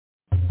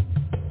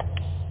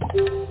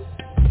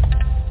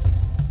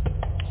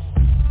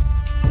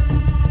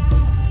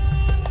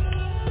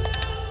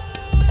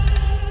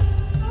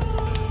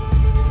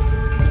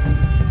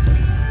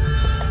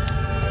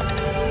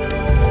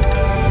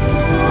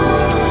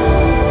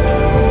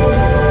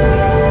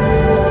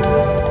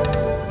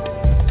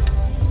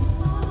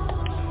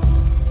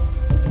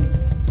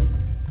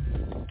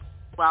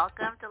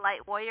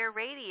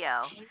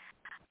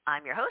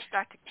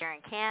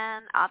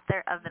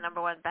author of the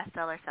 #1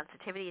 bestseller,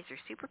 Sensitivity is Your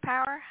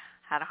Superpower,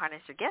 How to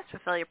Harness Your Gifts,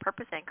 Fulfill Your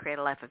Purpose, and Create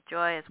a Life of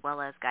Joy, as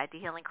well as Guide to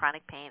Healing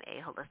Chronic Pain,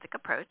 a Holistic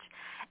Approach.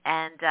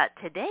 And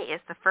today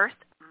is the first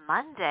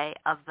Monday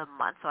of the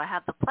month, so I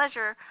have the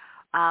pleasure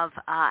of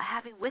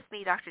having with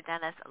me Dr.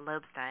 Dennis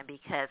Lobstein,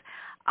 because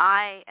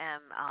I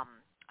am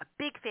a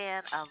big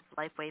fan of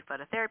LifeWave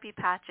phototherapy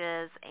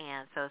patches,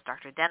 and so is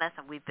Dr. Dennis,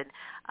 and we've been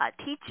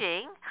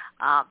teaching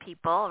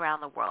people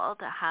around the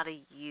world how to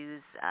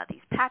use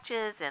these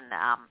patches in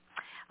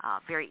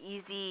very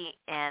easy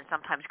and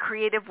sometimes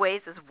creative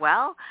ways as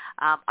well.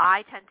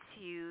 I tend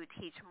to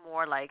teach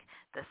more like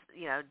this,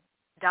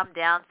 dumbed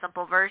down,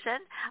 simple version,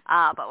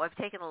 but we've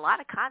taken a lot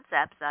of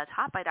concepts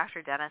taught by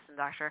Dr. Dennis and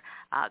Dr.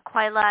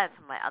 Quayla and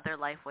some of my other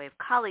LifeWave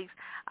colleagues,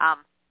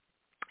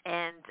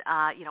 and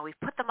we've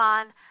put them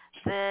on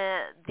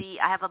I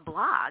have a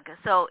blog.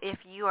 So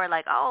if you are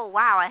like, oh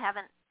wow, I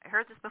haven't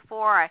heard this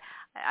before,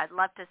 I'd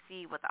love to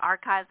see what the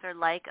archives are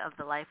like of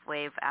the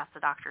LifeWave Ask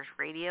the Doctors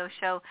radio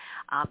show,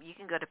 you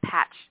can go to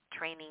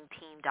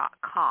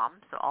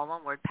patchtrainingteam.com, so all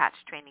one word,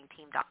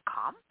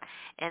 patchtrainingteam.com,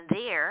 and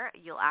there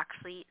you'll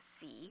actually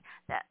see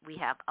that we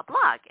have a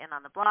blog, and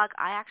on the blog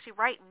I actually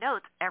write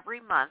notes every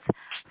month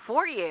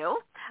for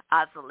you.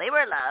 It's a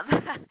labor of love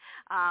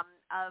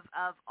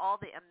of all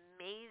the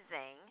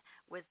amazing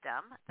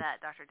wisdom that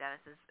Dr.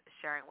 Dennis is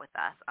sharing with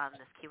us on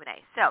this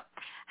Q&A. So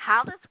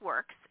how this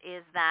works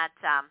is that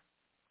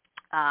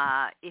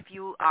if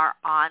you are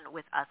on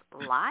with us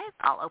live,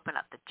 I'll open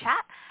up the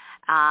chat.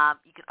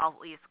 You can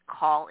always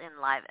call in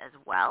live as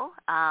well.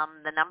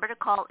 The number to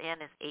call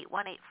in is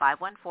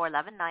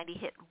 818-514-1190.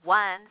 Hit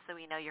 1 so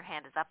we know your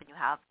hand is up and you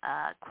have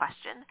a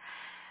question.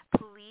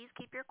 Please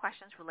keep your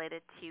questions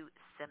related to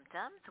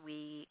symptoms.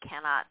 We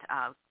cannot,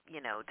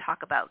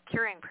 talk about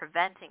curing,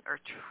 preventing, or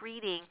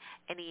treating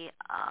any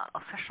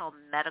official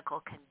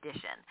medical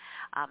condition.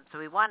 So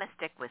we want to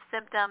stick with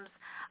symptoms,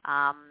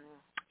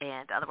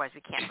 and otherwise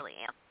we can't really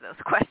answer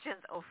those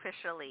questions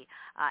officially.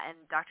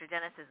 And Dr.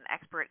 Dennis is an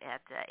expert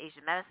at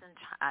Asian medicine,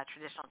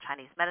 traditional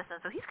Chinese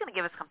medicine, so he's going to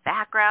give us some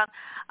background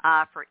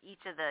for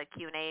each of the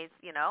Q&As,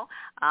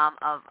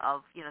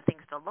 of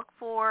things to look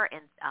for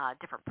and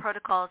different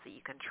protocols that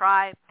you can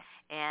try.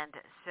 And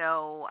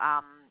so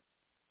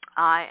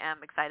I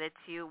am excited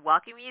to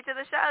welcome you to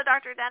the show,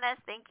 Dr. Dennis.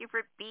 Thank you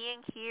for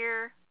being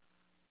here.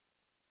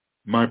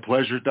 My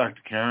pleasure,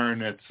 Dr.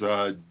 Karen. It's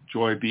a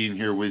joy being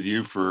here with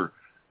you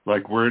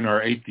we're in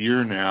our 8th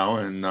year now,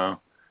 and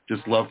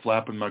just love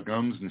flapping my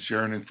gums and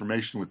sharing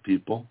information with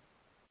people.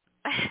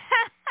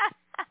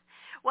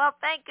 Well,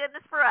 thank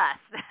goodness for us.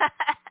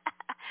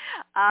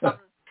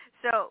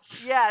 So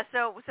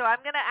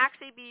I'm going to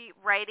actually be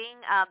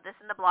writing this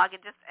in the blog,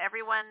 and just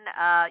everyone,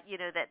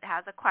 that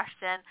has a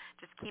question,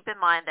 just keep in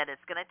mind that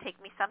it's going to take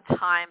me some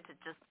time to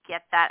just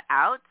get that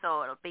out.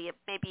 So it'll be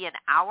maybe an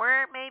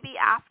hour maybe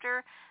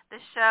after the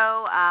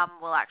show.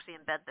 We'll actually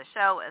embed the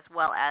show as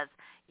well as,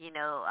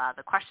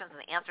 the questions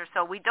and the answers.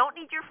 So we don't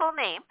need your full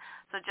name.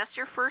 So just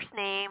your first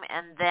name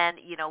and then,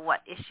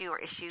 what issue or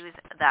issues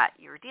that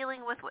you're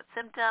dealing with, what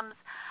symptoms,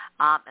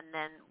 and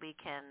then we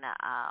can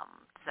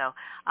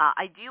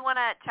I do want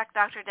to check,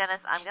 Dr. Dennis.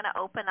 I'm going to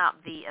open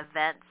up the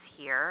events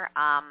here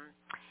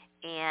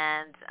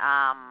and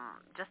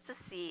just to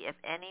see if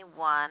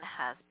anyone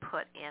has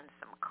put in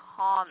some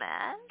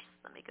comments.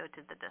 Let me go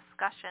to the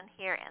discussion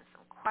here and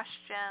some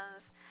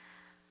questions.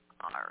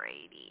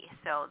 Alrighty.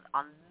 So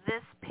on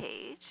this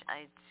page,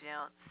 I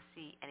don't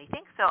see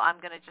anything. So I'm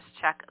going to just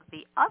check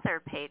the other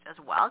page as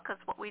well, because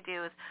what we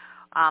do is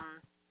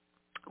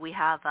we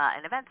have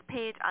an events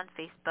page on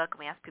Facebook, and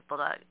we ask people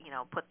to,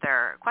 put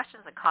their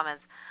questions and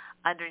comments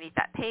underneath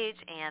that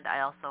page, and I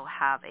also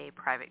have a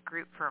private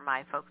group for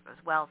my folks as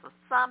well, so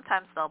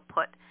sometimes they'll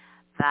put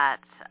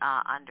that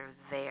under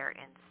there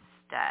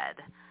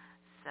instead.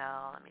 So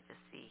let me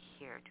just see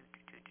here.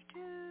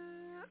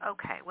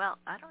 Okay, well,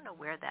 I don't know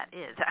where that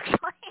is,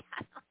 actually.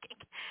 I'm looking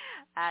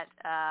at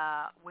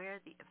where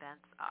the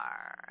events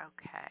are.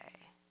 Okay.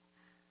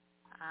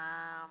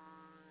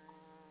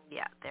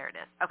 Yeah, there it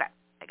is. Okay,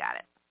 I got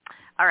it.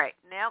 All right.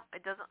 Nope,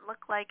 it doesn't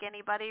look like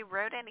anybody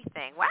wrote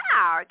anything.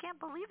 Wow, I can't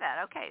believe that.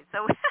 Okay,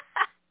 so,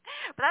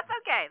 but that's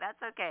okay.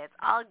 That's okay. It's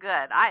all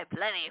good. I have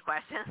plenty of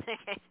questions in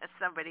case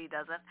somebody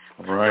doesn't.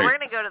 Right. So we're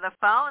going to go to the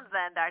phones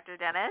then, Dr.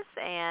 Dennis,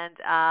 and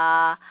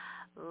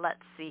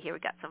let's see here. We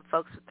got some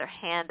folks with their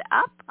hand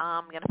up.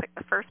 I'm going to pick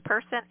the first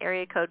person,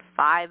 area code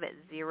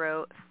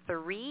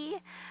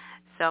 503.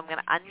 So I'm going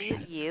to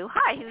unmute you.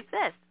 Hi, who's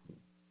this?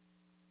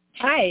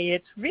 Hi,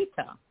 it's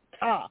Rita.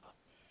 Ta.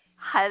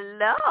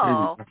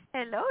 Hello.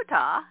 Hello,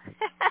 Ta.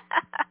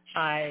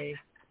 Hi.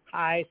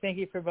 Thank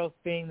you for both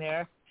being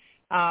there.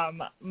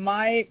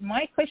 My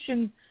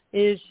question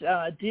is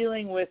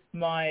dealing with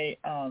my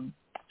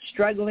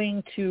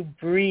struggling to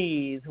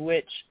breathe,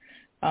 which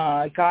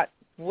got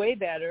way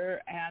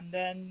better and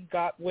then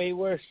got way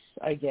worse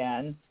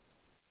again.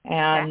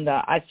 And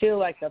I feel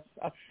like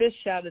a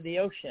fish out of the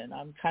ocean.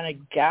 I'm kind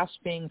of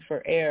gasping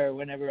for air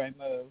whenever I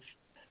move.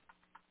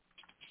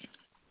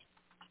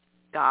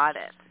 Got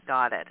it.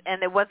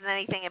 And there wasn't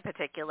anything in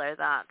particular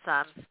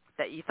that's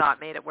that you thought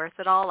made it worse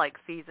at all, like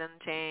season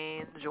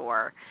change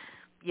or,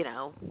 you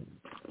know,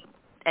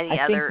 any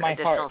other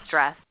additional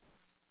stress?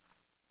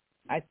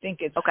 I think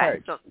it's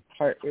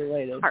heart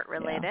related. Heart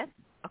related?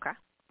 Yeah. Okay.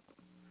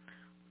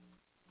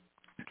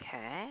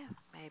 Okay,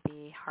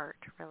 maybe heart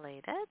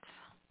related.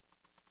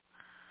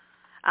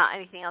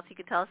 Anything else you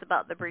could tell us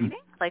about the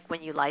breathing? Like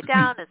when you lie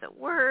down, is it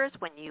worse?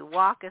 When you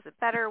walk, is it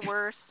better,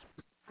 worse?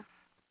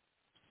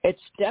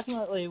 It's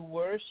definitely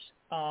worse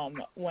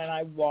when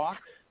I walk.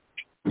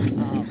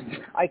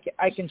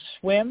 I can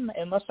swim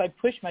unless I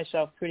push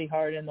myself pretty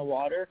hard in the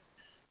water.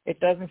 It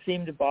doesn't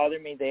seem to bother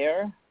me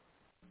there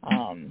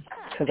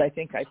because I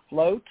think I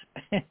float.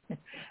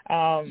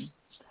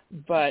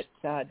 But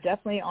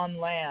definitely on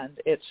land,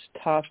 it's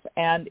tough.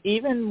 And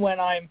even when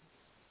I'm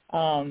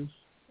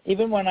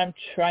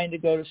trying to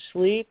go to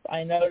sleep,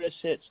 I notice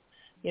it's,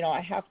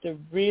 I have to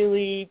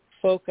really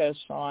focus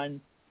on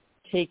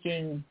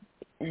taking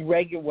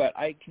what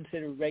I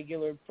consider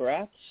regular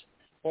breaths,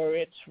 or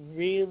it's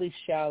really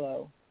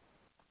shallow.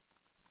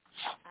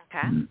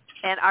 Okay.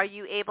 And are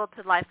you able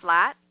to lie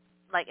flat?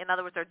 Like, in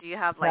other words, or do you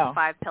have No.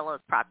 5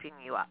 pillows propping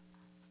you up?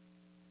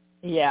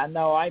 Yeah,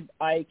 no,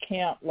 I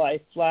can't lie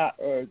flat,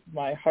 or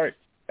my heart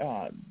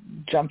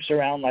jumps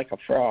around like a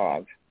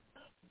frog.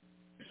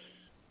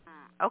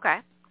 Okay.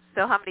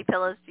 So how many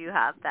pillows do you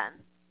have then?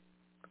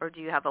 Or do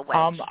you have a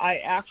wedge? I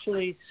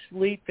actually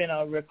sleep in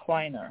a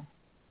recliner.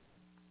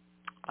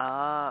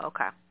 Oh,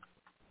 okay.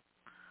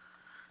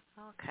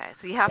 Okay.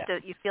 So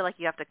you feel like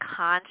you have to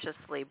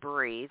consciously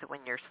breathe when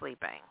you're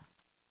sleeping.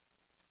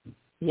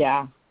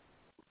 Yeah.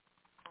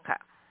 Okay.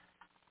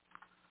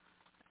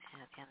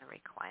 And in the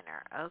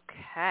recliner.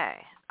 Okay.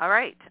 All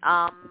right.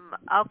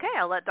 Okay,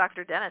 I'll let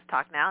Dr. Dennis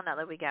talk now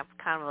that we have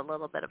kind of a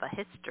little bit of a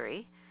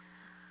history.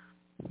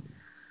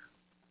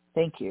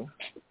 Thank you.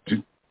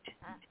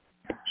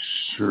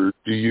 Sure.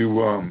 Do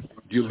you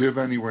live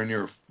anywhere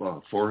near a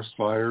forest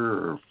fire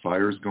or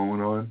fires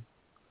going on?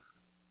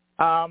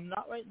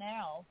 Not right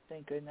now,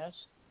 thank goodness.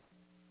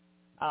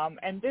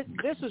 And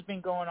this has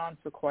been going on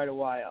for quite a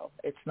while.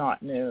 It's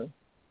not new.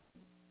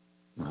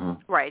 Uh-huh.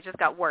 Right. It just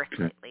got worse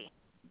lately.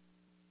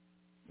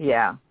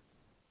 Yeah.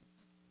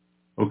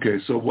 Okay.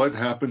 So what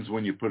happens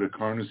when you put a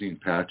carnosine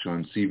patch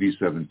on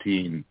CV17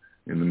 in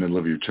the middle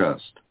of your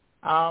chest?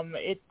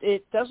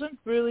 It doesn't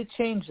really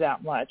change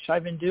that much.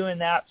 I've been doing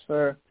that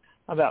for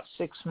about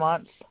 6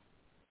 months.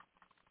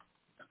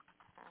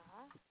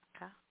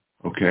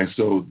 Okay,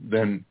 so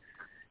then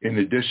in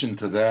addition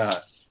to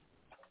that,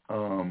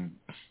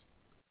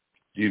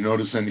 do you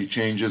notice any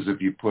changes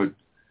if you put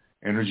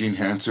energy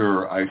enhancer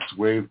or ice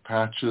wave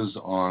patches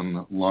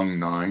on lung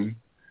 9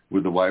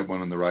 with the white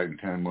one on the right and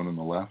tan one on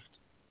the left?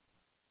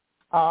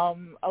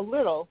 A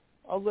little.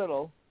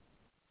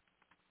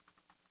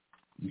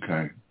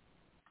 Okay.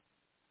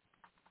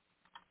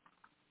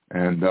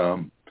 And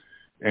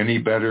any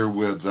better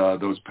with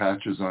those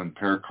patches on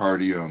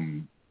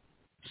pericardium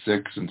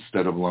 6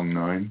 instead of lung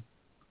 9?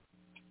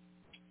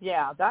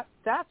 Yeah,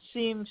 that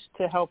seems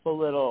to help a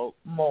little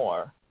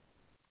more.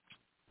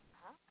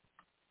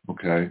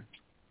 Okay.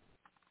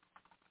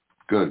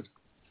 Good.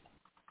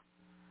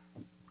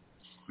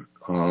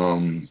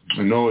 I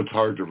know it's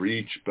hard to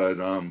reach, but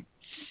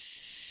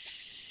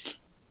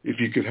if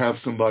you could have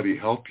somebody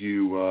help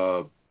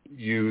you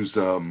use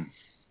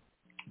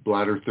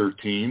bladder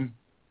 13,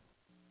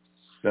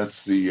 that's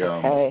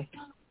the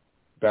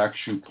back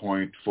shoe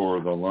point for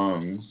the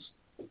lungs,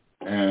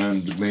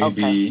 and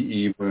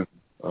maybe even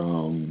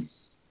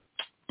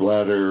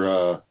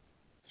bladder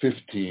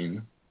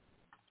 15,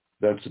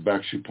 that's the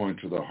back shoe point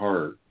for the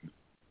heart.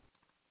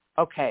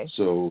 Okay.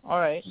 So all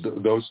right.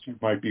 Those two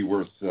might be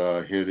worth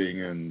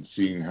hitting and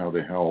seeing how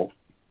they help.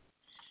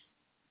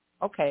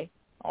 Okay.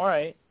 All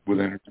right. With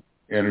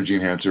energy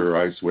enhancer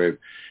or ice wave.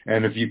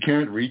 And if you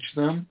can't reach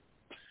them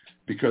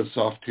because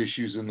soft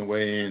tissue's in the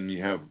way and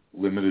you have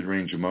limited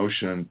range of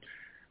motion,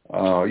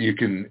 you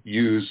can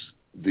use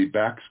the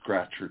back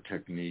scratcher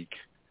technique,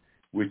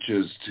 which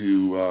is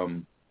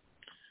to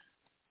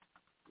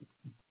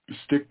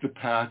stick the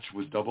patch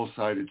with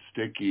double-sided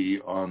sticky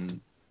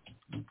on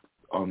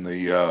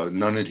the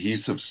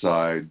non-adhesive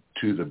side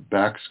to the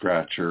back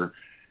scratcher,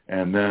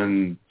 and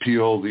then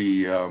peel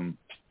the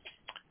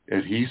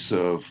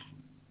adhesive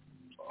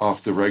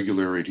off the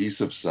regular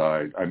adhesive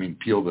side. I mean,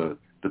 peel the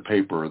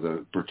paper,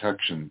 the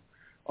protection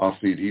off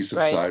the adhesive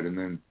side, and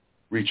then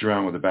reach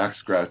around with a back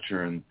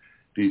scratcher, and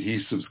the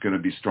adhesive's going to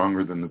be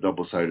stronger than the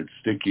double-sided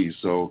sticky,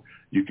 so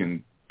you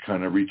can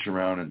kind of reach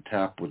around and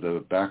tap with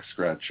a back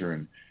scratcher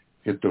and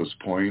hit those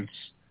points.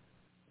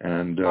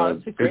 And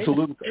it's a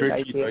little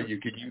tricky, but you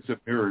can use a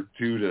mirror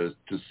too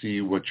to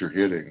see what you're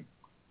hitting.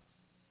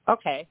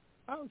 Okay.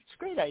 Oh, it's a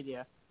great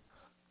idea.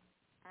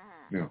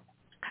 Yeah.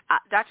 I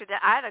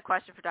had a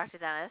question for Dr.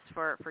 Dennis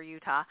for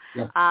Utah.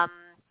 Yeah.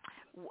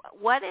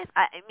 What if,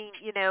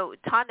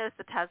 Todd knows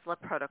the Tesla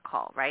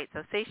protocol, right?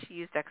 So say she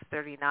used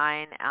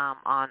X39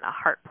 on a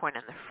heart point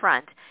in the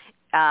front.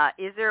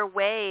 Is there a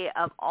way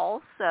of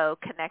also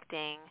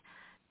connecting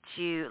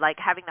to, like,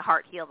 having the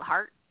heart heal the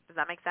heart? Does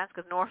that make sense?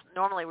 Because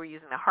normally we're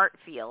using the heart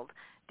field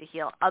to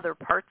heal other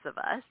parts of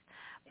us,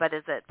 but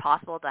is it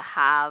possible to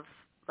have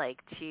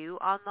like 2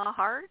 on the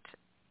heart,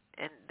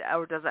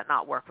 or does that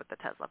not work with the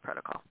Tesla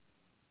protocol?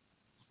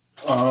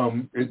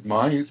 It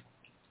might.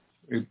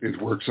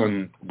 It works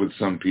with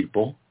some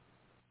people.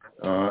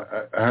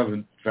 I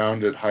haven't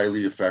found it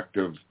highly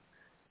effective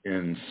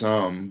in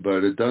some,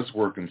 but it does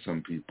work in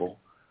some people.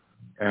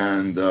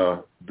 And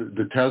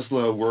the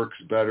Tesla works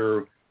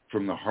better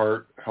from the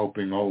heart,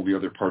 helping all the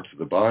other parts of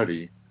the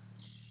body.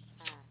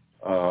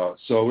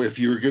 So if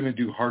you were going to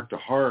do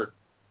heart-to-heart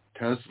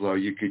Tesla,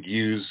 you could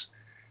use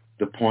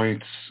the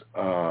points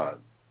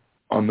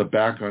on the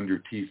back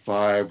under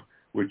T5,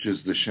 which is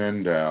the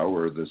Shendao,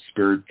 or the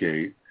Spirit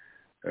Gate.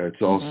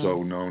 It's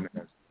also known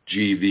as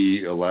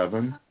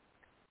GV11,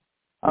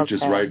 which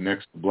is right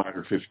next to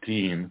bladder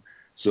 15.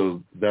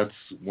 So that's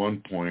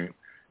one point.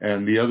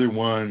 And the other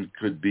one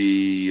could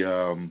be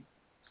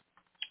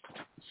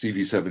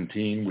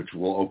CV17, which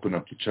will open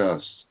up the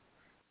chest.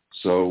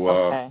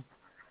 So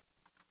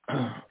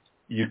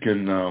you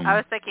can I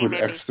was thinking put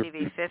maybe extra...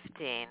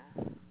 CV15,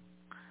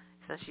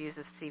 since she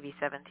uses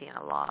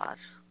CV17 a lot.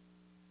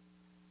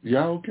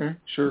 Yeah, okay,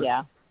 sure.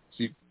 Yeah.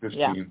 CV15.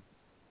 Yeah.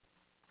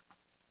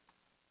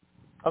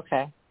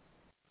 Okay.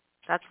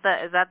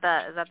 Is that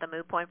the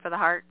mood point for the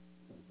heart?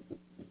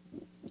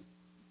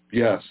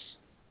 Yes.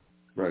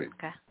 Right.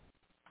 Okay.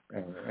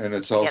 And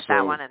it's also... Get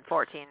that one and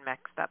 14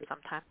 mixed up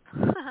sometimes.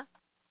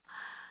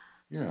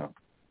 Yeah.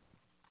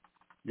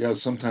 Yeah,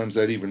 sometimes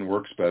that even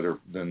works better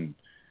than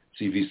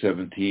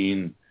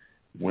CV17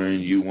 when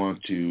you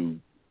want to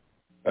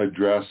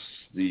address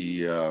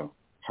the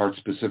heart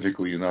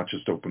specifically and not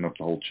just open up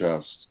the whole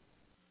chest.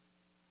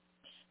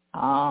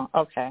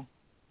 Okay.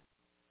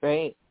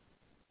 Great.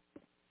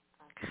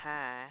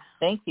 Okay.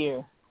 Thank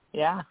you.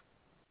 Yeah.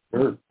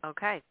 Sure.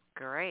 Okay,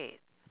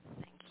 great.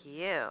 Thank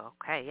you.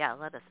 Okay, yeah,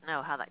 let us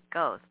know how that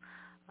goes.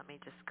 Let me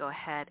just go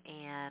ahead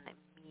and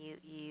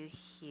mute you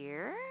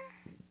here.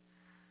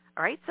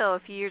 All right, so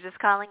if you're just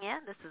calling in,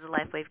 this is a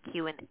LifeWave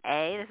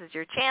Q&A. This is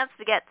your chance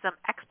to get some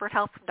expert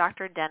help from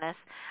Dr. Dennis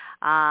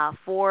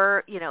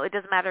for, it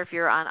doesn't matter if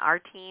you're on our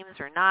teams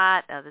or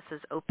not. This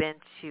is open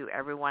to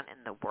everyone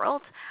in the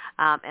world.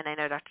 And I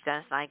know Dr.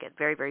 Dennis and I get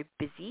very, very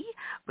busy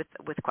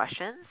with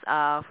questions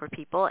for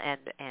people. And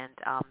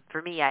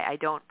for me, I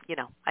don't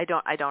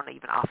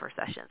even offer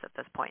sessions at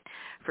this point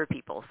for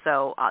people.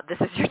 So this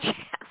is your chance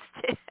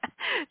to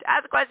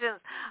ask questions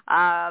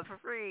for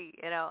free,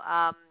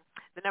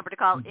 The number to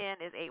call in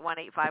is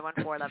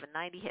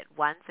 818-514-1190. Hit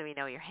 1 so we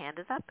know your hand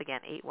is up.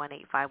 Again,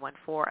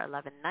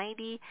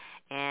 818-514-1190.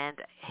 And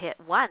hit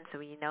 1 so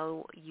we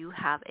know you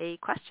have a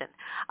question.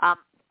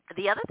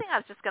 The other thing I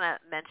was just going to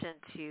mention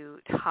to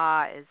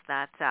Ta is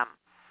that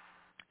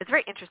it's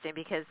very interesting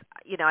because,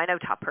 I know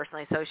Ta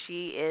personally, so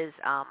she is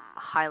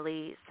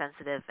highly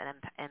sensitive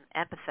and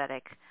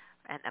empathetic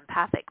and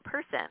empathic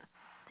person.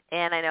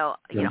 And I know,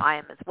 I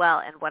am as well.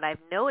 And what I've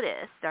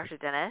noticed, Dr.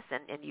 Dennis,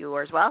 and you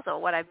are as well, so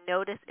what I've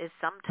noticed is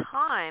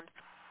sometimes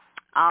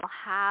I'll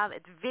have,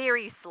 it's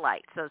very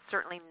slight, so it's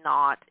certainly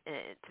not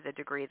to the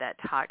degree that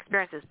Ta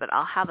experiences, but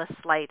I'll have a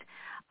slight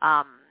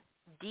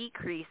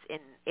decrease in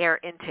air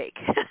intake.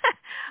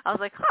 I was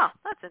like,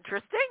 that's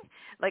interesting.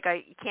 Like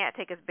you can't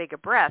take as big a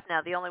breath.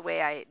 Now, the only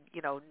way I,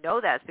 know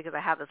that is because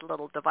I have this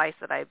little device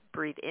that I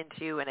breathe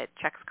into, and it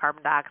checks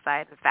carbon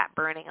dioxide and fat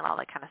burning and all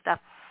that kind of stuff.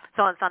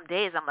 So on some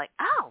days I'm like,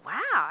 oh,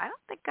 wow, I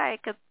don't think I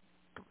could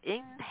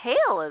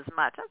inhale as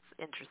much. That's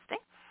interesting.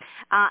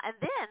 And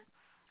then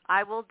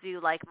I will do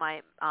like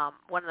my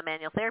one of the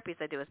manual therapies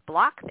I do is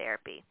block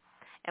therapy.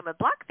 And with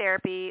block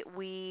therapy,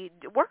 we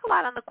work a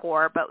lot on the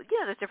core, but,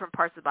 there's different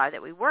parts of the body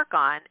that we work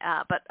on.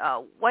 But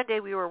one day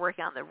we were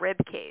working on the rib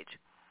cage.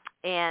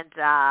 And,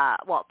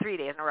 3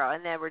 days in a row.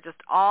 And then we're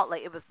just all,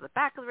 like, it was the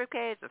back of the rib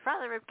cage, the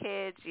front of the rib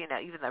cage,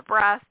 even the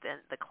breast and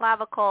the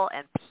clavicle,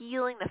 and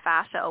peeling the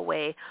fascia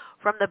away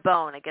from the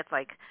bone. It gets,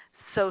 like,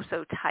 so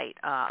tight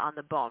on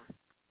the bone.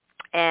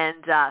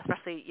 And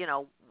especially,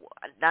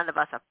 none of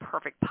us have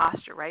perfect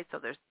posture, right? So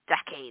there's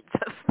decades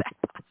of that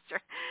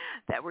posture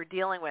that we're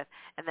dealing with.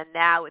 And then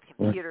now with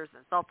computers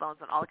and cell phones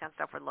and all that kind of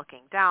stuff, we're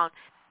looking down.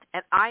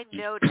 And I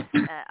noticed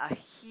a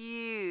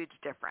huge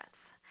difference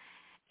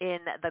in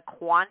the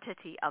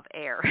quantity of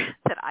air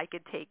that I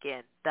could take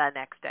in the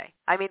next day.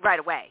 I mean, right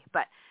away,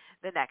 but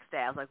the next day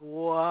I was like,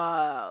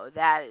 whoa,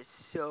 that is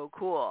so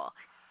cool.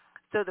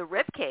 So the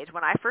rib cage,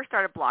 when I first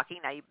started blocking,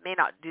 now you may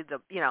not do the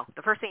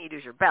first thing you do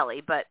is your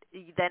belly, but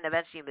then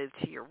eventually you move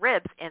to your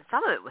ribs, and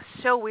some of it was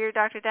so weird,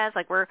 Dr. Dennis,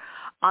 like we're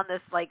on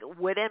this like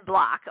wooden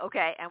block,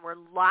 okay, and we're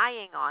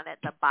lying on it,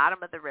 the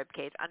bottom of the rib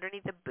cage,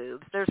 underneath the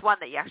boobs. There's one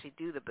that you actually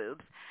do the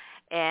boobs,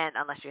 and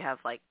unless you have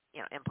like,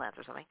 implants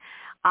or something.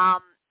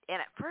 And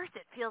at first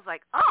it feels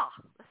like, oh,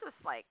 this is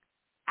like,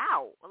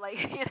 ow, like,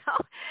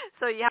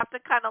 so you have to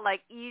kind of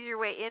like ease your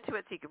way into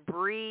it so you can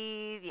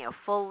breathe,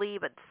 fully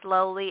but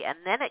slowly, and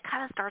then it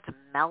kind of starts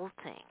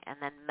melting and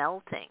then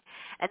melting.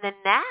 And then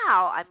now,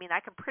 I mean, I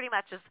can pretty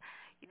much just,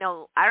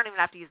 I don't even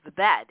have to use the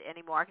bed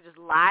anymore. I can just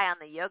lie on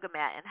the yoga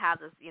mat and have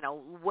this,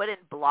 wooden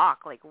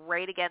block like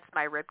right against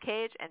my rib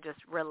cage and just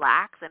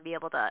relax and be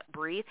able to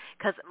breathe,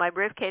 because my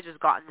rib cage has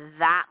gotten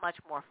that much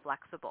more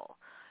flexible.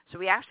 So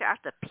we actually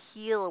have to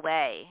peel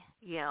away,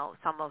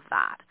 some of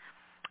that.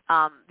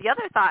 The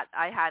other thought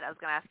I was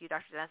going to ask you,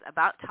 Dr. Dennis,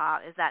 about Ta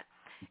is that,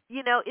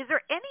 is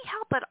there any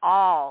help at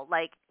all,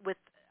 like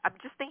I'm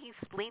just thinking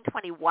spleen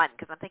 21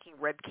 because I'm thinking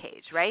rib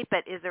cage, right?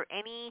 But is there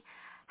any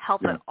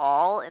help at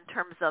all in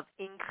terms of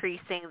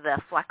increasing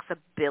the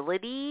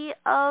flexibility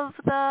of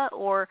I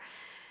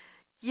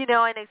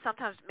know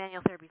sometimes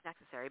manual therapy is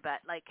necessary,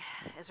 but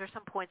is there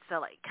some points to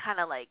kind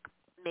of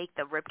make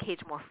the rib cage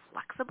more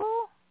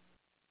flexible?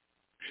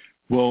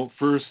 Well,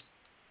 first,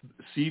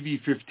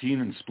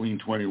 CV15 and spleen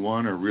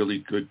 21 are really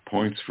good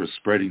points for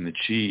spreading the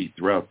chi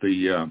throughout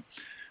the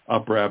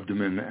upper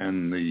abdomen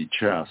and the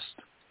chest.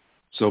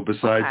 So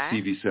besides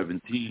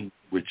CV17,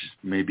 which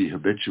may be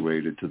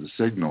habituated to the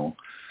signal,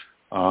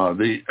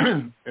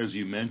 as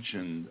you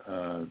mentioned,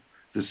 the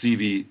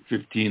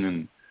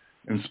CV15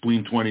 and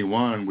spleen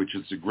 21, which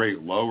is a great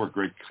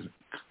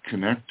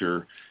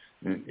connector.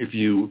 And if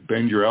you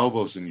bend your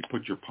elbows and you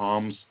put your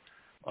palms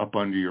up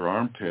under your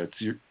armpits,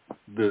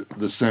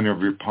 the center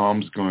of your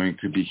palm's going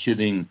to be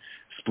hitting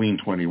spleen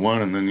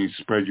 21, and then you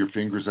spread your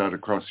fingers out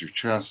across your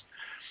chest.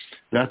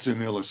 That's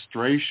an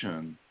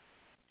illustration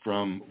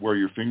from where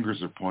your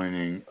fingers are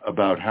pointing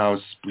about how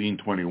spleen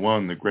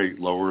 21, the great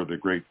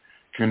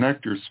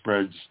connector,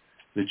 spreads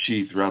the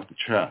chi throughout the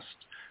chest.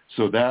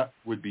 So that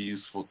would be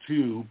useful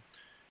too,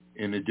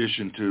 in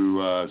addition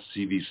to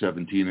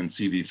CV17 and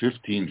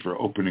CV15 for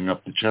opening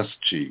up the chest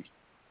chi.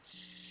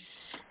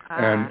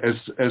 And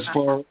as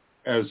far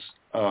as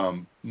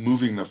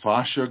moving the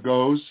fascia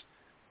goes,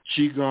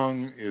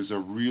 Qigong is a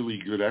really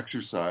good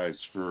exercise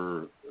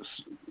for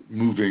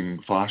moving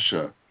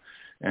fascia.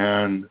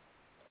 And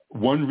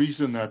one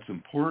reason that's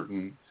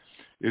important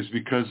is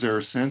because there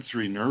are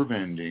sensory nerve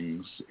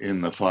endings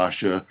in the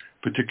fascia,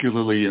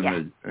 particularly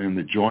in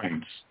the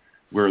joints,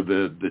 where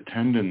the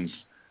tendons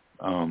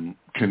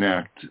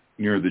connect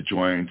near the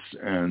joints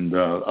and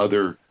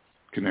other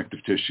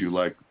connective tissue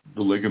like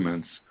the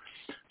ligaments.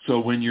 So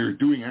when you're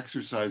doing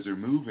exercise or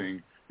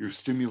moving, you're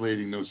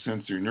stimulating those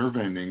sensory nerve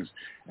endings,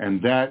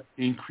 and that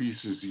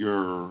increases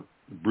your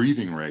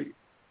breathing rate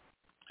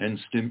and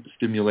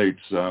stimulates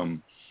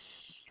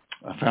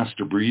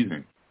faster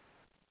breathing.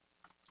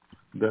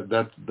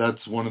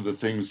 That's one of the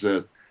things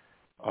that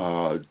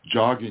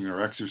jogging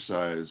or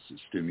exercise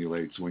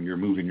stimulates when you're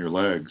moving your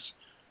legs,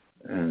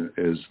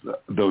 is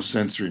those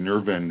sensory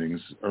nerve endings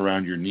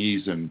around your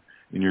knees and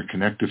in your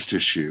connective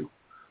tissue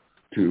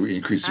to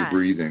increase your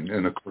breathing.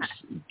 And of course,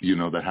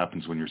 that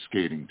happens when you're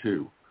skating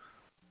too.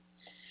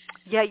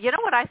 Yeah,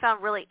 what I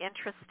found really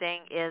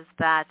interesting is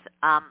that,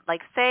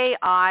 say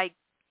I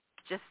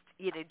just,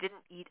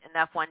 didn't eat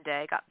enough one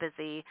day, got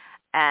busy,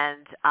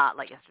 and,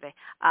 like yesterday,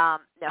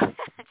 no,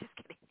 just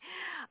kidding.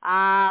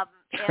 And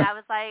I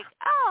was like,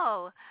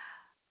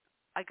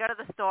 I go to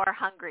the store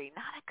hungry.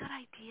 Not a good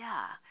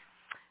idea.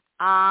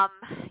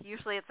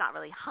 Usually it's not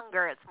really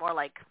hunger. It's more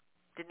like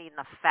didn't eat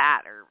enough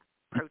fat or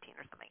protein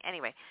or something.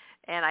 Anyway,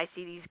 and I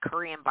see these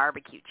Korean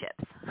barbecue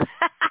chips.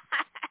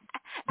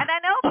 And I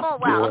know full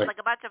well it's like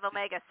a bunch of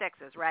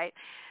omega-6s, right?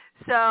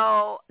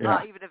 So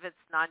even if it's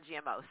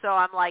non-GMO. So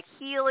I'm like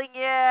healing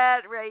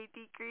it, right,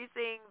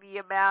 decreasing the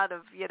amount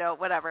of,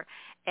 whatever.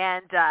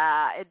 And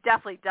it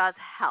definitely does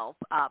help.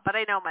 But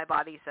I know my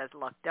body says,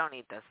 look, don't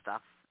eat this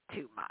stuff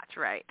too much,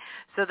 right?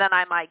 So then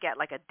I might get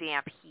like a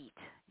damp heat,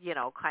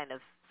 kind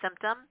of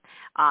symptom.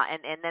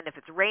 And then if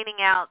it's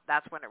raining out,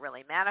 that's when it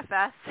really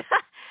manifests.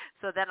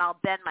 So then I'll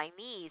bend my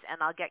knees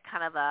and I'll get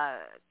kind of a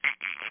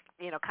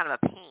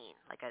pain,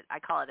 I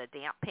call it a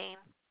damp pain.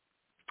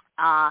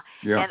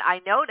 And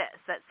I notice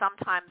that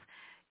sometimes,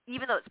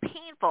 even though it's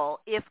painful,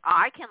 if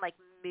I can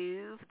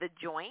move the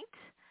joint,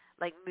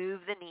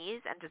 move the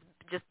knees and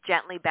just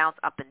gently bounce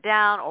up and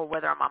down, or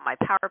whether I'm on my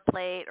power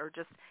plate, or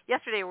just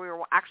yesterday we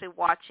were actually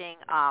watching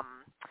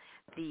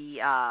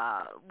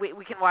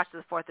we can watch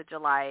the 4th of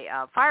July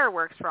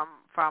fireworks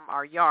from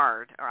our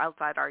yard or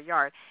outside our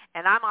yard,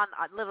 and I'm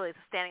literally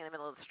standing in the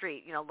middle of the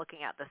street,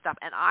 looking at the stuff,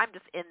 and I'm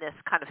just in this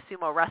kind of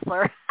sumo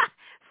wrestler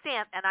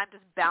stance, and I'm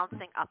just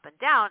bouncing up and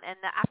down, and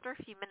after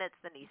a few minutes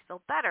the knees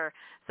feel better.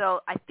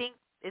 So I think,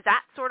 is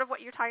that sort of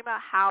what you're talking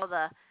about,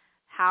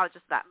 how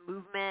just that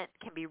movement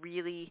can be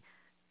really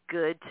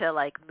good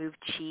to move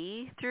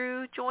chi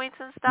through joints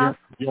and stuff?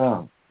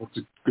 Yeah, that's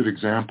a good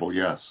example,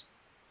 yes.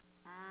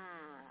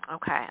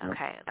 Okay,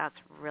 that's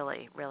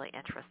really, really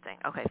interesting.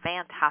 Okay,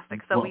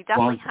 fantastic. So we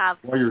definitely have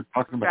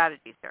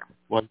strategies there.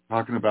 While you're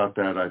talking about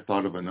that, I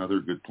thought of another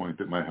good point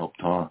that might help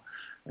Ta,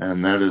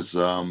 and that is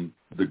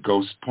the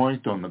ghost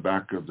point on the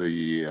back of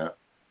the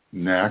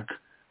neck,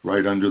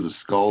 right under the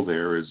skull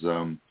there, is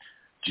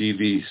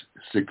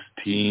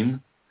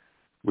GV16,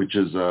 which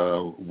is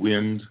a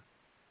wind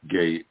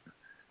gate,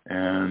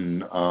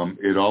 and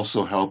it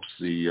also helps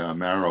the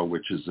marrow,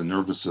 which is the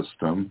nervous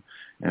system,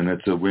 and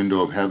it's a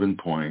window of heaven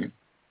point.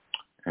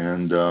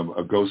 And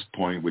a ghost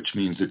point, which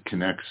means it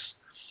connects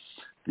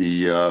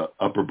the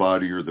upper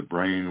body or the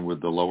brain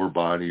with the lower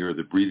body or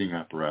the breathing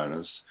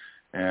apparatus.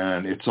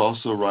 And it's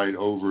also right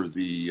over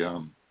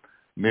the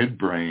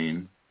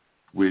midbrain,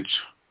 which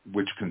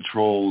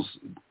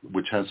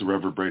has a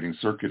reverberating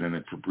circuit in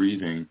it for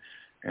breathing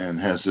and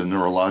has a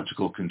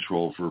neurological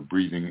control for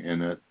breathing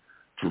in it,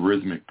 for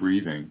rhythmic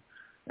breathing.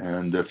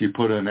 And if you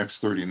put an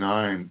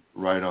X39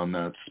 right on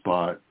that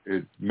spot,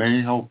 it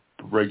may help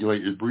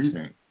regulate your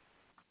breathing.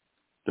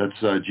 That's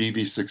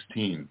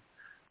GB16.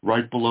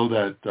 Right below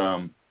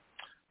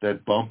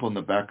that bump on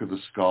the back of the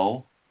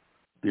skull,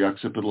 the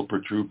occipital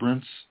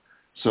protuberance.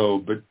 So,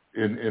 but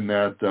in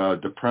that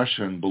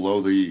depression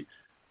below the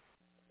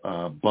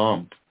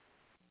bump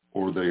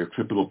or the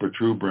occipital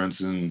protuberance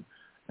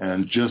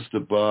and just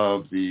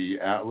above the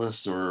atlas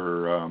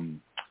or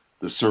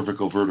the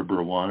cervical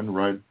vertebra 1,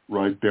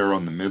 right there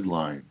on the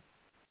midline.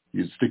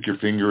 You stick your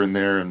finger in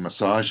there and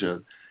massage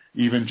it.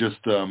 Even just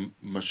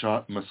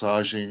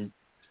massaging,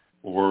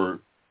 or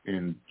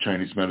in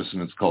Chinese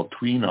medicine it's called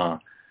tuina,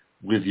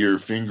 with your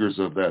fingers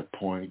of that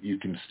point, you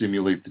can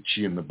stimulate the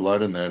qi and the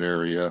blood in that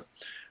area.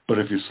 But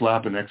if you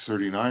slap an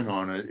X39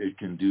 on it, it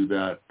can do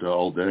that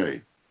all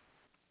day.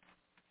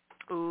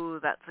 Ooh,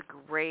 that's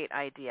a great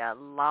idea.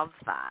 Love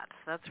that.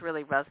 That's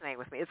really resonating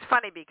with me. It's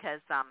funny because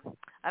I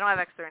don't have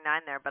X39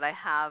 there, but I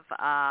have,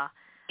 I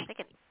think,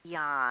 an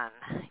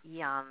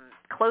Eon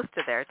close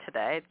to there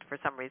today. For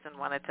some reason,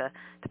 wanted to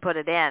put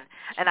it in.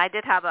 And I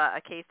did have a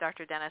case,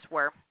 Dr. Dennis,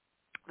 where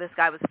this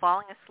guy was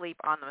falling asleep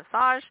on the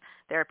massage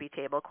therapy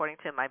table, according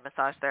to my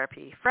massage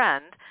therapy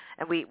friend,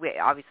 and we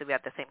obviously we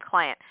have the same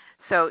client.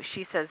 So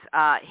she says,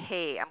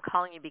 hey, I'm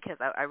calling you because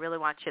I really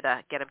want you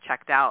to get him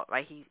checked out.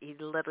 Right? He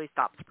literally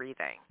stops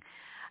breathing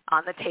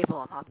on the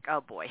table. I'm like,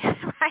 oh boy,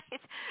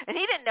 right? And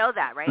he didn't know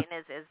that, right?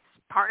 And his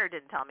partner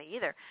didn't tell me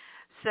either.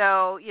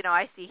 So,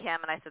 I see him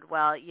and I said,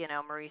 well,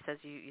 Marie says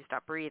you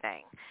stop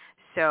breathing.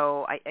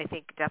 So I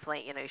think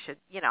definitely, you should,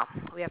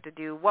 we have to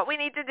do what we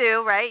need to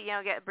do, right?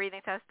 Get a breathing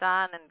test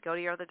done and go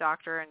to your other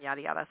doctor and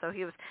yada, yada. So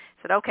he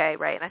said, okay,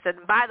 right. And I said,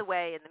 and by the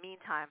way, in the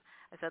meantime,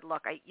 I said,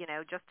 look,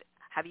 just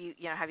have you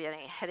had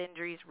any head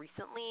injuries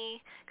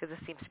recently? Because this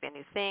seems to be a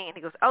new thing. And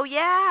he goes, oh,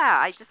 yeah,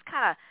 I just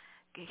kind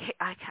of,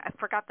 I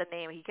forgot the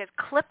name. He just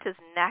clipped his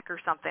neck or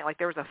something. Like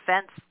there was a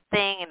fence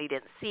thing and he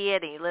didn't see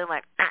it and he literally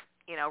went,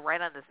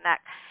 right on his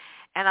neck.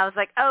 And I was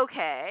like,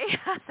 okay.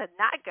 I said,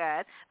 not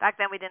good. Back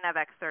then we didn't have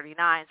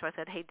X39, so I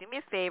said, hey, do me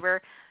a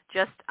favor.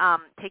 Just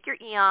take your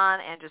Eon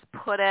and just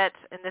put it,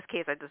 in this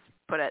case I just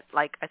put it,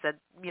 like I said,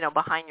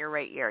 behind your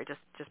right ear.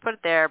 Just put it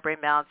there, brain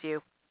balance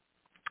you,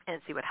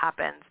 and see what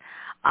happens.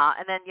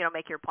 And then,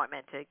 make your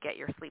appointment to get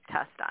your sleep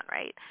test done,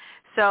 right?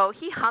 So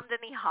he hummed and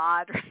he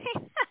hawed,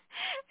 right?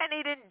 And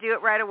he didn't do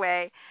it right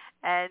away.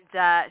 And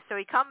so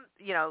he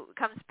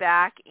comes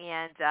back,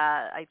 and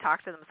I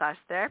talked to the massage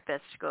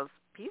therapist. She goes,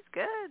 he's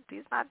good.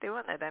 He's not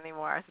doing it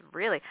anymore. I said,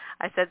 really?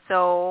 I said,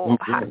 so,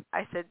 Okay.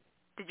 I said,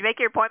 did you make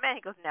your appointment?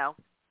 He goes, no.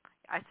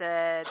 I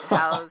said,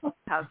 how's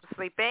the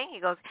sleeping? He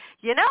goes,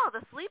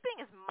 the sleeping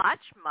is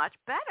much, much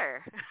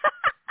better.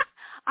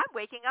 I'm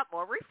waking up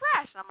more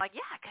refreshed. And I'm like,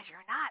 yeah, because you're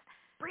not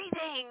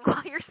breathing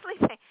while you're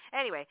sleeping.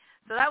 Anyway,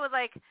 so that was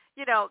like,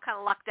 kind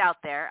of lucked out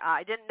there.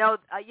 I didn't know,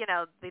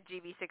 the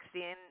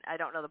GB16. I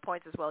don't know the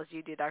points as well as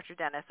you do, Dr.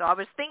 Dennis. So I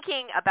was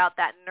thinking about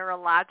that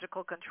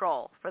neurological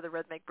control for the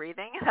rhythmic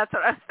breathing. That's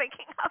what I was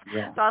thinking of.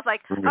 Yeah. So I was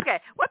like, okay,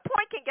 what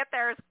point can get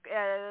there?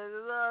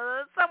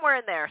 Somewhere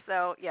in there.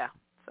 So, yeah.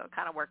 So it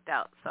kind of worked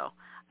out. So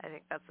I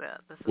think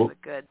this is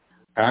a good.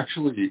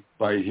 Actually,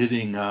 by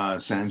hitting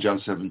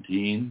Sanjiao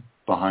 17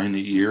 behind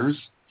the ears,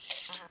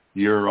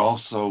 you're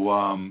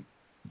also,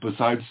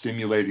 besides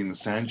stimulating the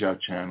Sanjiao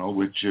channel,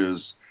 which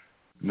is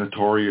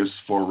notorious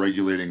for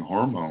regulating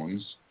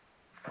hormones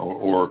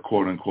or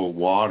quote-unquote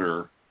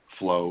water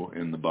flow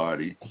in the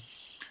body,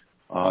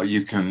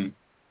 you can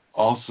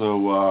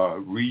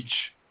also reach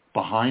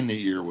behind the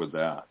ear with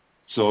that.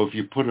 So if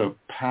you put a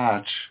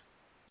patch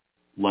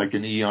like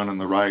an Eon on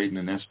the right and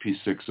an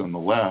SP6 on the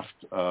left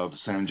of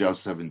Sanjiao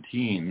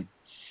 17,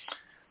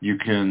 you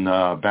can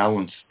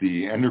balance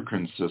the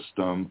endocrine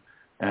system.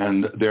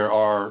 And there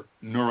are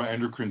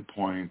neuroendocrine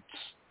points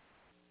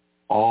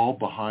all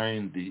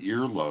behind the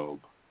earlobe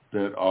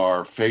that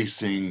are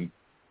facing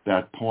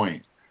that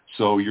point.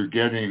 So you're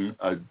getting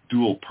a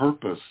dual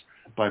purpose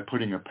by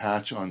putting a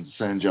patch on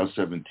Sanjiao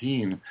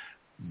 17,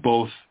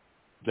 both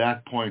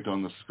that point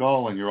on the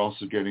skull, and you're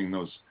also getting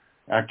those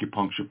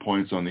acupuncture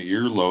points on the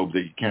earlobe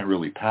that you can't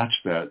really patch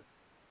that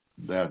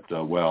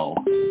well,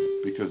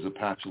 because the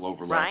patch will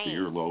overlap the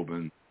earlobe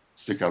and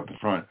stick out the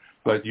front.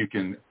 But you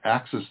can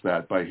access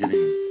that by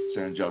hitting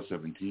Sanjiao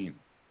 17,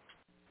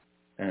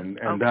 and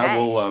that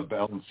will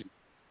balance.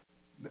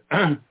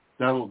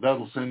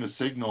 That'll send a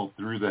signal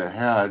through the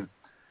head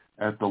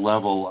at the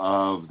level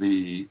of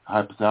the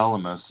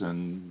hypothalamus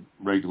and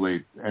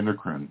regulate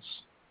endocrines.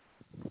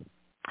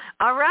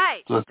 All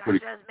right, so that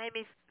just made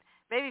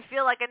me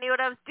feel like I knew what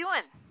I was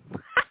doing.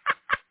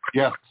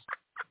 Yes,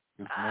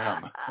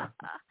 ma'am.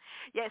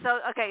 Yeah, so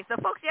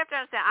folks, you have to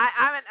understand,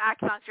 I'm an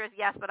acupuncturist,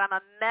 yes, but I'm a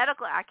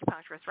medical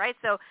acupuncturist, right?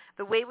 So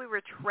the way we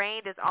were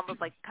trained is almost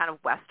like kind of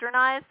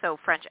westernized, so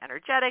French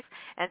energetics,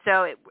 and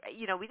so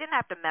we didn't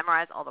have to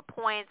memorize all the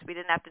points, we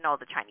didn't have to know all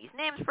the Chinese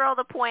names for all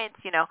the points,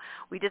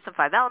 we did some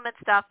 5-element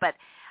stuff, but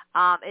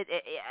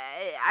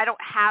I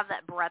don't have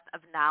that breadth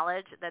of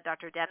knowledge that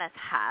Dr. Dennis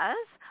has,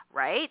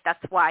 right?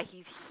 That's why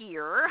he's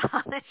here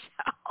on the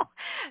show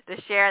to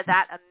share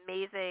that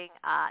amazing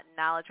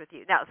knowledge with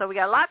you. Now, so we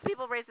got lots of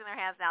people raising their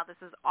hands now. This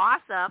is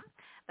awesome.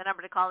 The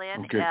number to call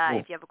in, okay, cool.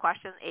 if you have a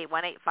question,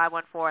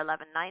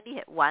 818-514-1190.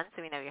 Hit 1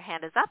 so we know your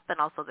hand is up, and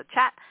also the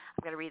chat.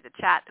 I'm going to read the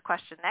chat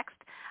question next.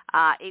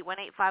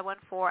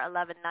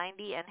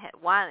 818-514-1190 and hit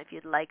 1 if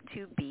you'd like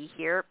to be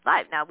here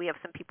live. Now, we have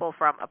some people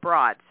from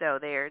abroad, so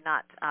they're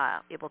not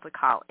able to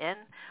call in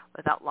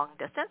without long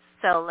distance.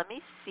 So let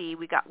me see.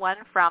 We got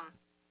one from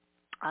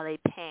Lei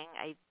Ping,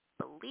 I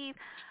believe.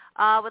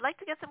 Would like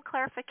to get some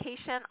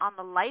clarification on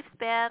the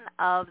lifespan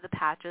of the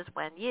patches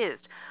when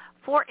used.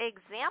 For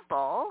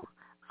example,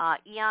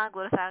 eon,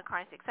 glutathione,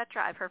 carnitine,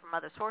 etc. I've heard from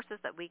other sources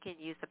that we can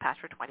use the patch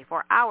for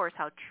 24 hours.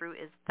 How true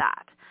is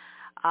that?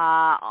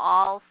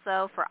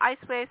 Also, for ice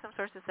waves, some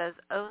sources says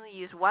only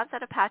use one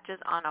set of patches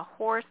on a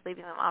horse,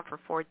 leaving them on for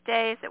 4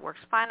 days. It works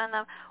fine on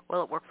them.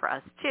 Will it work for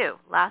us too?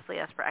 Lastly,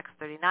 as for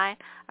X39,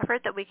 I've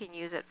heard that we can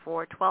use it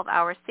for 12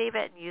 hours, save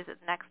it, and use it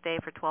the next day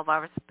for 12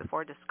 hours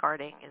before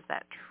discarding. Is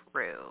that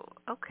true?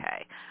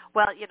 Okay.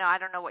 Well, I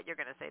don't know what you're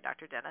going to say,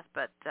 Dr. Dennis,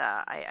 but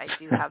I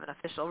do have an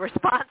official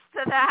response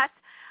to that.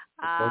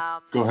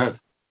 Go ahead.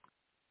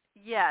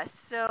 Yeah,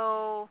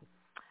 so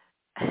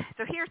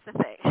here's the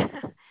thing.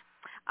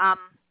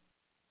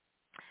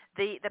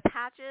 The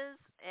patches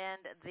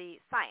and the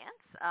science,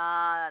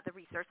 the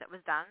research that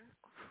was done,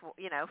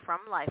 from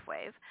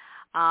LifeWave,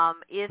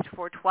 is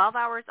for 12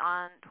 hours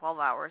on, 12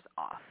 hours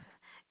off.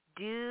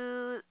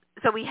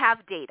 So we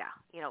have data.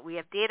 We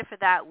have data for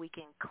that. We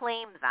can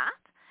claim that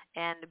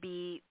and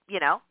be,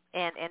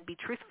 and be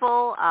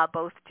truthful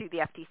both to the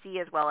FTC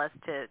as well as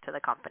to the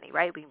company,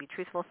 right? We can be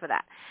truthful for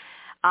that.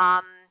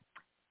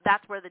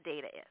 That's where the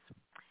data is.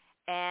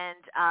 And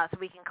so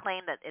we can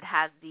claim that it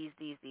has these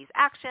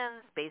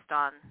actions based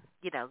on,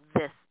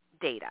 this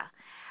data.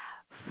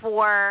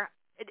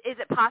 Is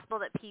it possible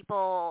that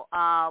people,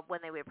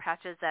 when they wear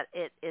patches, that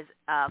it is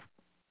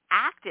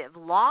active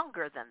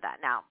longer than that?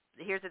 Now,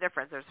 here's the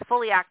difference. There's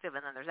fully active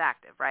and then there's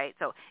active, right?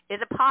 So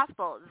is it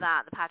possible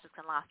that the patches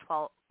can last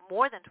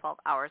more than 12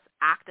 hours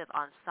active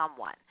on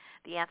someone?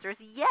 The answer is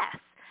yes.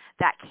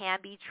 That can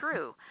be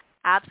true.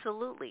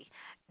 Absolutely.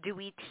 Do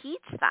we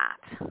teach that?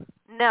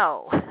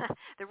 No.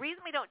 The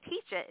reason we don't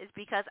teach it is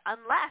because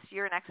unless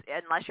you're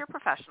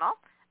professional,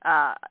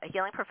 a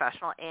healing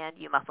professional, and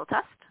you muscle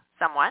test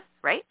someone,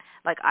 right,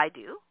 like I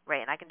do,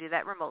 right, and I can do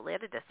that remotely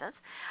at a distance,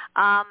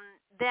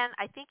 then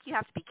I think you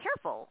have to be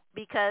careful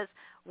because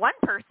one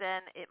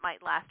person, it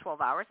might last 12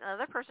 hours,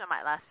 another person, it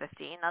might last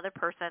 15, another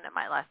person, it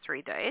might last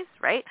 3 days,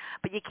 right?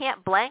 But you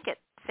can't blanket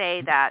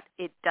say that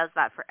it does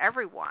that for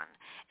everyone.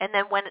 And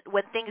then when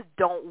things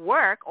don't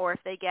work, or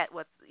if they get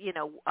what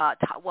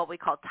we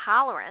call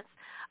tolerance,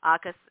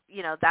 because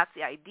that's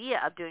the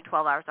idea of doing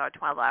 12 hours on,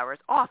 12 hours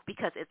off,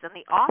 because it's in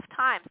the off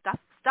time.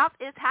 Stuff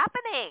is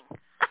happening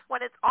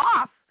when it's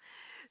off.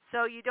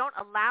 So you don't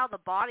allow the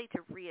body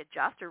to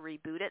readjust or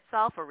reboot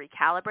itself or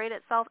recalibrate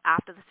itself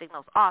after the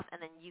signal's off,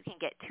 and then you can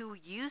get too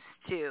used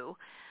to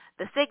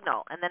the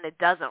signal, and then it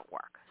doesn't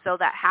work. So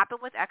that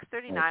happened with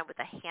X39 with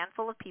a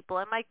handful of people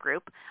in my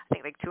group, I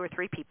think like 2 or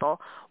 3 people,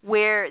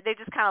 where they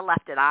just kind of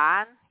left it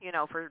on,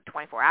 for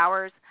 24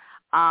 hours.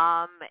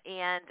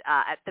 And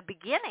at the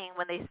beginning,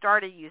 when they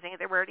started using it,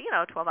 they were,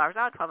 12 hours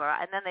on, 12 hours,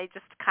 and then they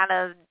just kind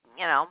of,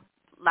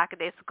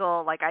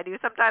 lackadaisical, like I do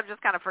sometimes,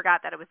 just kind of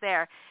forgot that it was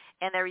there,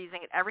 and they're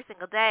using it every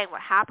single day. And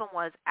what happened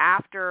was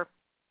after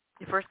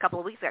the first couple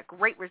of weeks, they got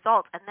great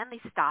results, and then they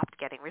stopped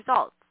getting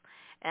results.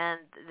 And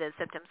the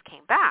symptoms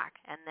came back.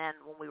 And then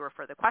when we were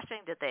further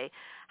questioning, did they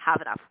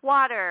have enough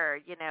water?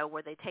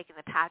 Were they taking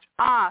the patch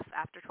off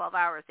after 12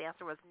 hours? The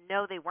answer was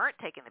no, they weren't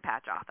taking the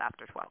patch off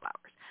after 12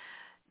 hours.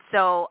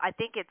 So I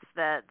think it's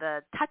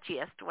the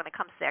touchiest when it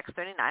comes to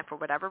X39 for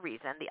whatever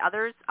reason. The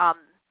others I'm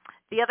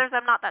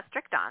not that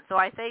strict on. So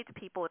I say to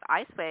people with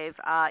Ice Wave,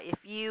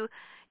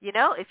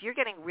 if you're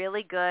getting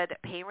really good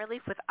pain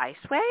relief with Ice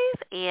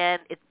Wave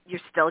and you're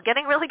still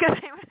getting really good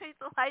pain relief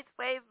with Ice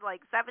Wave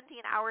like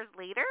 17 hours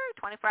later,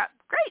 24 hours,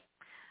 great,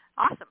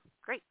 awesome,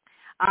 great.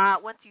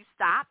 Once you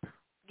stop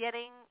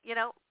getting,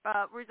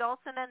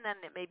 results in it, then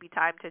it may be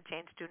time to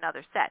change to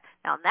another set.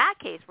 Now in that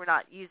case, we're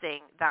not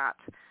using that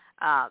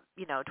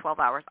 12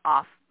 hours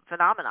off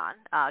phenomenon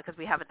because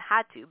we haven't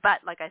had to.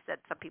 But like I said,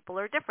 some people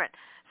are different.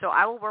 So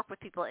I will work with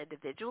people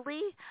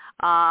individually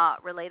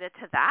related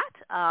to that.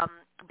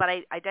 But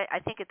I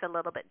think it's a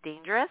little bit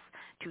dangerous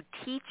to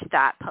teach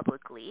that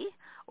publicly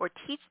or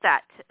teach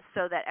that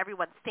so that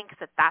everyone thinks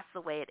that that's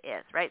the way it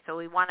is, right? So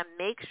we want to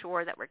make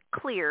sure that we're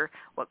clear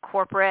what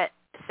corporate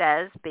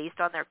says based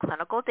on their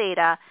clinical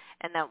data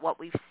and then what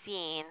we've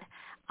seen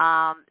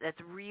that's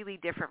really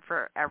different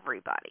for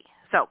everybody.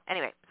 So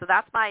anyway, so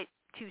that's my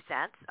 2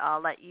 cents.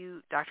 I'll let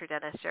you, Dr.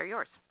 Dennis, share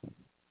yours.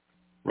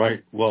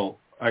 Right. Well,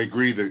 I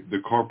agree that the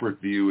corporate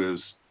view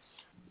is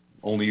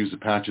only use the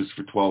patches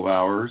for 12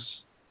 hours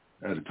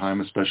at a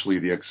time, especially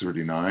the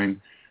X39.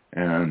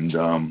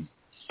 And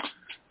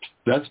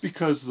that's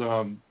because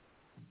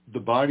the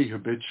body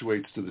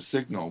habituates to the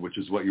signal, which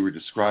is what you were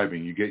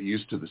describing. You get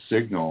used to the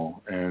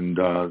signal, and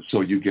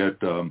so you get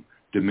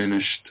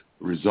diminished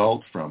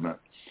result from it.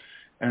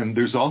 And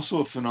there's also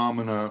a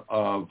phenomena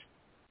of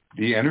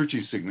the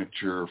energy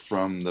signature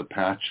from the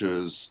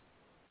patches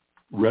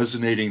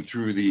resonating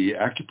through the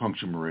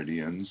acupuncture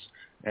meridians,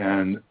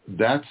 and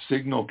that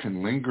signal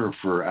can linger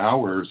for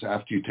hours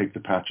after you take the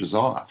patches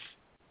off.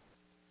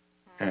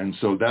 And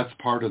so that's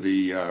part of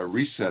the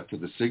reset to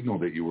the signal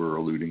that you were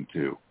alluding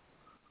to.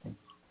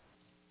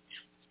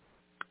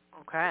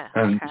 Okay.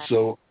 And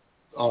so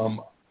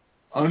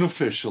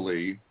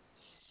unofficially,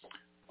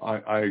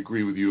 I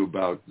agree with you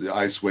about the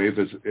ice wave.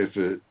 If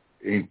it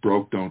ain't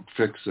broke, don't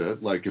fix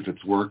it. Like if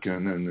it's working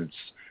and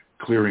it's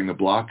clearing a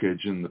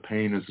blockage and the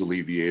pain is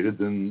alleviated,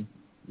 then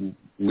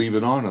leave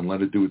it on and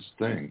let it do its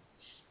thing.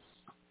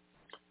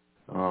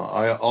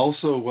 I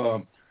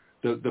also,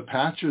 the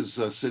patches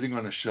sitting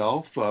on a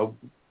shelf,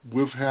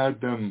 we've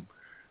had them,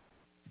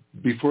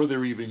 before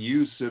they're even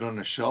used, sit on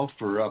a shelf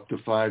for up to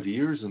 5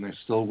 years and they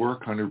still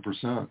work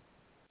 100%.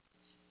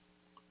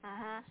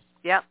 Mhm.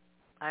 Yep.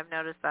 I've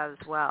noticed that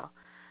as well.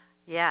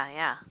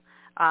 Yeah.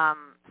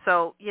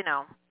 So,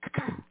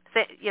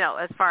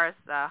 as far as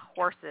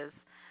horses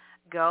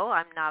go,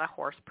 I'm not a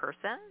horse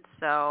person,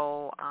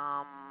 so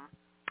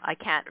I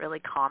can't really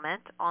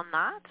comment on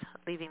that,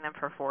 leaving them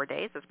for 4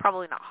 days. It's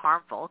probably not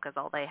harmful because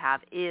all they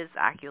have is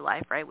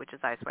AccuLife, right, which is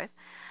ice wave.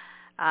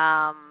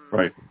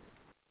 Right.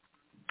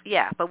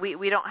 Yeah, but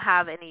we don't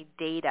have any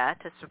data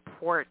to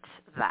support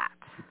that.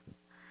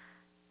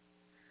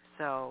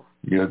 So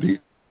yeah, the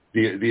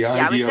idea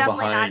I would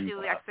definitely behind not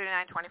do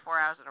X39 24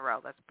 hours in a row.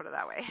 Let's put it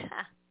that way.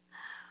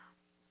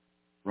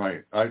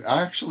 Right. I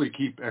actually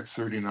keep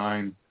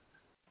X39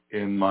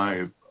 in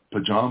my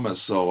pajamas,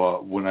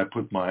 so when I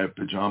put my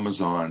pajamas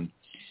on,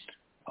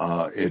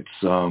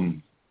 it's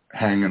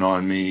hanging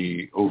on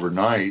me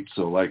overnight,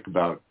 so like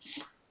about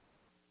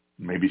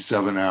maybe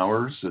 7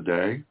 hours a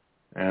day,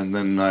 and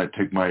then I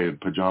take my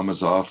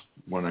pajamas off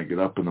when I get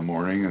up in the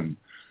morning,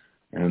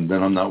 and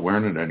then I'm not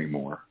wearing it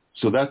anymore.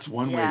 So that's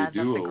one way to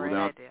do it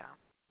without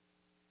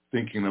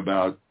thinking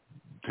about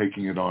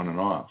taking it on and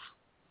off.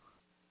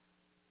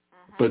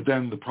 But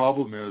then the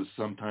problem is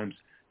sometimes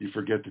you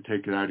forget to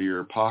take it out of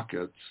your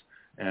pockets,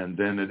 and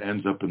then it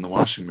ends up in the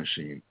washing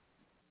machine.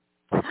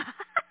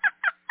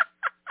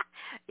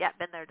 Yeah,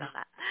 been there, done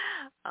that.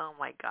 Oh,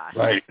 my gosh.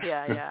 Right.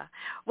 Yeah.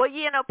 Well,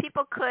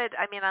 people could,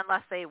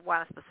 unless they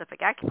want a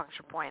specific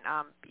acupuncture point,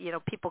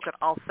 people could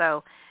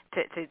also,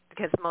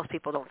 because most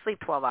people don't sleep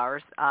 12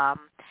 hours,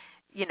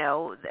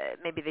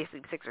 maybe they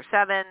sleep 6 or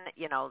 7,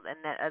 and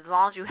then as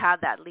long as you have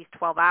that at least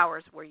 12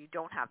 hours where you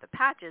don't have the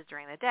patches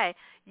during the day,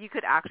 you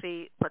could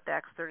actually put the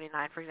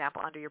X39, for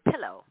example, under your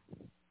pillow,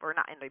 or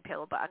not under your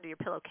pillow, but under your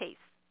pillowcase,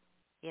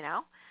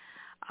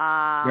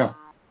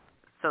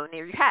 so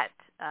near your head.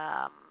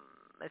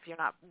 If you're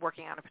not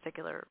working on a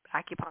particular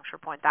acupuncture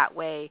point that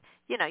way,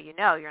 you're not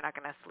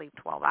going to sleep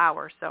 12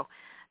 hours, so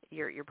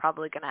you're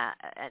probably going to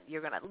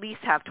at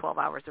least have 12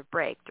 hours of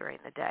break during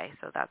the day,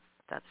 so that's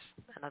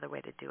another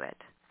way to do it.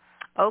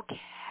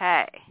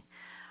 Okay.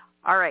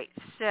 All right.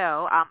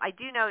 So I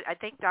do know, I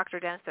think, Dr.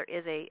 Dennis, there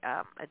is a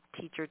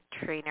teacher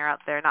trainer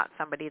out there, not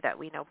somebody that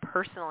we know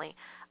personally,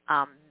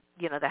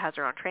 that has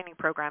their own training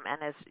program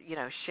and is,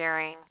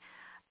 sharing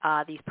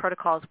these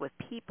protocols with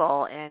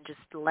people and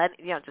just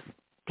just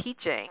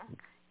teaching,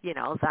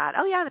 that,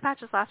 the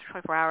patches last for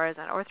 24 hours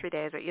or 3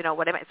 days, or,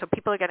 what I mean. So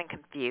people are getting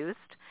confused.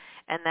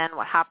 And then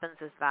what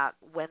happens is that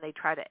when they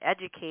try to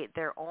educate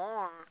their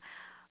own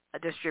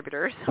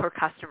distributors or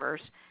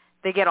customers,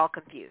 they get all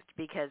confused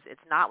because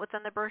it's not what's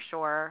in the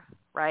brochure,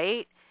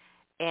 right?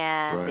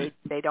 And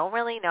they don't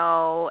really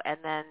know. And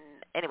then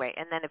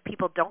if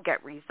people don't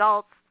get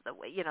results,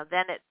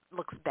 then it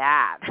looks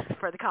bad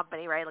for the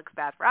company, right? It looks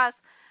bad for us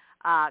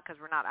because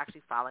we're not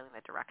actually following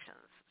the directions.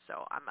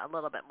 So I'm a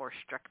little bit more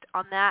strict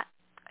on that.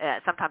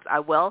 Sometimes I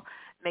will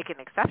make an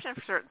exception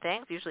for certain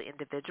things, usually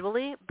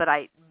individually, but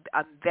I'm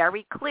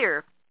very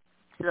clear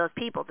to those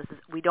people,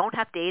 we don't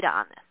have data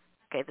on this.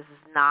 Okay, this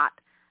is not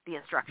the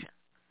instruction,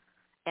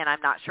 and I'm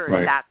not sure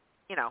if that's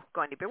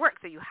going to be work.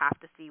 So you have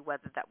to see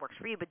whether that works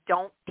for you, but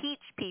don't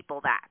teach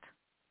people that,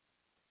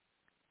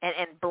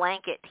 and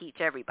blanket teach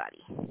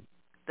everybody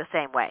the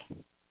same way,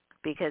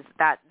 because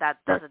that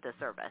does a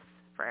disservice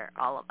for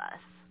all of us.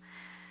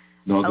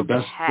 No, the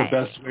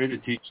best way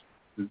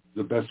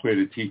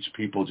to teach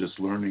people just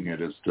learning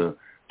it is to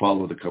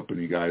follow the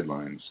company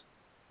guidelines.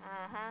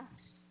 Mhm.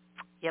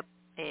 Yep.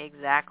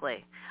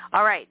 Exactly.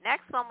 All right,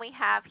 next one we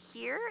have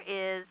here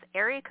is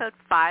area code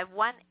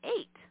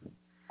 518.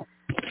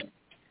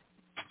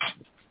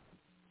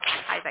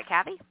 Hi, is that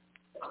Kathy?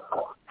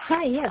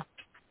 Hi, yeah.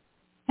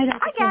 Hi,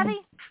 Hi,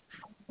 Kathy.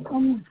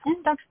 And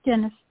Dr.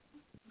 Dennis.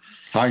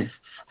 Hi.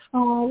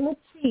 Let's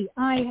see.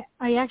 I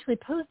actually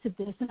posted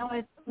this, and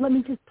let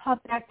me just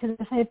pop back to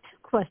this. I have 2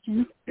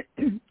 questions.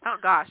 Oh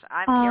gosh,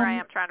 here I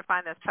am trying to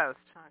find this post.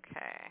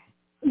 Okay.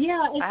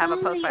 Yeah, it's I have on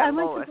a post the. by I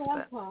went Lois, to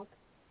Blog Talk.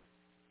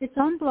 It's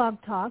on Blog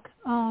Talk.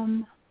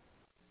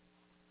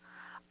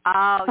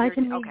 Oh,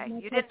 okay.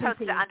 You didn't post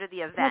it under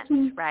the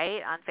event,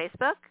 right, on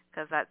Facebook?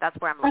 Because that's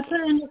where I'm looking. I put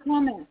it under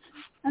comments.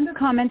 Under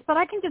comments, but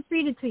I can just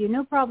read it to you,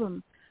 no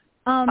problem.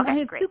 I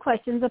have great. 2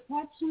 questions. A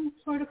patching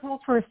protocol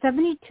for a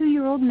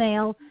 72-year-old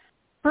male.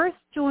 First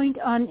joint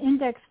on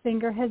index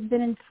finger has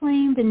been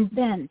inflamed and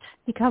bent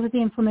because of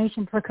the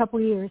inflammation for a couple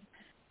of years.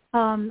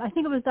 I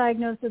think it was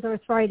diagnosed as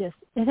arthritis.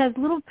 It has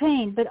little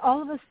pain, but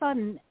all of a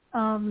sudden,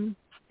 2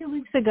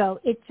 weeks ago,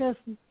 it just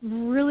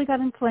really got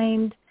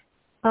inflamed,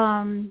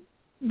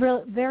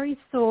 very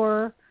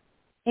sore,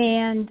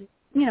 and,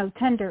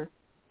 tender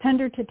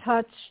to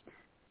touch.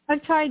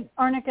 I've tried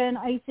arnica and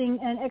icing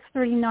and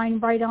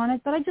X39 right on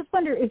it, but I just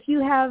wonder if you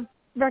have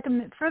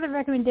further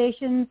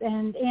recommendations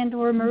and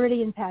or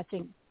meridian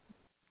patching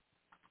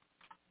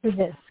for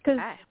this. Because,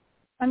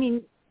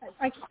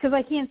 because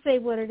I can't say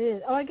what it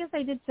is. Oh, I guess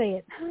I did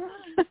say it.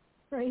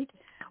 Right?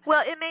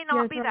 Well, it may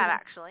not be that,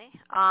 actually.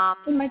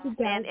 It might be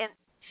that. And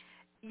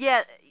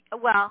yeah,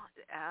 well,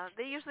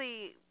 they're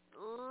usually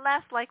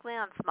less likely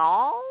on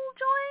small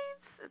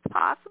joints. It's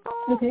possible.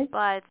 Okay.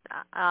 But,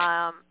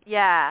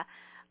 yeah.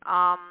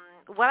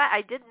 What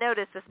I did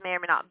notice, this may or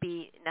may not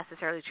be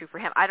necessarily true for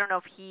him. I don't know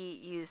if he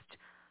used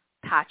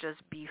patches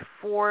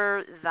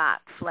before that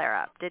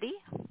flare-up. Did he?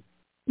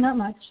 Not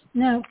much.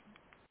 No,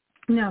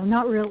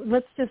 not real.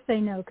 Let's just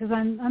say no, because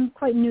I'm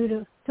quite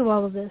new to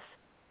all of this.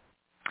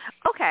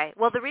 Okay.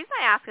 Well, the reason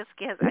I ask is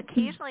because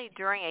occasionally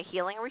during a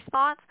healing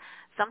response,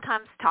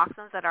 sometimes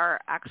toxins that are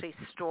actually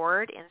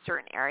stored in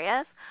certain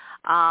areas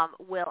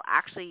will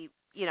actually,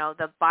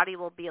 the body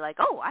will be like,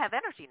 oh, I have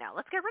energy now.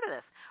 Let's get rid of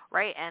this,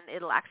 right? And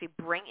it'll actually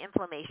bring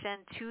inflammation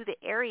to the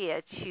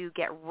area to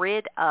get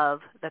rid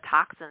of the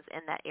toxins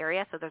in that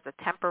area. So there's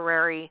a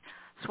temporary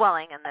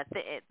swelling, and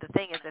the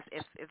thing is,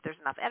 if there's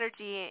enough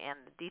energy and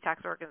the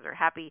detox organs are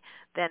happy,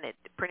 then it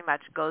pretty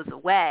much goes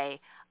away,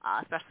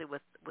 especially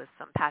with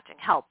some patching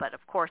help. But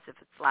of course, if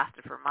it's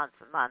lasted for months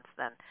and months,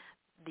 then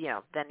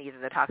then either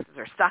the toxins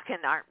are stuck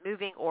and aren't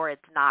moving, or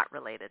it's not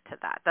related to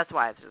that. That's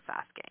why I was just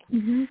asking.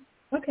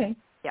 Mm-hmm. Okay.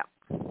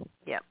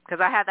 Yeah, because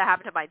I had that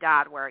happen to my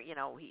dad, where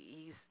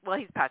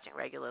he's patching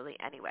regularly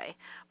anyway,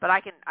 but I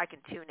can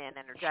tune in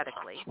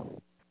energetically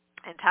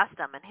and test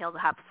him, and he'll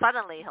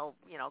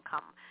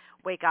come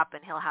wake up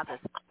and he'll have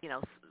this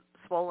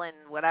swollen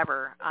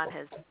whatever on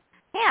his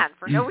hand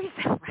for no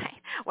reason,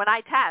 right? When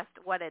I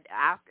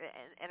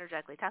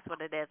energetically test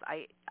what it is,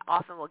 I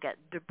often will get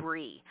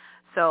debris.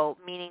 So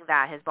meaning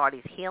that his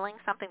body's healing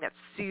something that's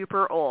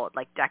super old,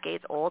 like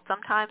decades old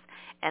sometimes,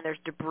 and there's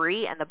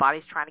debris and the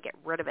body's trying to get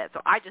rid of it.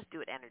 So I just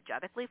do it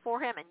energetically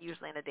for him, and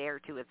usually in a day or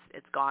two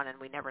it's gone and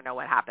we never know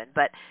what happened.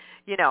 But,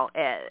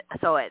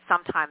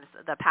 sometimes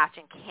the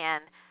patching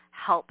can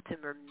help to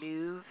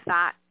remove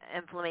that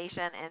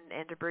inflammation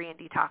and debris and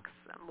detox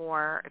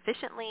more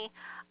efficiently.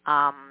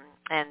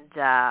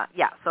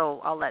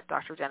 So I'll let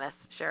Dr. Dennis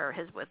share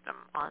his wisdom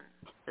on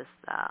this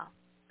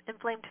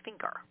inflamed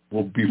finger.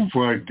 Well,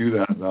 before I do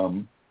that,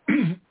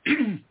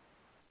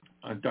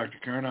 Dr.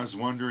 Karen, I was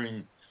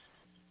wondering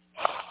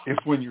if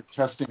when you're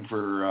testing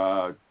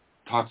for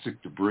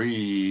toxic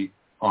debris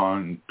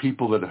on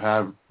people that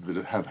have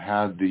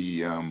had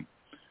the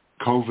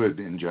COVID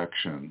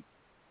injection,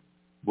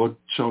 what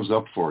shows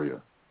up for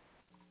you?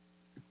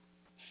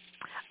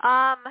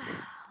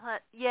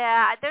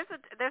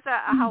 There's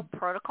a whole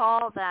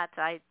protocol that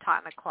I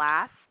taught in a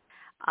class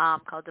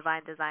called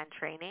Divine Design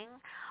Training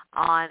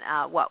on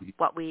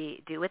what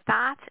we do with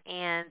that.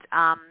 And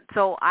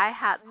so I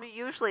have,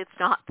 usually it's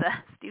not the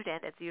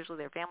student, it's usually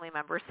their family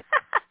members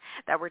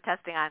that we're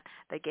testing on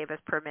that gave us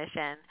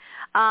permission.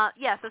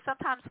 So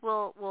sometimes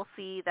we'll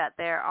see that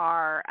there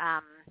are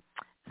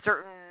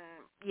certain,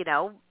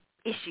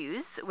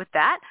 issues with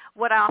that.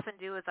 What I often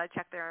do is I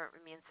check their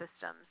immune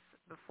systems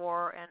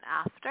before and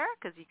after,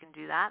 because you can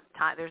do that.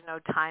 There's no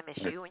time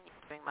issue when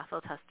you're doing muscle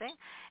testing.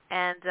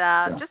 And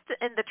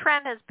the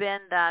trend has been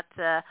that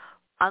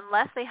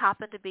unless they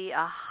happen to be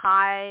a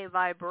high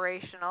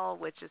vibrational,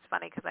 which is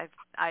funny because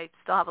I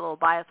still have a little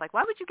bias, like,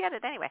 why would you get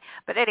it anyway?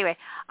 But anyway,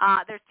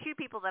 there's 2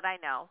 people that I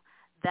know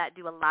that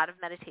do a lot of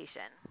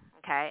meditation,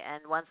 okay,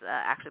 and one's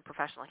actually a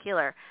professional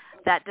healer,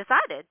 that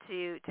decided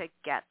to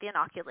get the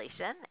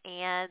inoculation,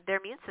 and their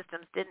immune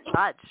systems didn't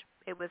budge.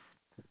 It was,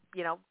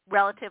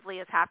 relatively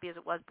as happy as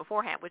it was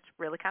beforehand, which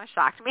really kind of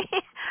shocked me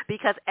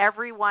because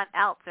everyone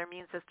else, their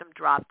immune system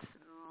dropped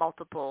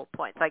multiple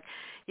points. Like,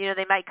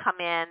 they might come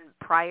in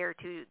prior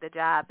to the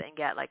jab and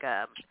get like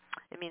a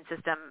immune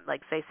system,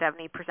 like say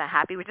 70%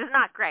 happy, which is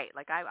not great.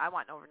 Like I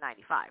want over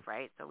 95,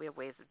 right? So we have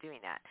ways of doing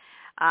that.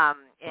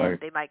 And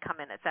they might come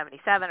in at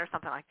 77 or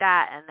something like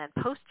that. And then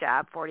post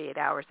jab, 48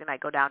 hours, they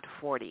might go down to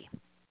 40.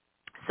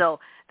 So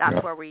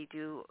that's where we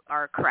do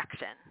our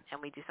correction,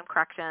 and we do some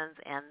corrections,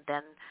 and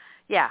then,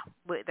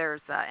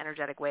 there's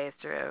energetic ways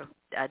to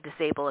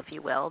disable, if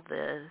you will,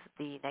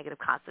 the negative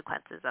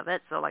consequences of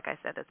it. So like I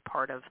said, it's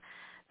part of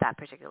that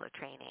particular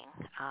training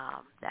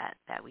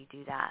that we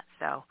do that.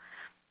 So,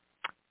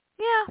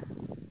 yeah.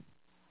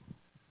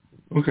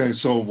 Okay,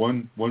 so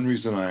one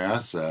reason I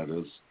ask that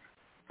is,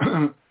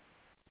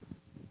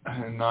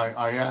 and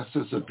I ask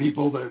this of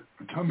people that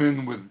come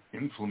in with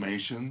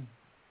inflammation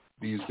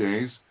these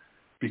days,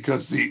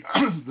 because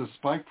the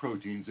spike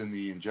proteins in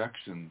the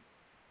injection,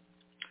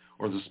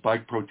 or the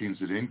spike proteins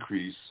that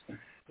increase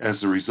as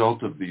a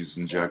result of these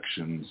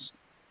injections,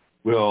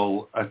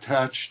 will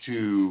attach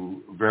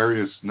to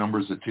various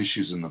numbers of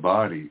tissues in the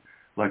body,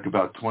 like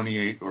about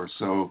 28 or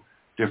so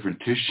different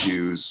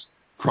tissues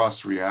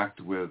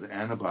cross-react with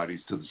antibodies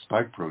to the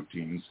spike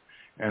proteins,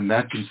 and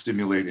that can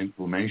stimulate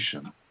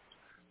inflammation.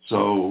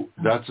 So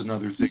that's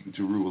another thing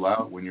to rule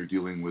out when you're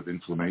dealing with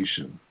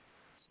inflammation.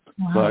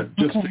 Wow. But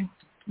just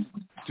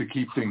to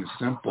keep things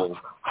simple,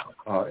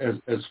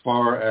 as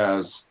far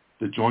as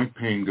the joint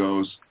pain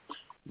goes,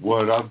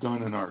 what I've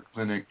done in our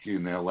clinic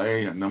in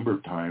LA a number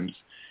of times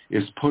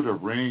is put a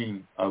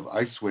ring of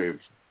ice wave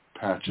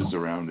patches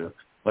around it.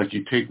 Like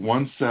you take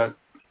one set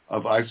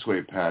of ice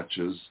wave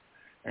patches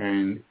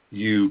and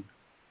you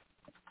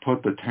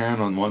put the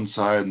tan on one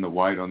side and the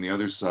white on the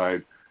other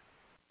side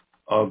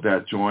of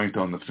that joint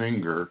on the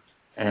finger,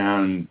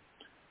 and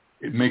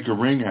make a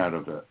ring out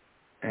of it.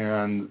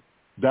 And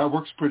that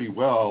works pretty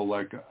well.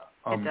 Like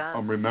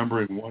I'm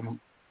remembering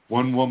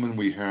one woman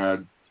we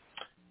had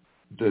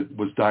that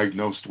was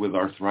diagnosed with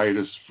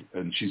arthritis,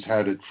 and she's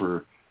had it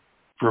for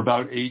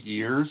about 8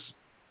 years.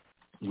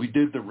 We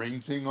did the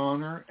ring thing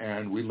on her,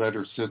 and we let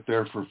her sit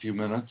there for a few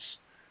minutes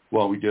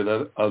while we did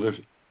other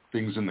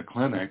things in the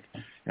clinic.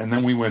 And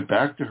then we went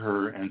back to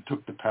her and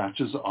took the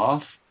patches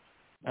off,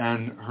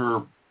 and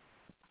her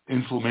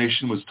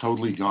inflammation was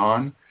totally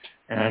gone.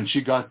 And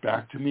she got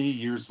back to me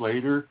years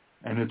later,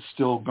 and it's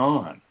still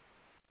gone.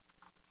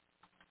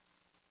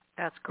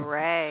 That's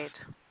great.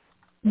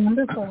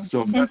 Wonderful.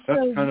 So that's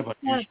kind of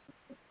unusual.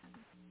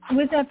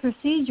 With that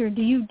procedure,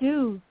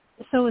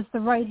 so it's the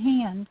right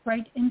hand,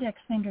 right index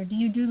finger, do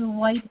you do the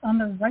white on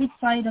the right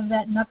side of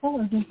that knuckle,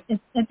 or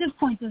at this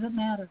point, does it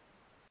matter?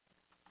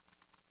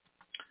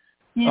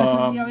 You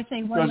know, you always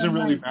say white doesn't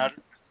really matter.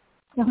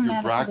 Doesn't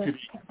Your matter.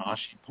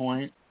 brachiodinashi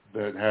point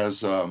that has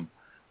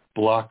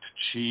blocked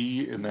chi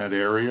in that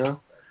area.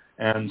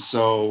 And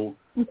so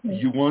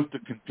you want the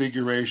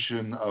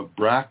configuration of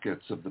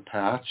brackets of the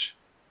patch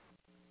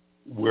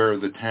where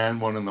the tan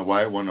one and the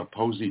white one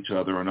oppose each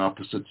other on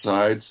opposite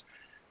sides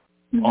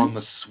on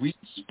the sweet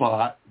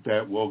spot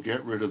that will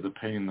get rid of the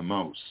pain the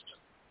most.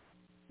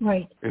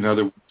 Right. In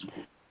other words,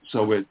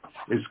 so it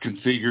is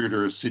configured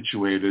or is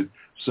situated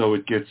so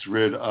it gets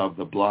rid of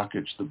the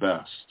blockage the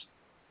best.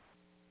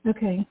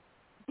 Okay.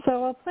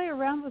 So I'll play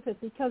around with it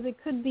because it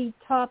could be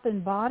top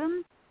and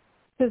bottom,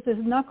 because this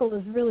knuckle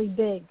is really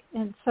big.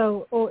 And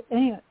so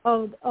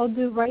I'll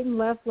do right and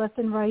left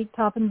and right,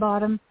 top and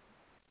bottom,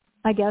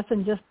 I guess,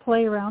 and just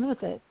play around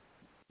with it.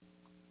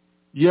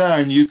 Yeah,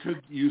 and you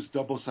could use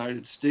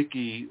double-sided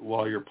sticky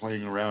while you're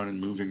playing around and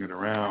moving it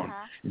around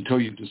until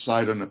you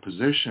decide on a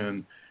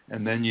position,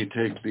 and then you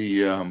take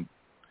the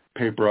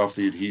paper off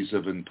the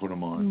adhesive and put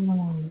them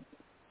on.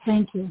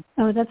 Thank you.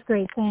 Oh, that's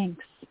great.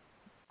 Thanks.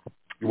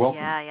 You're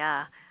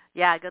welcome.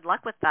 Yeah, good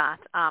luck with that.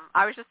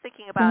 I was just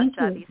thinking about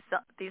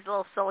these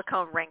little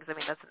silicone rings. I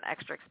mean, that's an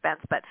extra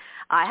expense, but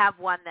I have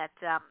one that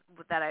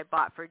I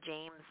bought for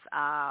James.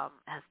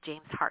 Has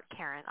James Hart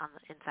Karen on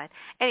the inside.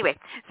 Anyway,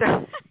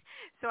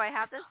 so I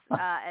have this.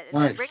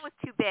 Nice. The ring was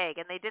too big,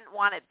 and they didn't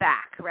want it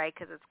back, right?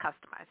 Because it's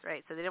customized,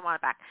 right? So they didn't want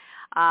it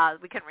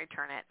back. We couldn't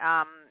return it,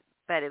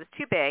 but it was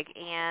too big,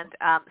 and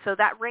so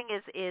that ring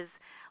is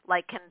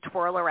like can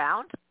twirl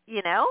around,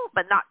 you know,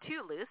 but not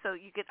too loose. So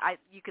you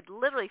could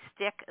literally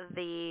stick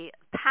the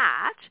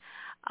patch,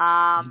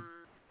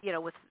 you know,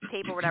 with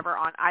tape or whatever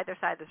on either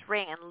side of this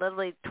ring and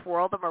literally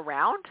twirl them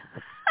around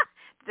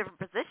to different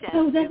positions.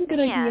 Oh, that's a good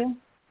idea.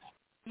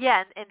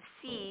 Yeah, and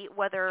see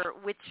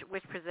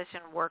which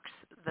position works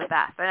the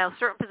best. I know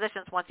certain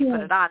positions, once you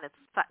put it on, it's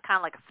kind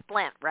of like a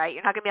splint, right?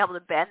 You're not going to be able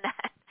to bend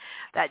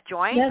that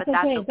joint, but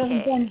that's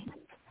okay.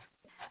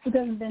 It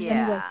doesn't bend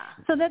anyway.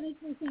 So that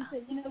makes me think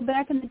that, you know,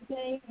 back in the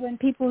day when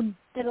people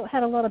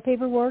had a lot of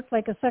paperwork,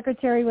 like a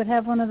secretary would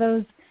have one of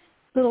those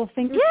little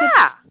fingertip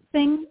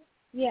things.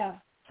 Yeah.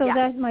 So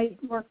that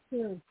might work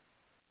too.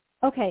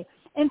 Okay.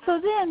 And so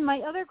then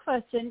my other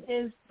question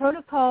is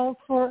protocol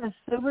for a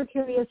sober,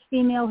 curious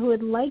female who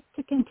would like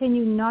to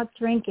continue not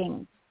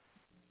drinking.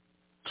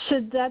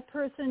 Should that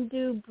person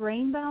do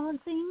brain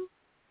balancing?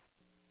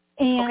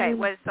 Okay.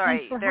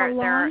 Sorry.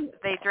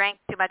 They drank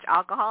too much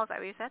alcohol. Is that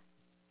what you said?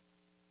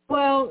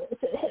 Well,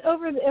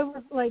 over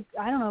like,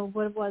 I don't know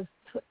what it was,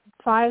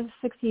 5-6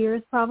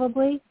 years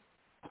probably.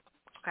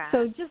 Okay.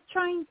 So just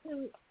trying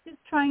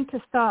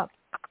to stop.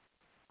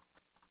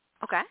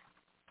 Okay.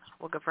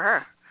 Well, good for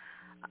her.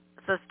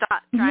 So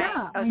stop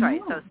trying. Yeah,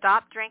 So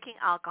stop drinking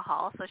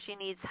alcohol. So she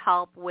needs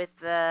help with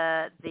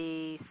the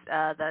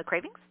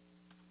cravings.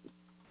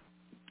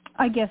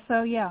 I guess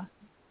so. Yeah.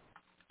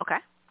 Okay.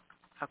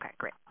 Okay,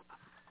 great.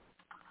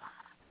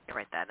 I'll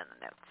write that in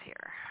the notes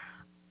here.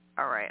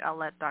 All right, I'll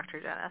let Dr.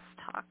 Dennis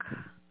talk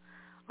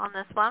on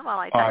this one while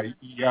I type.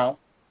 Yeah,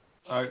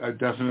 I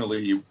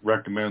definitely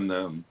recommend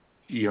the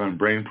Eon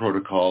Brain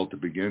Protocol to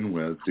begin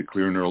with to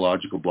clear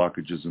neurological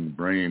blockages in the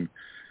brain.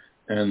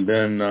 And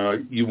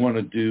then you want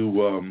to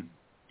do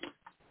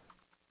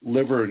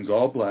liver and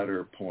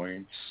gallbladder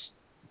points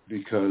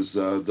because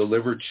the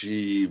liver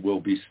qi will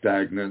be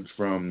stagnant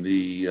from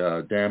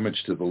the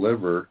damage to the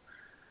liver,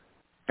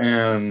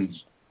 and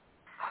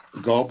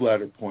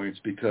gallbladder points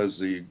because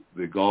the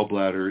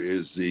gallbladder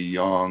is the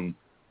yang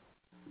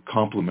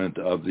complement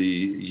of the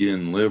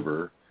yin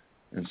liver,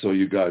 and so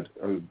you got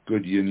a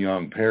good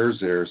yin-yang pairs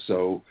there.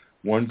 So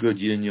one good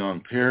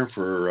yin-yang pair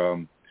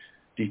for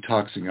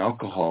detoxing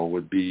alcohol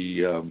would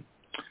be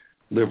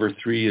liver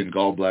 3 and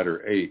gallbladder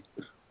 8.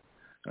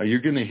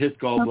 You're going to hit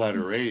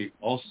gallbladder 8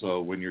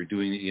 also when you're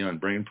doing the Eon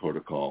Brain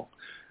Protocol,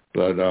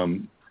 but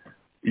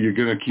you're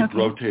going to keep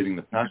rotating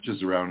the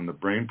patches around in the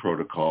Brain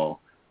Protocol.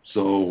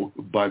 So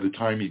by the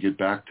time you get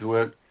back to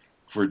it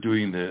for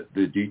doing the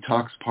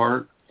detox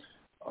part,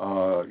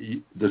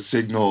 the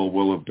signal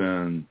will have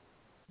been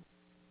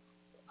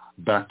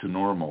back to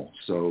normal.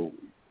 So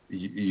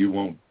you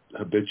won't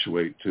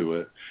habituate to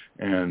it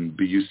and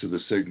be used to the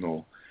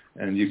signal.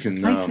 And you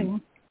can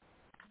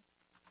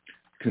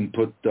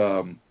put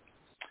the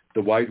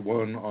white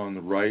one on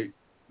the right,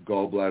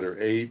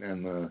 gallbladder 8,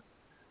 and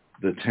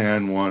the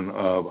tan one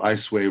of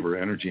Ice Wave or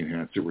Energy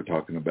Enhancer we're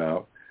talking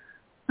about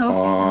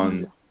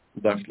on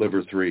left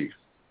liver 3.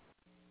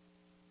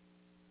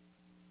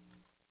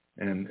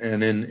 And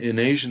in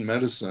Asian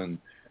medicine,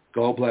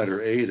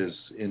 gallbladder 8 is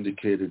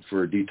indicated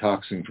for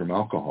detoxing from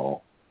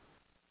alcohol.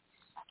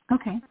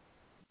 Okay.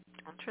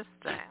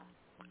 Interesting.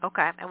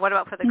 Okay. And what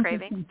about for the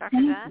craving, Dr.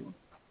 Dennis?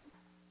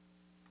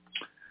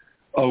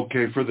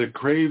 Okay, for the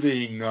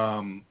craving,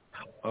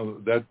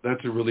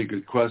 that's a really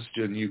good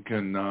question. You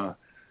can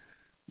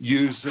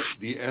use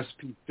the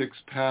SP6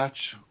 patch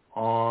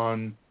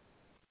on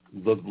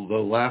the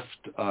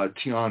left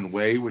Tian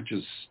Wei, which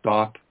is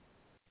stop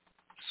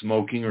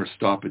smoking or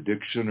stop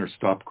addiction or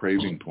stop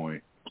craving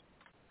point.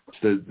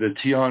 The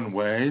Tian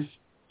Wei,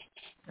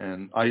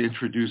 and I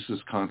introduced this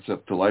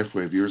concept to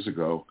LifeWave years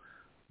ago.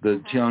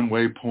 The Tian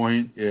Wei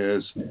point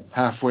is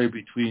halfway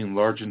between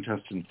large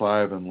intestine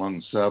 5 and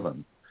lung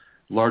 7.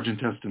 Large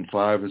intestine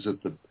 5 is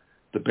at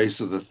the base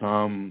of the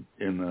thumb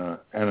in the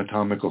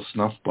anatomical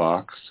snuff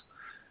box,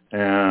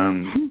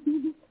 and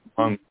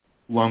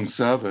lung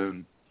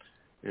 7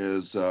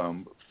 is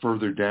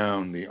further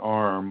down the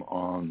arm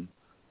on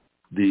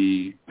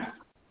the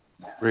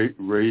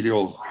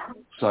radial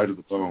side of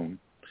the bone.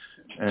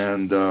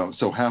 And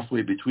so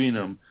halfway between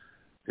them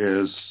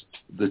is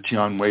the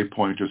Tian Wei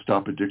point or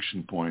stop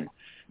addiction point.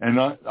 And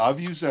I've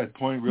used that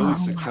point really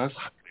successfully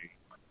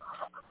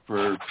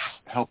for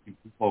helping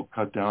people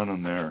cut down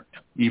on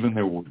even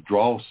their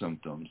withdrawal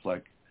symptoms.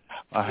 Like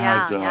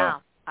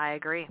I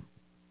agree.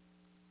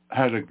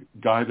 Had a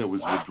guy that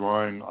was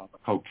withdrawing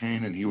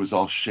cocaine, and he was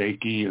all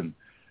shaky, and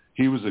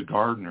he was a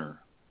gardener,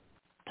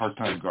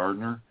 part-time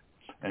gardener,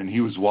 and he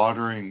was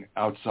watering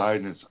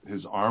outside, and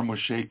his arm was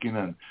shaking.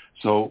 And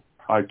so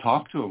I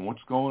talked to him,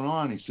 what's going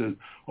on? He said,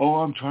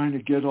 I'm trying to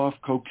get off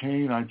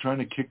cocaine. I'm trying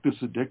to kick this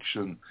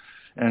addiction.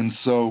 And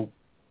so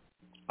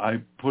I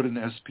put an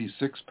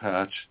SP6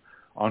 patch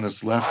on his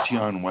left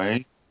Tian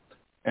Wei,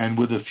 and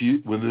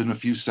within a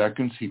few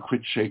seconds, he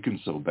quit shaking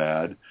so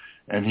bad.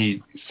 And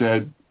he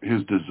said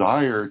his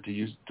desire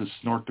to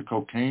snort the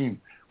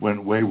cocaine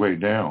went way, way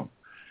down.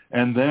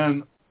 And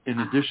then in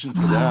addition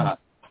to that,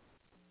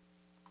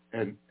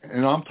 and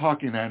I'm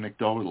talking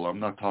anecdotal, I'm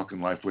not talking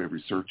LifeWave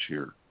research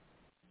here.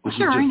 This is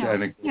just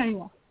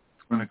anecdotal,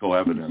 clinical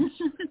evidence.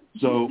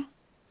 So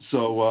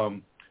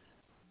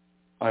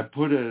I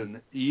put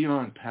an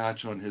Eon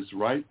patch on his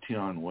right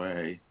Tian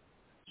Wei.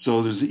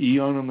 So there's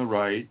Eon on the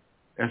right,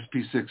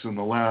 SP6 on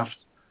the left,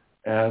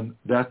 and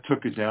that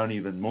took it down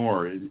even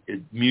more.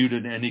 It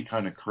muted any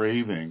kind of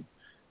craving,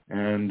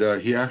 and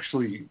he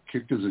actually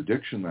kicked his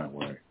addiction that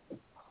way.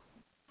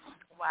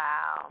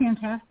 Wow.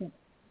 Fantastic.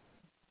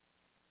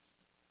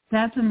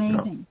 That's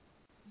amazing.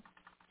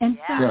 Yeah. And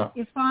so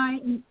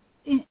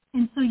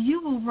and so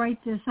you will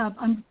write this up.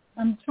 I'm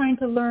trying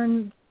to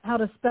learn how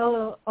to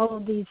spell all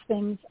of these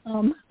things,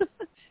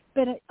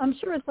 but I'm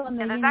sure it's on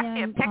the. And there's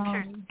actually a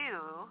picture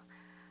too.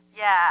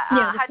 Yeah.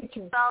 How do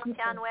you spell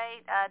Tian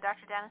Wei,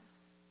 Dr. Dennis?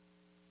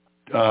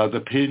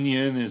 The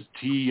pinyin is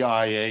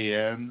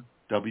Tianwei.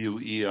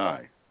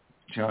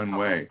 Tian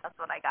Wei. That's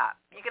what I got.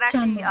 You can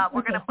actually.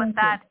 We're going to put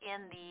that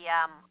in the.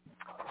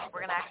 We're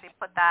going to actually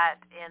put that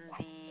in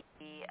the.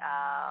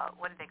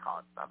 What do they call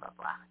it? Blah blah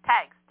blah.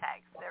 Tags.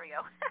 There we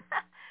go.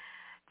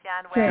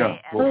 Tian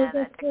Wei and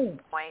then addiction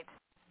point.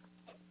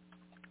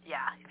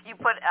 Yeah. If you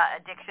put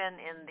addiction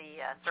in the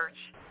search,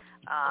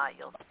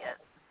 you'll see it.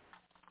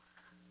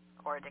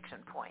 or addiction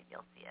point.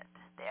 You'll see it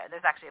there.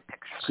 There's actually a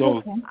picture.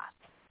 So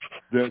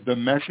the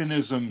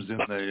mechanisms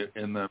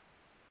in the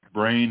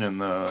brain and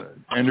the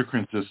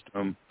endocrine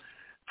system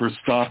for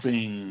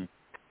stopping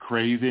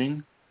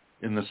craving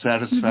in the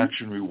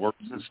satisfaction reward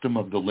system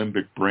of the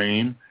limbic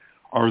brain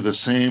are the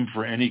same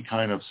for any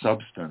kind of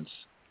substance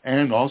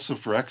and also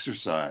for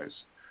exercise.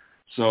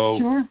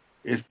 So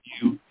if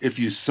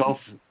you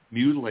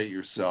self-mutilate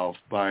yourself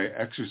by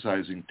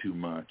exercising too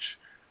much,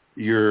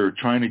 you're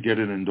trying to get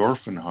an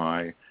endorphin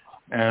high.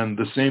 And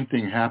the same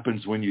thing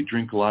happens when you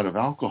drink a lot of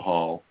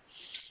alcohol.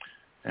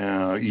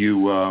 It's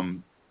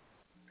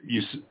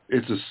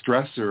a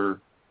stressor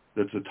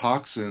that's a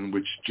toxin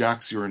which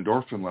jacks your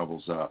endorphin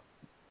levels up.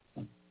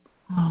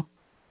 Oh.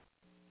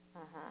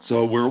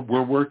 So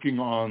we're working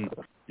on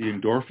the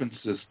endorphin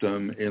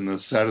system in the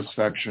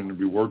satisfaction and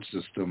reward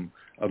system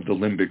of the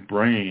limbic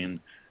brain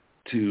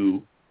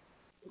to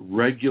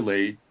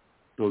regulate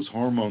those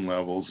hormone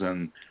levels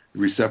and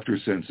receptor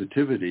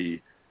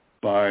sensitivity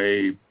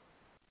by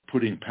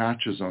putting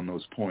patches on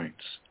those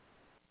points,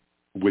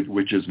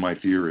 which is my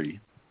theory.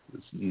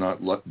 It's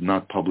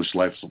not published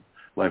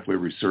Lifeway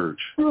research.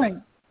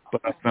 Right.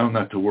 But I found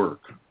that to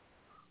work.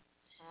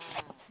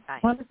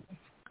 Nice.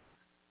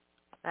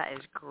 That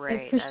is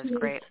great. That is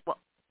great. Well,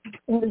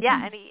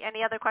 yeah.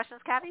 Any other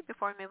questions, Kathy,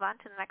 before we move on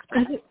to the next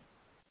person?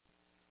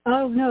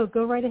 Oh no,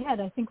 go right ahead.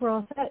 I think we're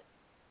all set.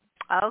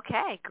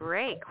 Okay,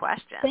 great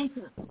question. Thank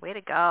you. Way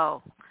to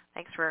go.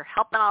 Thanks for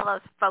helping all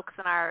those folks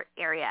in our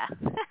area.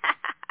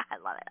 I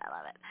love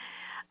it.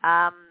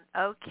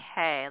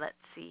 Okay, let's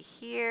see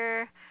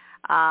here.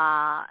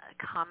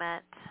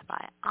 Comment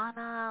by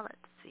Anna.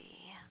 Let's see.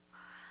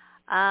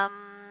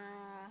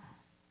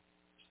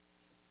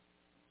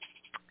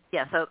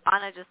 Yeah, so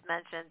Anna just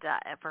mentioned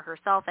for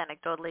herself,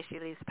 anecdotally, she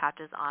leaves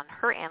patches on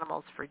her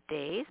animals for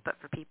days, but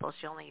for people,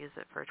 she only uses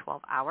it for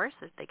 12 hours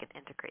so they can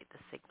integrate the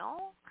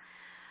signal.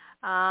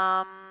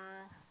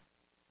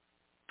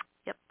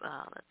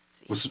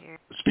 Let's see here.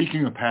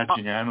 Speaking of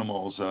patching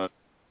animals,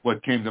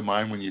 what came to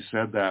mind when you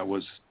said that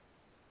was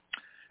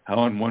how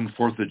on one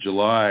 4th of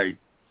July,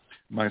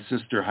 my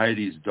sister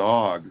Heidi's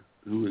dog,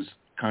 who is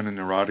kind of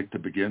neurotic to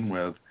begin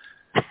with,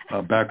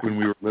 back when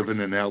we were living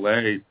in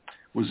L.A.,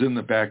 was in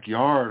the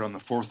backyard on the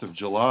 4th of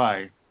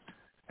July,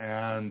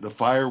 and the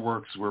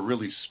fireworks were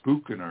really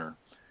spooking her.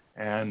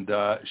 And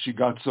she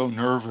got so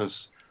nervous,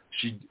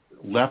 she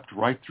leapt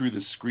right through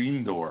the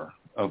screen door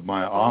of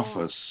my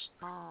office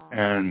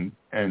and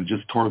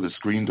just tore the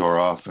screen door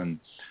off. And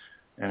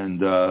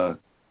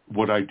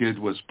what I did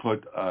was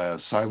put a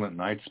Silent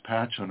Nights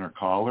patch on her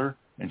collar,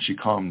 and she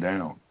calmed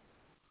down.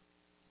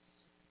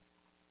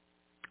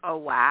 Oh,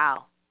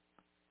 wow.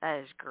 That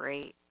is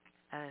great.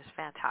 That is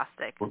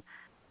fantastic. Of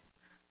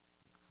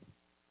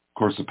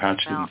course, the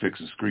patch didn't fix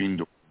the screen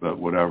door, but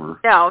whatever.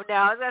 No.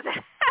 No.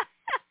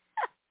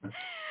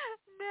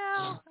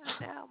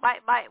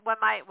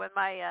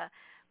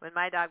 When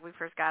my dog, we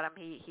first got him,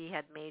 he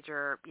had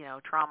major,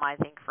 trauma, I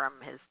think, from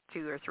his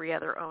 2 or 3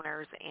 other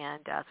owners,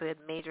 and so he had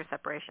major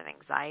separation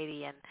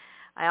anxiety, and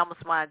I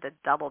almost wanted to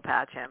double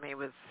patch him. He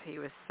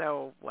was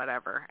so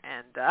whatever,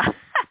 and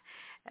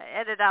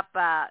ended up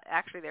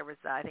actually there was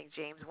I think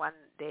James one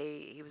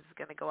day he was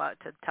going to go out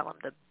to tell him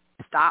to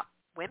stop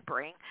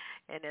whimpering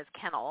in his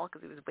kennel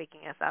because he was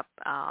waking us up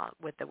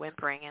with the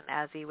whimpering, and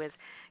as he was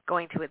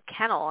going to his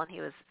kennel and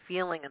he was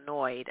feeling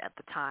annoyed at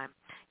the time,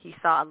 he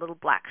saw a little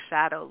black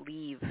shadow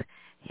leave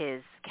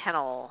his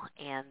kennel,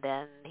 and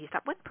then he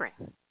stopped whimpering,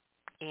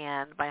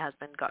 and my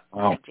husband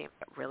James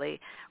got really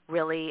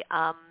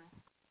calm,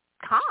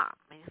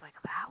 and he's like,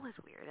 that was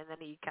weird, and then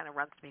he kind of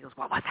runs to me and goes,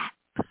 what was that?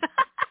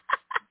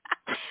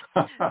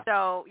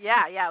 So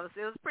yeah,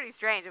 it was pretty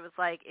strange. It was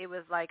like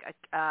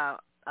a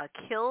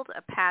killed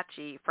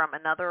Apache from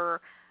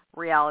another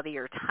reality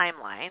or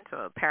timeline, so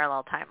a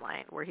parallel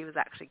timeline where he was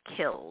actually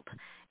killed,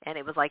 and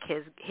it was like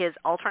his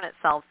alternate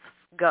self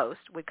ghost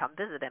would come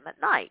visit him at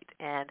night,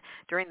 and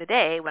during the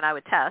day when I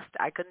would test,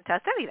 I couldn't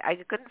test anything. I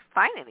couldn't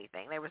find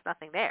anything. There was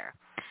nothing there,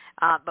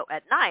 but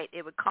at night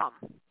it would come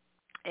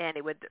and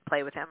it would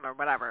play with him or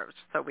whatever. It was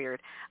so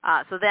weird.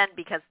 So then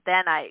because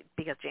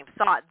James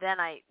saw it, then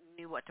I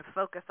knew what to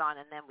focus on,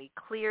 and then we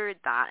cleared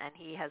that, and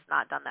he has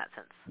not done that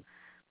since.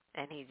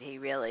 And he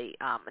really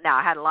now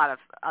I had a lot of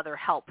other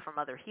help from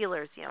other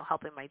healers,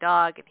 helping my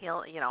dog and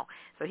heal,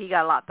 so he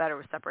got a lot better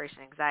with separation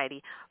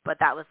anxiety, but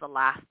that was the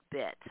last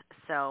bit.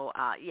 So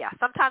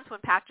sometimes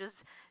when patches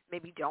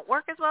maybe don't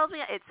work as well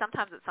as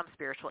sometimes it's some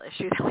spiritual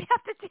issue that we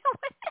have to deal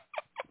with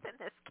in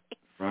this case.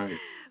 Right.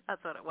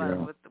 That's what it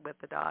was with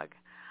the dog.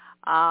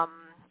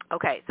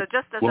 Okay, so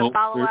just as a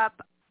follow-up,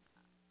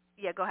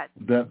 go ahead.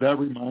 That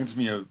reminds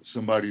me of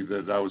somebody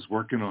that I was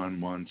working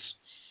on once,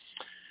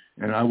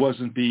 and I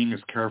wasn't being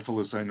as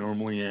careful as I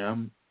normally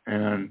am,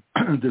 and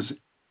this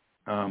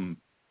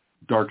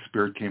dark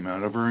spirit came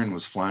out of her and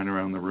was flying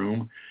around the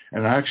room,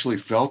 and I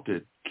actually felt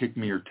it kick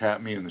me or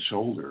tap me in the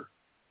shoulder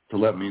to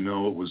let me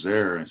know it was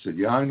there. And I said,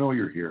 I know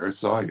you're here. I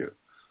saw you.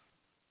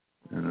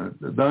 And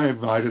then I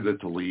invited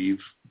it to leave,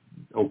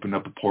 opened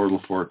up a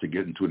portal for it to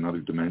get into another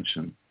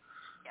dimension.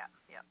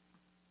 Yeah.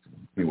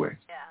 anyway.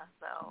 Yeah,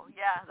 so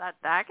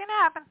that can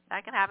happen.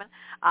 That can happen.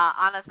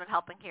 Anna's been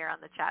helping here on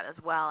the chat as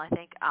well. I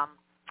think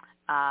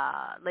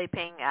Lei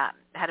Ping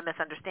had a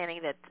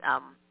misunderstanding that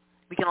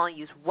we can only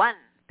use one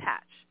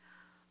patch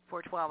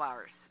for 12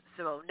 hours.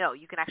 So no,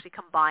 you can actually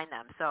combine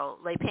them. So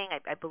Lei Ping,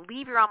 I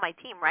believe you're on my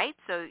team, right?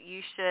 So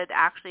you should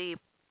actually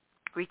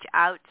reach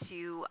out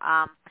to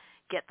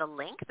get the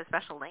link, the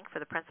special link for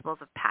the Principles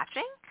of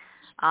Patching,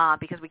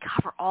 because we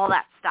cover all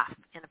that stuff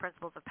in the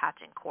Principles of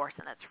Patching course,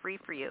 and it's free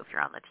for you if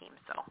you're on the team.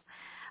 So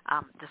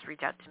just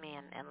reach out to me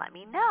and let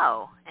me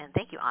know. And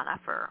thank you, Anna,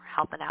 for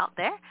helping out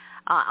there.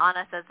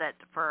 Anna says that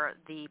for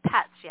the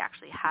pets, she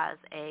actually has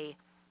a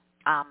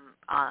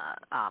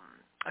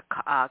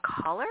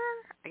collar.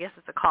 I guess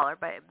it's a collar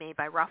made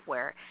by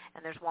Roughwear,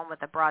 and there's one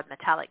with a broad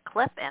metallic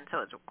clip, and so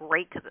it's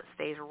great because it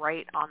stays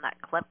right on that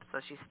clip.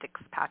 So she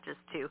sticks patches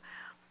to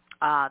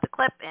the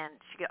clip, and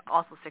she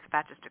also sticks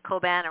patches to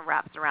Coban and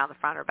wraps around the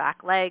front or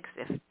back legs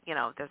if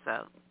there's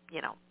a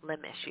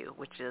limb issue,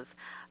 which is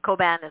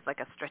Coban is like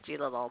a stretchy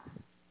little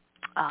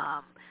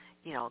kind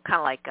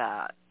of like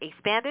a ace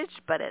bandage,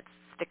 but it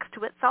sticks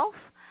to itself.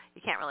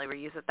 You can't really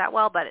reuse it that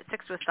well, but it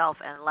sticks to itself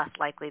and less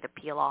likely to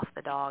peel off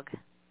the dog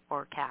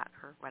or cat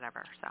or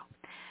whatever. So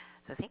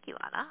thank you,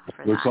 Anna,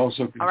 for that. It's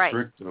also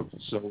constrictive.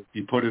 Right. So if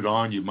you put it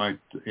on, you might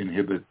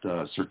inhibit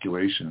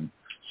circulation.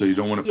 So you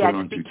don't want to put it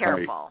on too tight. Yeah,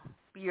 be careful.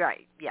 You're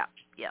right. Yeah.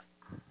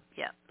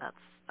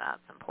 That's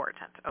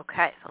important.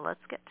 Okay, so let's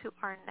get to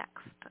our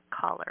next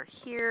caller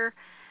here.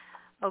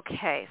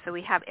 Okay, so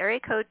we have area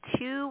code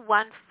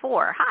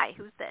 214. Hi,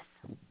 who's this?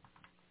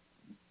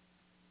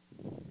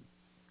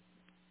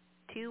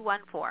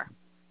 214.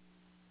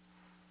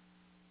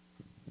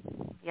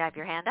 You have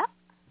your hand up?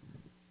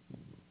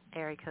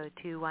 Area code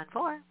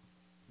 214.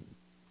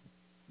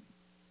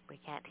 We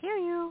can't hear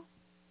you.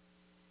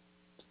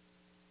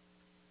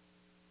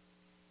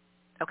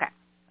 Okay.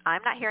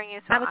 I'm not hearing you,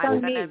 so I was on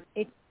going to...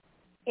 mute.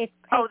 It's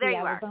Peggy. Oh, there you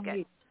I are. was on Good.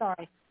 mute.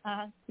 Sorry.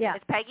 Yeah.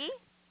 It's Peggy?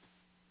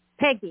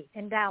 Peggy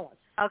in Dallas.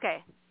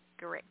 Okay,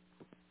 great.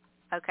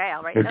 Okay,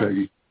 I'll write Hey, notes.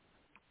 Peggy.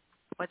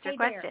 What's your Hey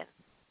question? there.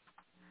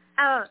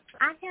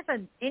 I have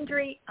an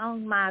injury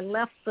on my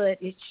left foot.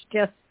 It's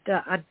just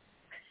I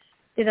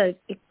did a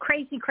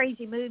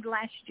crazy move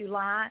last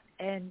July,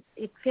 and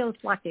it feels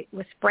like it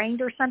was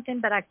sprained or something.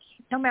 But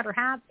no matter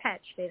how I've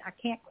patched it, I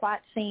can't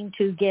quite seem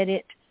to get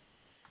it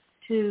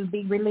to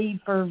be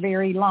relieved for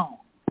very long.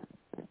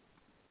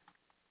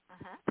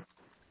 Uh-huh.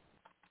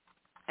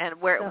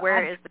 And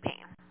where is the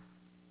pain?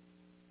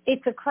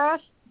 It's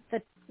across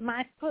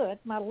my foot,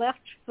 my left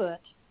foot,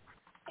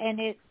 and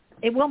it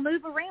will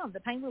move around. The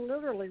pain will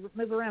literally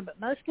move around, but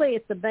mostly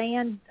it's the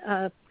band.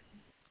 I've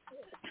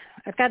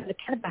got the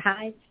kind of a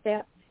high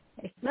step.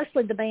 It's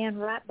mostly the band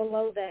right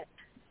below that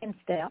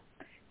instep,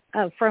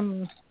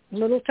 from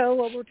little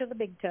toe over to the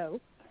big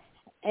toe.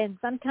 And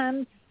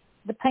sometimes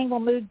the pain will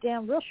move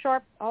down real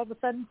sharp all of a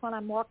sudden when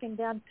I'm walking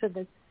down to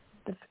the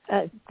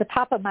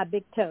top of my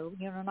big toe,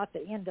 not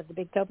the end of the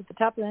big toe, but the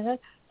top of the toe,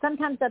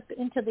 sometimes up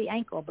into the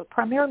ankle, but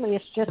primarily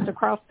it's just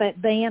across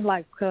that band,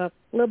 like a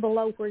little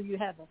below where you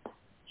have a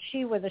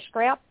shoe with a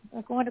strap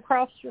going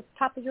across the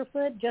top of your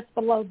foot, just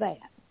below that.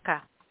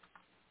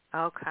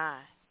 Okay.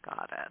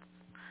 Got it.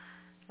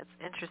 It's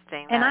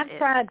interesting and that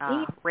I've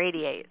tried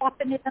radiates.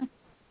 Popping it on.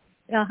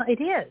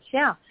 It is,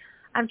 yeah.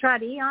 I've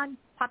tried Eon,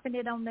 popping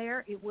it on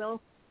there. It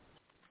will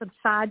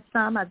subside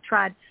some. I've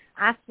tried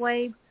Ice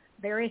Wave,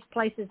 various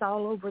places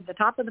all over the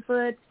top of the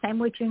foot,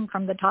 sandwiching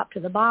from the top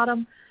to the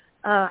bottom.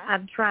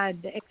 I've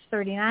tried the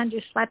X39,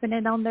 just slapping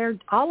it on there.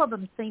 All of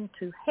them seem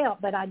to help,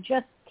 but I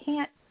just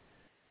can't.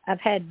 I've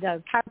had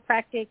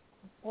chiropractic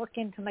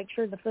working to make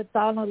sure the foot's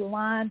all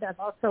aligned. I've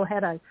also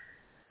had a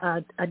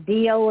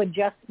DO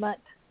adjustment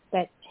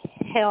that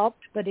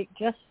helped, but it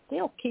just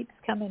still keeps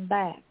coming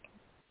back.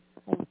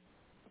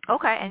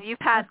 Okay, and you've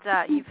had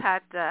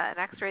an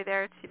X-ray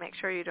there to make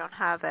sure you don't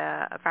have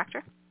a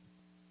fracture?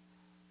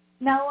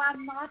 No, I've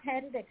not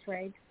had it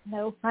X-rayed.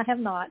 No, I have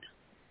not.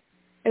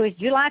 It was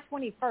July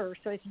 21st,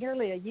 so it's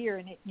nearly a year,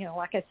 and it,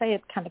 like I say,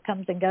 it kind of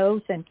comes and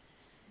goes, and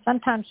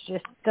sometimes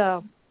just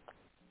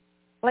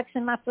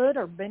flexing my foot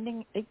or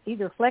bending,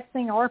 either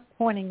flexing or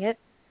pointing it.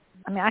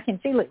 I mean, I can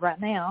feel it right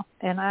now,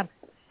 and I've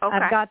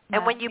got.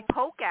 And when you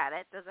poke at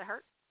it, does it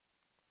hurt?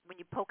 When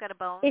you poke at a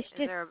bone, it's is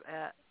just, there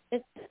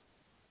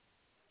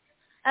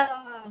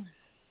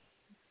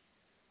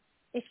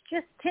it's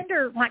just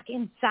tender, like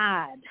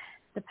inside.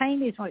 The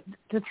pain is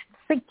the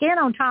skin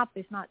on top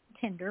is not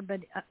tender, but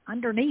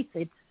underneath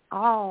it's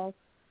all.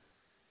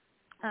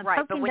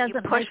 Right, but when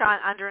you push on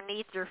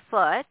underneath your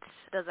foot,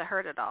 does it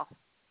hurt at all?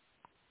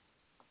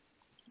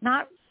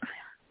 Not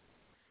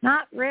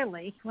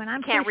really. When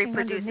I'm can't pushing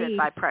reproduce underneath, it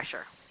by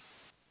pressure.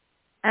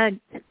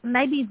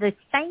 Maybe the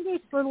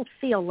faintest little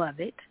feel of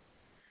it,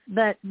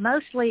 but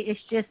mostly it's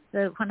just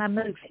when I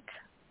move it.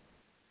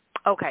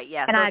 Okay,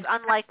 yeah. And so it's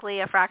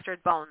unlikely a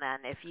fractured bone then.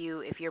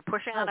 If you're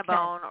pushing on a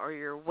bone or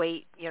your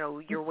weight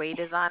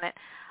is on it.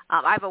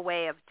 I have a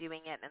way of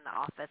doing it in the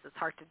office. It's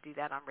hard to do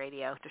that on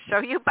radio to show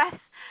you, but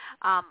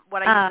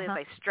what I usually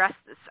do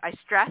is I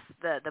stress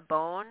the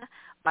bone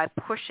by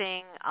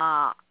pushing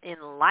in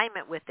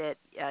alignment with it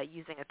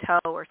using a toe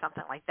or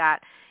something like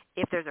that.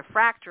 If there's a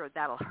fracture,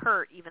 that'll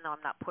hurt, even though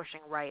I'm not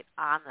pushing right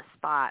on the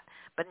spot.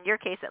 But in your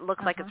case, it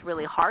looks like it's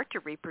really hard to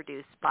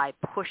reproduce by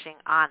pushing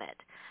on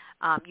it.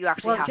 You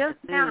actually have to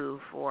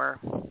move or...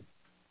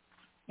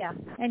 Yeah,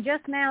 and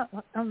just now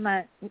on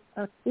my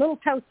little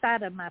toe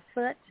side of my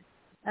foot,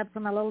 up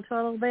from my little toe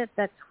a little bit,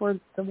 that's where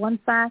the one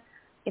side,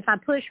 if I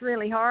push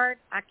really hard,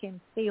 I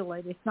can feel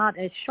it. It's not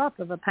as sharp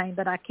of a pain,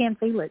 but I can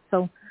feel it.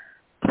 So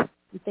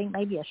you think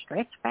maybe a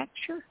stress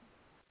fracture?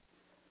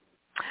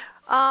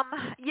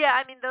 Yeah,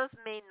 I mean, those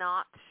may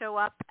not show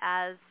up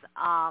as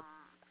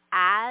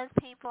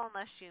painful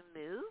unless you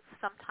move.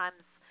 Sometimes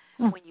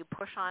when you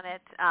push on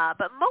it,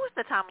 but most of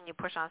the time when you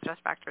push on a stress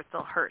fracture, it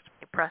still hurts when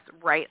you press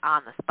right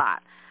on the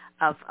spot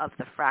of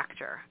the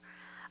fracture.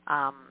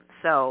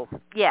 So,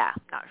 yeah,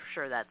 not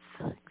sure that's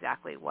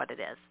exactly what it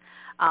is.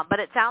 But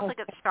it sounds like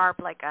it's sharp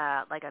like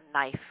a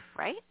knife,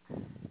 right?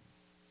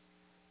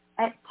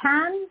 At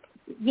times,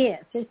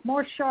 yes, it's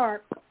more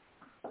sharp.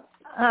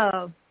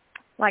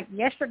 Like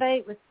yesterday,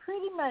 it was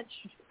pretty much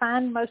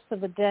fine most of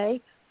the day,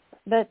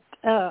 but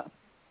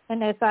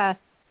and if I'm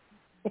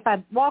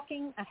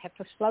walking, I have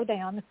to slow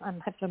down. I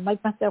have to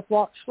make myself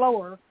walk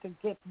slower to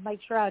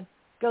make sure I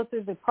go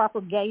through the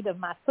proper gait of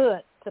my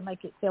foot to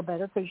make it feel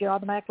better, because you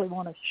automatically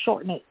want to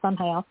shorten it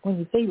somehow when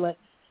you feel it.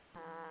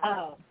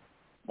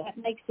 That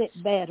makes it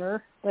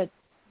better, but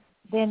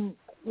then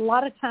a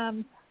lot of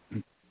times,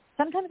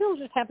 sometimes it'll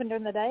just happen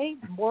during the day,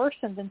 worse,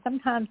 and then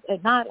sometimes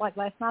at night, like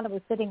last night I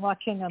was sitting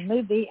watching a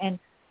movie and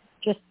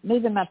just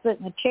moving my foot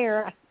in the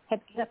chair, I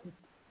had to get up and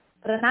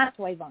put a nice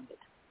wave on it.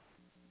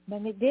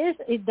 And it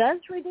does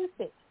reduce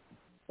it.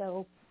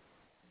 So,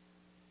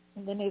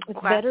 and then it was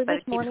better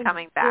this morning.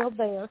 Coming back. Still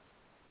there.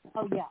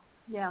 Oh,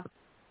 yeah.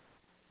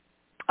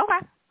 Okay,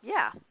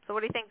 yeah. So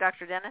what do you think,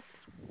 Dr. Dennis?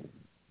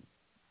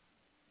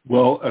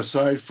 Well,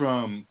 aside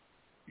from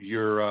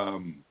your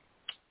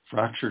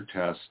fracture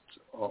test,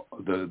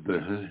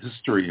 the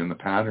history and the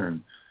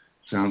pattern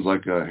sounds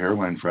like a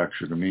hairline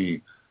fracture to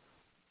me.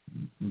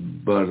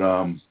 But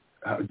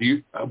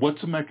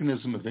what's the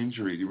mechanism of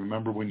injury? Do you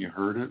remember when you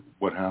heard it?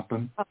 What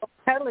happened? I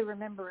totally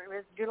remember. It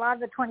was July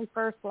the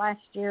 21st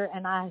last year,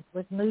 and I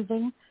was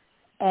moving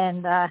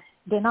and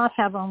did not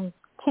have on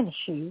tennis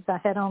shoes. I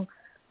had on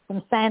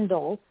some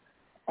sandals.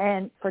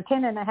 And for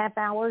 10 and a half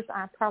hours,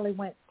 I probably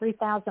went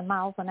 3,000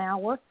 miles an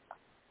hour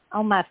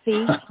on my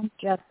feet,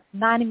 just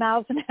 90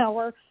 miles an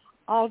hour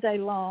all day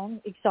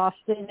long,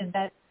 exhausted. And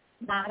that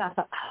night I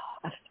thought,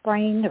 I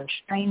sprained or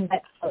strained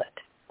that foot.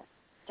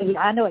 So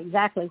yeah, I know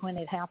exactly when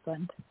it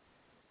happened.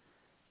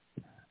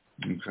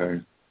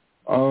 Okay.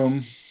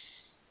 I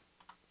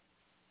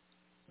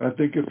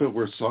think if it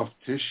were soft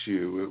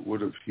tissue, it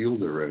would have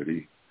healed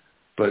already.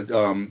 But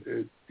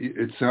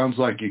it sounds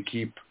like you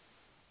keep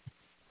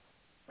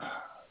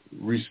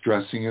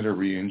re-stressing it or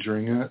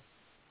re-injuring it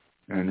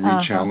and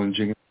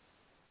re-challenging it.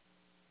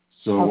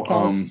 So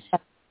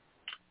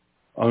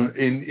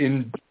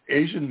in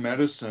Asian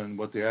medicine,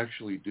 what they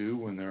actually do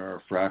when there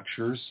are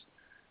fractures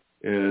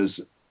is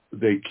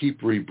they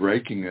keep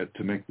re-breaking it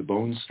to make the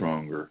bone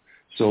stronger.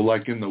 So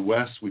like in the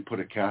West, we put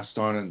a cast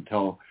on it and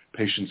tell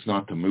patients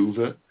not to move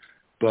it.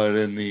 But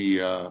in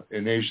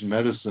Asian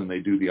medicine, they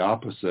do the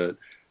opposite.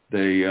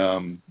 They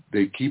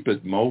keep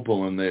it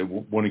mobile and they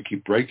want to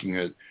keep breaking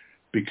it,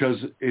 because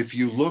if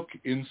you look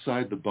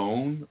inside the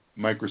bone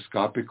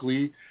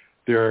microscopically,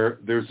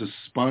 there's a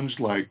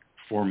sponge-like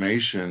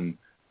formation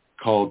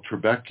called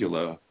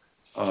trabecula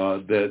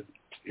that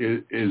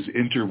is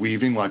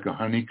interweaving like a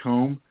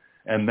honeycomb,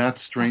 and that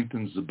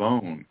strengthens the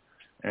bone.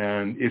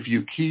 And if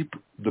you keep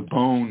the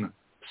bone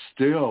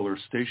still or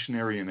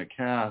stationary in a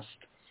cast,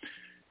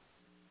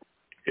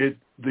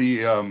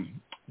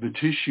 the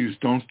tissues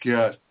don't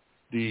get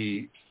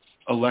the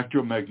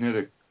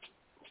electromagnetic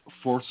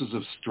forces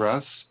of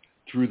stress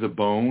through the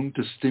bone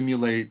to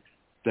stimulate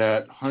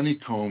that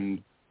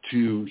honeycomb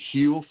to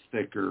heal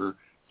thicker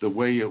the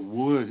way it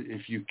would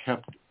if you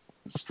kept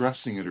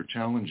stressing it or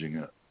challenging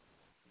it.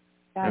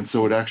 Gotcha. And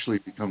so it actually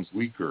becomes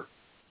weaker.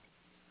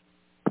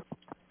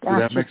 Does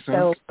that make sense?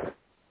 So,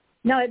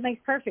 no, it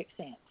makes perfect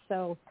sense.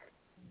 So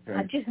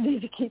I just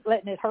need to keep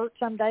letting it hurt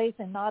some days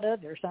and not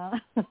others, huh?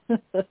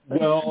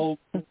 Well,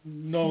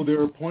 no,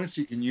 there are points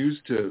you can use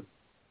to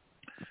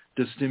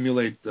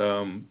stimulate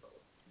bone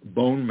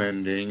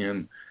mending,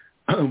 and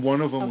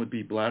one of them would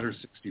be bladder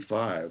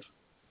 65.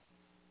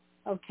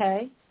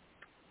 Okay.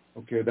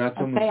 Okay, that's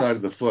on the side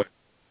of the foot.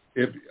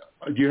 Do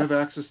you have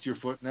access to your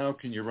foot now?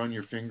 Can you run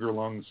your finger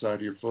along the side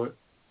of your foot?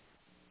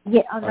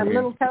 Yeah, on the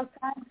little toe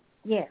side?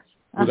 Yes.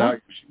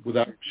 Without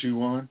your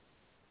shoe on?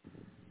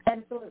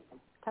 Absolutely.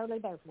 Totally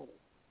barefooted.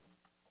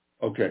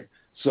 Okay.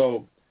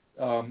 So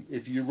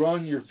if you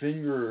run your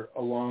finger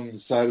along the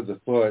side of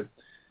the foot,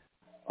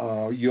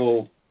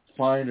 you'll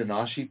find an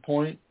ashi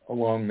point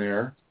along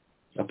there,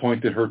 a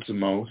point that hurts the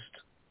most.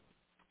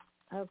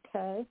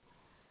 Okay.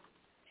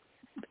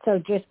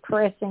 So just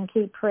pressing,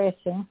 keep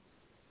pressing.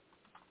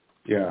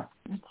 Yeah.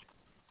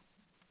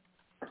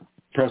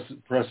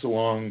 Press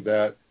along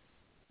that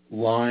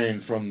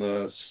line from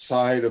the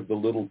side of the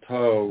little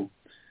toe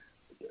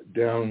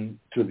down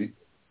to the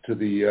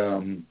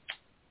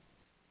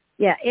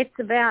Yeah, it's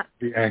about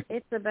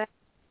ankle.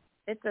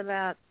 it's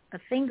about a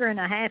finger and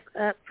a half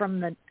up from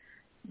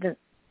the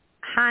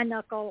high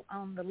knuckle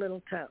on the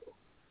little toe.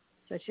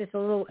 So it's just a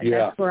little.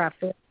 Yeah. That's where I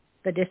feel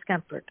the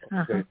discomfort.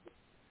 Uh-huh. Okay.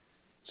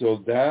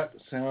 So that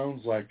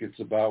sounds like it's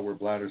about where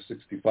bladder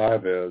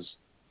 65 is.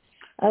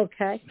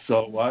 Okay.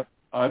 So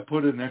I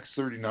put an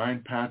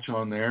X39 patch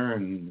on there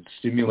and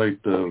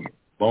stimulate the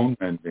bone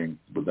mending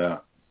with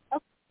that.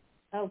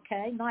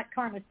 Okay, not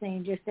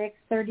carnosine, just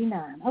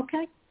X39.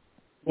 Okay.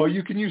 Well,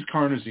 you can use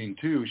carnosine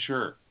too,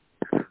 sure.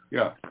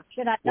 Yeah.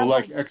 Should I? Well,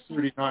 like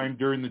X39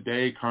 during the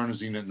day,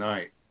 carnosine at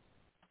night.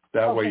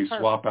 That way you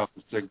swap out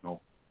the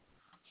signal.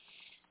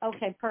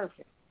 Okay,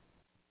 perfect.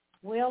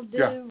 Will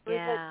do.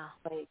 Yeah.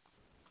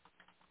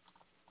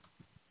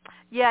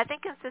 Yeah, I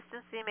think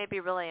consistency may be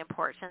really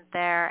important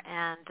there.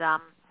 And,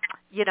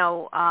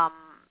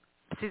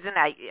 Susan,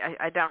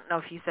 I don't know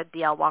if you said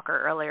DL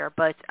Walker earlier,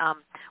 but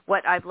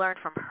what I've learned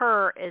from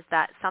her is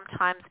that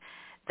sometimes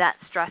that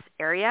stress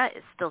area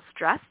is still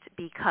stressed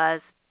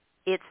because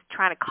it's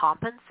trying to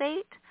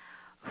compensate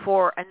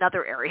for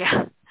another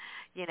area,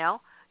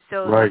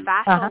 So right. the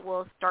fascia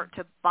will start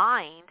to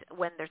bind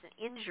when there's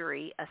an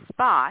injury, a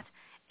spot,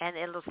 and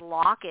it'll just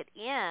lock it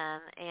in,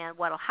 and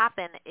what will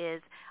happen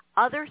is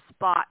other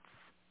spots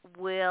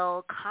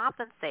will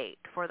compensate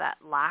for that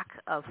lack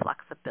of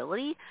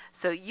flexibility.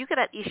 So you could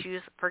have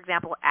issues, for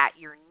example, at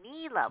your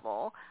knee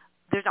level.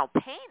 There's no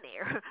pain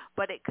there,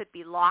 but it could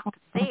be locked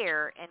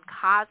there and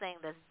causing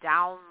this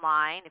down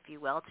line, if you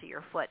will, to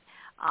your foot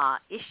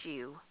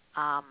issue.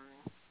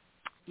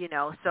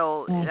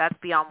 So that's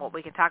beyond what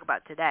we can talk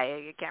about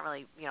today. You can't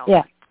really,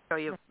 show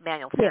you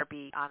manual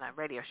therapy on a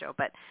radio show,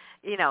 but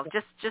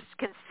just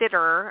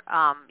consider,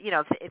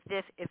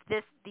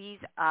 if these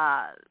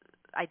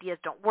ideas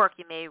don't work,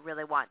 you may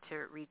really want to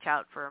reach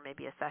out for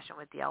maybe a session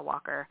with DL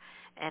Walker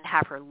and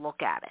have her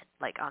look at it,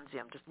 like on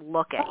Zoom. Just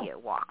look at you,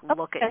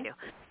 look at you,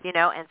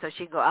 and so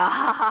she can go,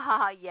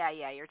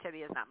 yeah, your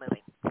tibia is not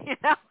moving,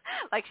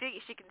 like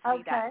she can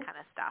see that kind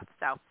of stuff.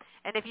 So,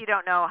 and if you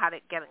don't know how to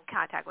get in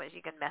contact with us,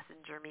 you can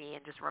messenger me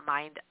and just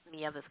remind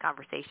me of this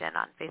conversation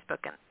on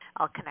Facebook, and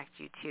I'll connect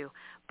you too.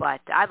 But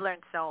I've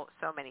learned so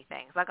many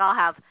things. Like I'll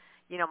have,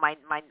 my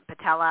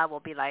patella will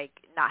be like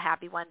not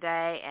happy one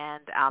day,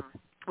 and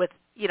with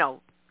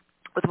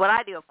what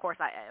I do, of course,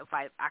 if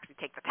I actually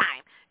take the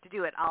time to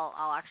do it,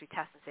 I'll actually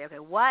test and say, okay,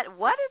 what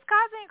is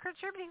causing and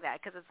contributing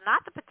that? Because it's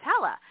not the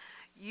patella.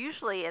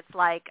 Usually it's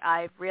like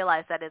I've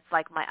realized that it's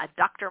like my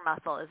adductor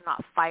muscle is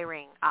not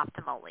firing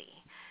optimally.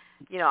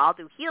 I'll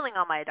do healing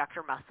on my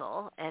adductor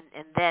muscle, and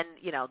then,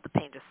 the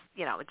pain just,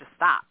 it just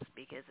stops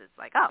because it's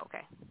like, oh,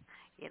 okay.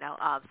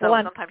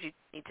 Sometimes you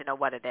need to know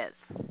what it is.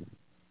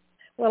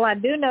 Well, I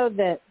do know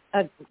that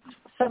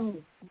some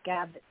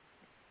guy that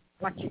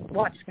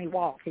watch me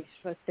walk. He's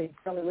supposed to be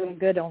really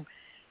good on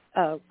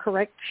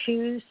correct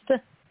shoes to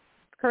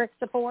correct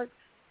support.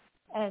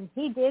 And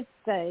he did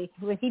say,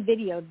 when he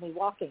videoed me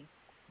walking,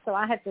 so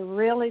I have to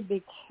really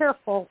be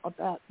careful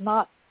about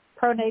not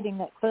pronating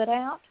that foot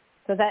out.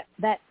 So that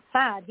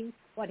side,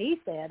 what he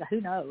said,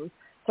 who knows,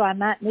 so I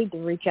might need to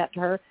reach out to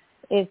her,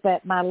 is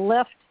that my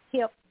left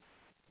glute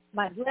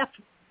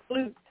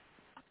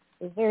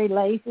is very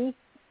lazy,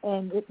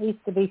 and it needs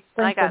to be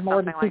strengthened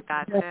more to keep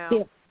the left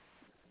hip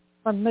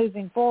from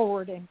moving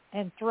forward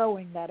and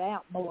throwing that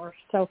out more.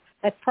 So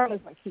that's probably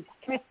what keeps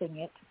stressing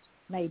it,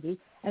 maybe.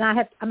 And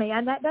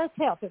and that does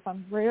help if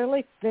I'm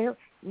really, very,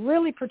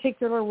 really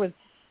particular with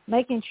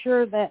making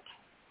sure that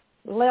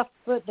left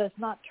foot does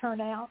not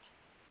turn out.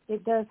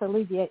 It does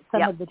alleviate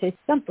some of the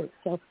discomfort.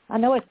 So I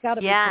know it's got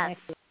to be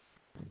connected.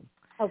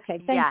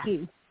 Okay, thank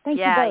you. Thank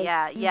you both.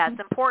 Yeah. It's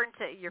important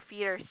your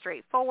feet are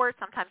straight forward.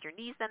 Sometimes your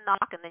knees then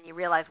knock, and then you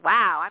realize,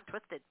 wow, I'm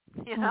twisted,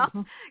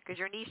 because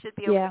your knee should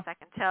be over the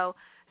second toe.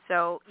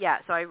 So,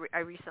 so I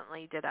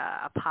recently did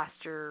a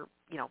posture,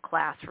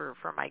 class for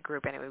my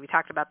group. Anyway, we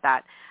talked about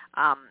that,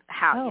 how,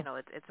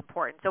 it's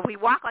important. So if we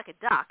walk like a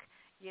duck,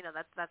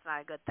 that's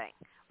not a good thing,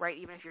 right?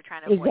 Even if you're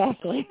trying to avoid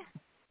pain.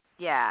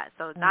 Yeah,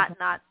 so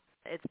not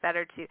it's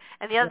better to,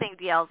 and the other thing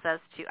DL says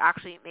to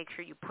actually make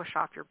sure you push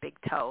off your big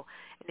toe.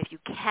 And if you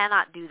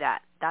cannot do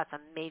that, that's a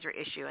major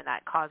issue, and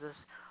that causes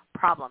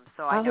problems.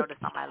 So I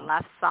noticed on my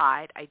left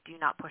side, I do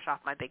not push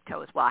off my big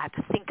toe as well. I have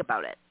to think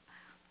about it.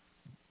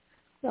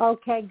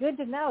 Okay, good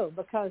to know,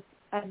 because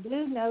I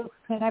do know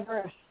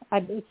whenever I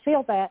do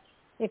feel that,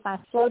 if I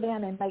slow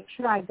down and make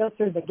sure I go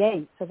through the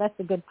gate. So that's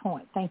a good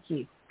point. Thank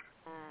you.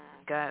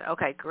 Good.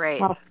 Okay,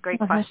 great. Great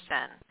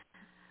question.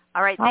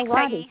 All right, thanks,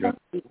 Peggy. Thank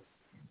you.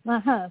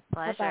 Pleasure.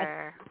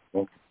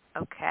 Bye-bye.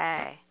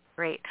 Okay,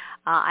 great.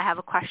 I have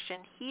a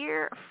question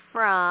here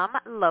from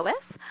Lois.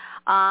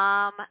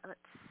 Let's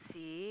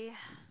see.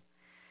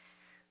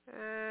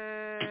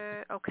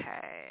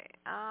 Okay.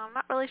 I'm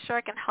not really sure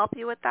I can help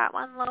you with that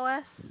one,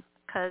 Lois,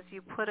 because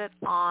you put it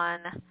on.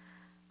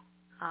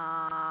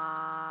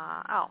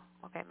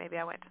 Okay. Maybe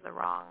I went to the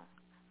wrong.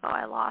 Oh,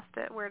 I lost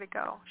it. Where'd it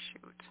go?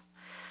 Shoot.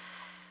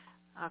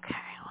 Okay,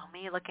 well,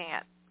 me looking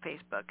at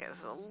Facebook is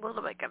a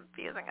little bit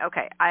confusing.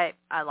 Okay, I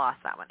lost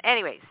that one.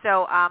 Anyway,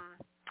 so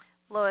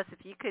Lois,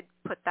 if you could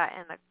put that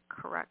in the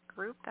correct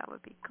group, that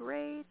would be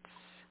great.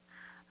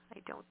 I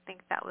don't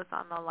think that was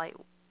on the Light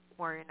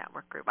Warrior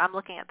Network group. I'm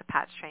looking at the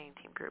Patch Training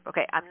Team group.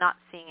 Okay, I'm not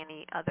seeing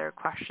any other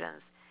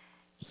questions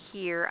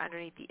here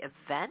underneath the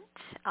event.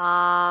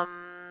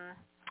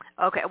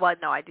 Okay, well,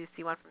 no, I do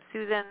see one from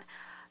Susan.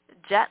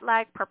 Jet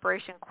lag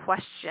preparation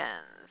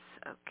questions.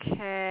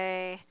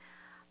 Okay.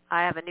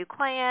 I have a new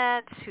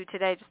client who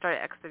today just started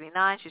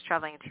X39. She's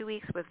traveling in 2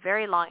 weeks with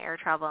very long air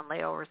travel and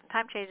layovers and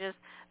time changes.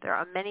 There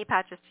are many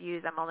patches to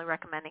use. I'm only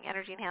recommending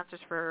energy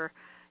enhancers for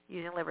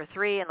using liver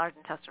 3 and large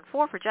intestine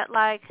 4 for jet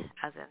lag,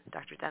 as in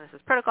Dr.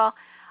 Dennis's protocol.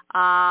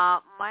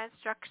 My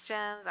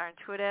instructions are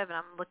intuitive, and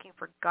I'm looking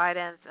for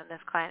guidance, and this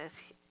client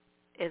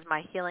is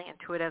my healing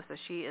intuitive, so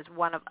she is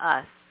one of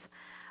us.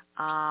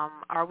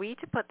 Are we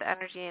to put the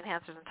energy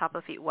enhancers on top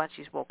of the feet once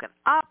she's woken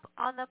up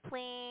on the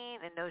plane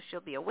and knows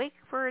she'll be awake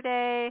for a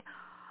day?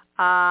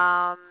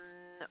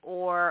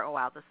 Or, oh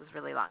wow, this is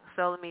really long.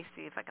 So let me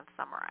see if I can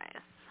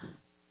summarize.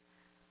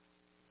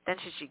 Then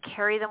should she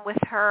carry them with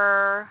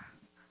her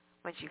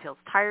when she feels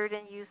tired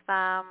and use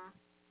them?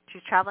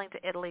 She's traveling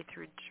to Italy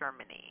through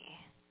Germany.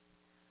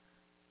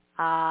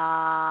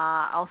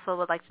 Also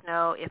would like to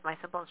know if my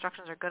simple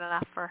instructions are good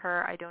enough for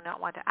her. I do not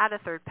want to add a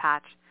third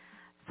patch.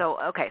 So,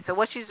 okay, so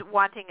what she's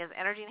wanting is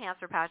energy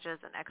enhancer patches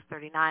and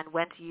X39,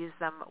 when to use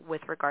them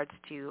with regards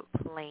to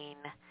plain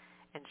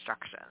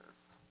instructions.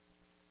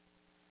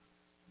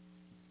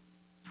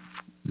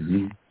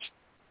 Mm-hmm.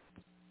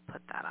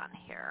 Put that on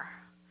here,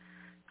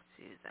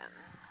 Susan.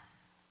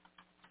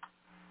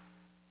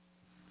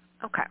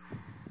 Okay,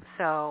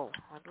 so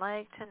I'd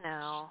like to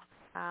know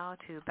how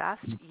to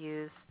best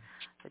use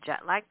the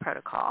jet lag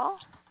protocol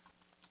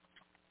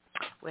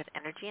with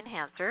energy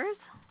enhancers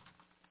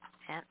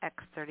and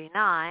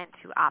X39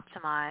 to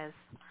optimize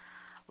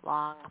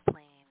long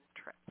plane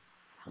trips.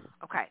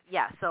 Okay,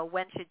 yeah, so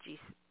when should she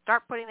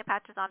start putting the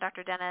patches on,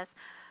 Dr. Dennis?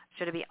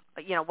 Should it be,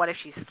 what if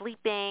she's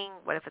sleeping?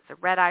 What if it's a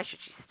red eye? Should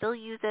she still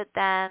use it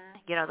then?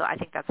 I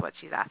think that's what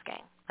she's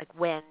asking. Like,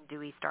 when do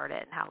we start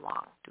it and how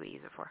long do we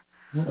use it for?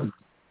 Yeah.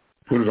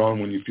 Put it on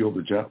when you feel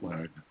the jet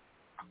lag.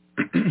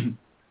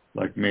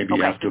 Like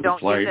maybe after so the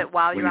flight. Don't use it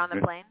while you're on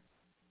the plane?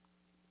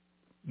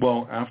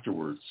 Well,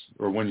 afterwards,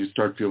 or when you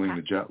start feeling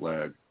the jet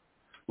lag.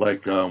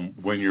 Like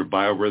when your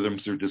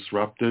biorhythms are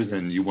disrupted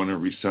and you want to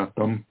reset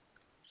them.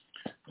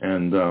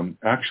 And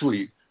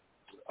actually,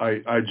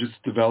 I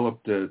just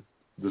developed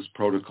this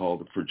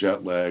protocol for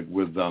jet lag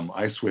with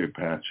ice wave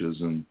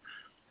patches. And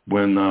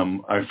when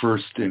I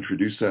first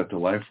introduced that to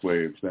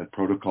LifeWave, that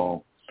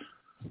protocol,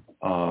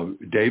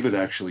 David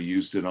actually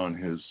used it on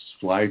his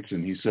flights,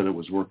 and he said it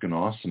was working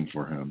awesome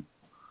for him.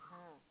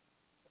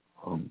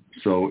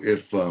 So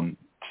if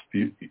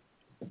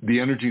the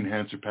energy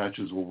enhancer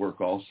patches will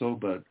work also,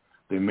 but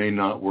they may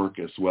not work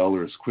as well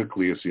or as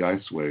quickly as the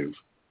ice wave.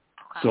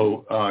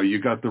 So you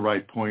got the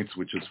right points,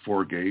 which is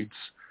 4 gates.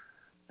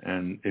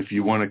 And if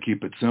you want to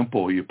keep it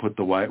simple, you put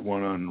the white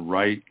one on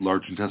right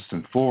large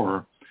intestine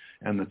 4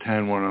 and the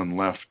tan one on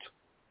left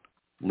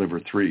liver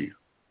 3.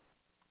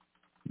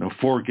 Now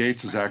 4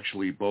 gates is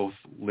actually both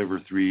liver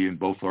 3 and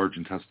both large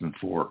intestine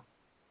 4.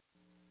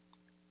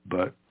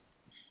 But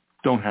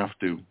don't have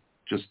to.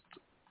 Just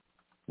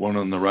one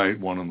on the right,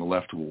 one on the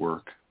left will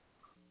work.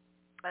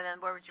 And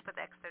then where would you put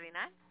the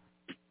X39?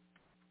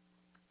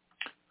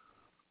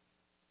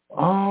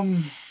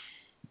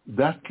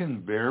 That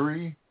can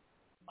vary.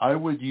 I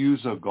would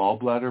use a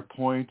gallbladder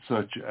point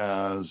such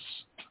as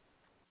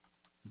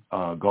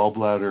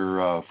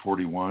gallbladder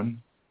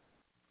 41.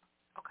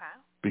 Okay.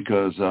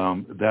 Because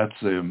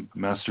that's a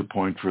master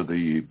point for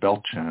the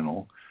belt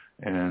channel,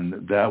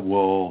 and that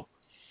will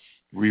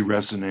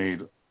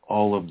re-resonate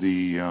all of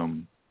the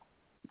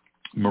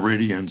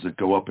meridians that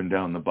go up and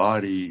down the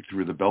body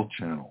through the belt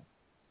channel.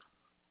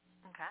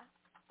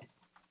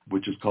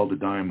 Which is called the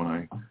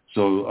diami.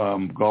 So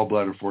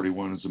gallbladder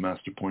 41 is the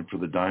master point for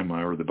the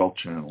diami or the belt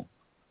channel.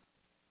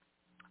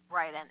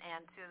 Right,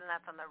 and Susan,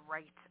 that's on the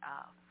right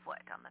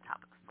foot, on the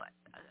top of the foot.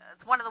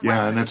 It's one of the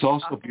and it's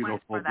also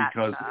beautiful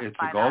because it's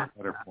a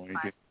gallbladder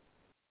point.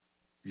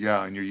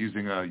 Yeah, and you're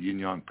using a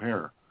yin-yang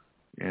pair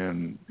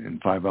in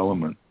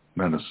 5-element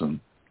medicine,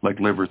 like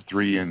liver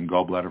 3 and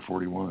gallbladder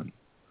 41.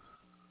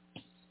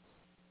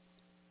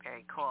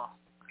 Very cool.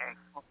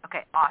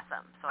 Okay,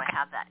 awesome. So I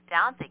have that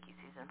down. Thank you,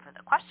 Susan, for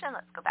the question.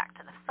 Let's go back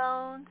to the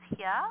phones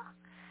here.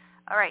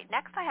 All right,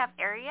 next I have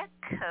area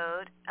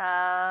code.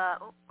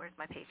 Where's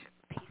my piece of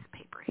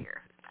paper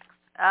here? Who's next?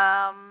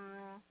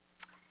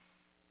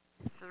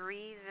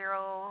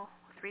 305,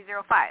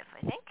 I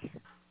think.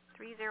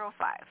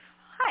 305.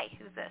 Hi,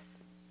 who's this?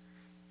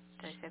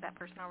 Did I say that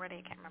person already?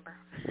 I can't remember.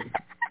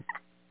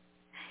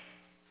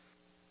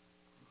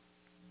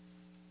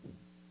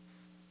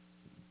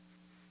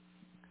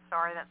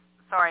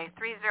 Sorry,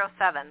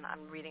 307.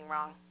 I'm reading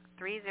wrong.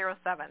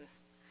 307.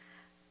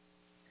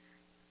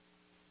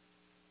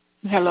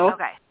 Hello?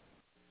 Okay.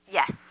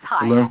 Yes.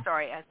 Hi. Hello?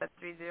 Sorry, I said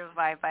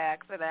 305 by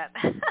accident.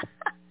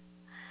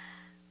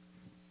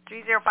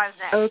 305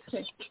 is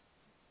next.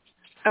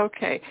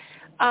 Okay.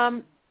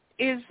 Okay.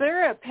 Is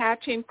there a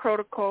patching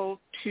protocol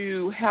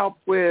to help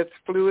with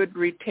fluid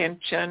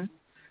retention,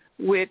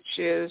 which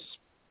is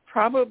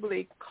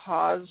probably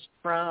caused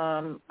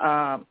from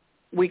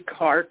weak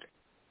heart?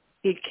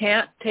 He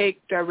can't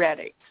take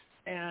diuretics,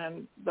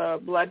 and the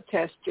blood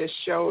test just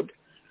showed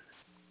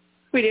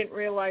we didn't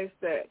realize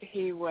that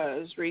he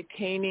was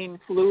retaining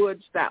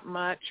fluids that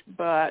much,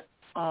 but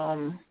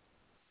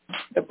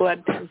the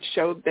blood test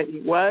showed that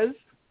he was.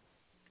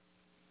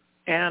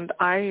 And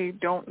I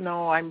don't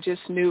know. I'm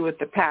just new with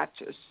the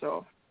patches,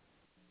 so.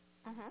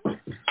 Mm-hmm.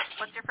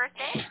 What's your first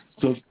name?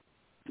 So,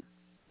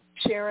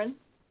 Sharon?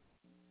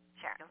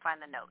 Sharon, you can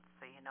find the notes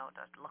so you know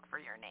to look for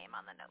your name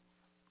on the notes.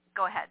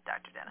 Go ahead,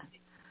 Dr. Dennis.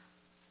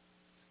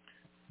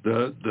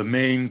 the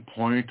main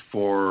point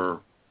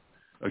for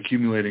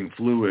accumulating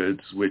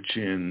fluids, which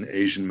in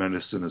Asian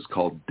medicine is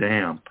called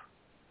damp,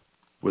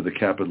 with a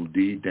capital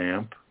D,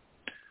 damp,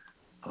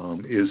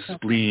 is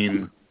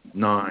spleen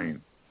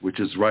 9, which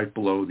is right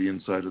below the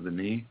inside of the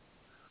knee.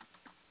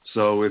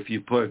 So if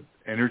you put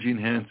energy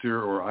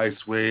enhancer or ice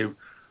wave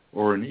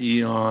or an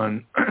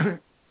Eon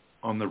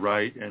on the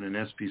right and an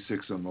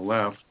SP6 on the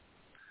left,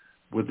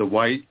 with the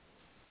white,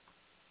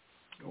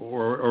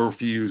 or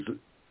if you use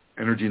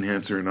energy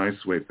enhancer and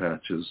ice wave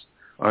patches,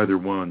 either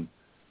one,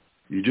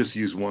 you just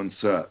use one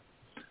set.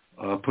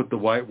 Put the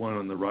white one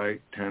on the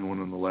right, tan one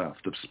on the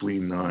left of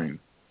spleen 9.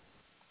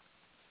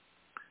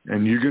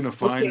 And you're going to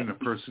find in a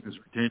person who's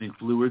retaining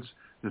fluids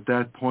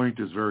that point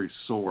is very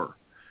sore.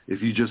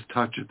 If you just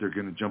touch it, they're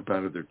going to jump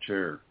out of their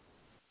chair.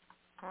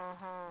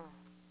 Mm-hmm.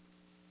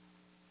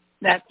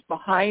 That's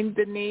behind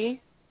the knee?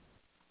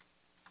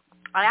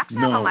 I actually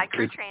have a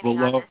micro training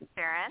on this,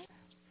 Sharon.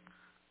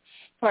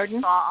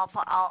 Pardon? So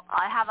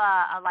I have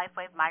a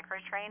LifeWave micro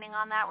training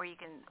on that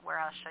where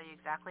I'll show you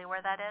exactly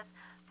where that is.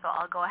 So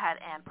I'll go ahead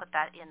and put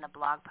that in the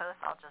blog post.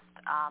 I'll just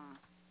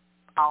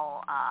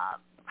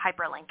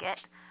hyperlink it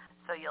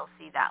so you'll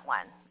see that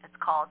one. It's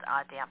called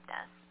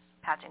dampness,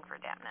 patching for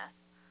dampness.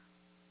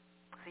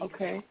 So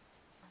okay.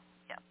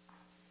 Yep.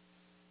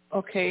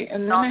 Okay,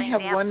 and then I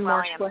have one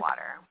more question.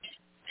 Water.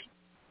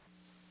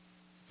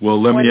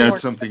 Well, let me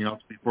add something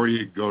else before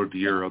you go to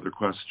your other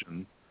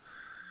question.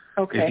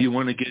 Okay. If you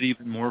want to get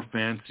even more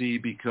fancy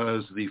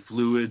because the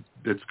fluid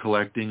that's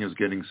collecting is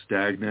getting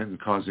stagnant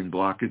and causing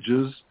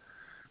blockages,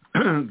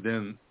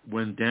 then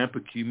when damp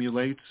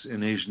accumulates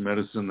in Asian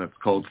medicine, that's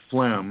called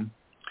phlegm,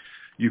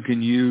 you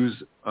can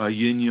use a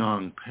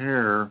yin-yang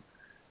pair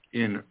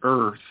in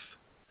earth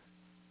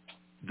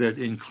that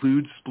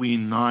includes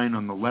spleen 9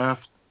 on the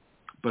left,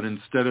 but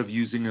instead of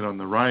using it on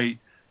the right,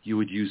 you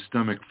would use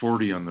stomach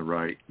 40 on the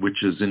right,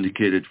 which is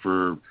indicated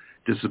for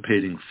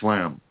dissipating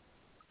phlegm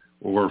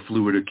or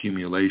fluid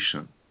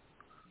accumulation.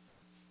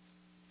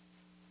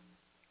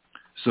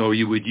 So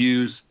you would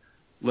use,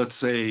 let's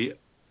say,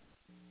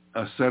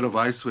 a set of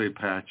ice wave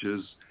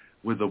patches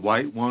with the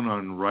white one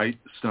on right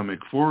stomach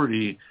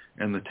 40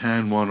 and the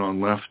tan one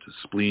on left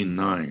spleen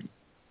 9.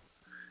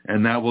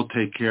 And that will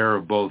take care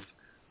of both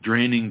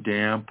draining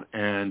damp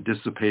and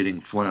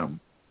dissipating phlegm.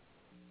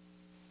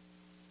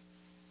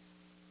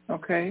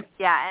 Okay.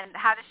 Yeah, and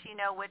how does she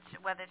know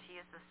whether to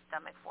use the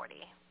stomach 40?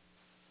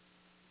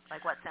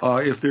 Like what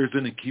symptoms? If there's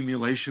an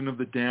accumulation of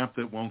the damp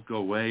that won't go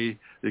away,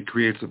 it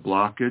creates a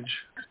blockage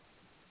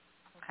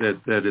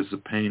that is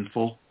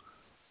painful.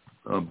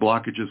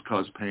 Blockages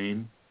cause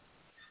pain.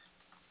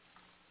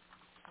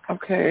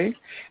 Okay.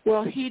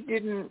 Well, he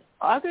didn't,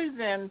 other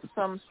than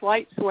some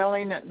slight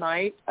swelling at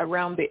night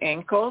around the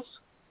ankles,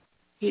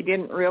 he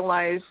didn't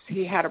realize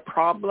he had a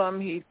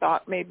problem. He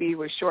thought maybe it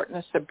was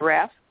shortness of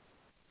breath.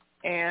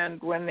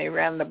 And when they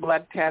ran the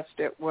blood test,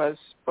 it was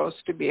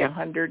supposed to be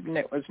 100, and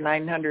it was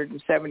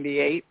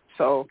 978.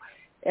 So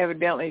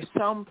evidently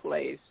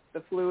someplace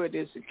the fluid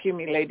is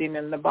accumulating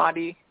in the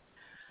body.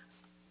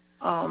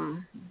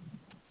 I'm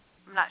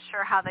not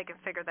sure how they can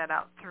figure that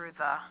out through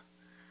the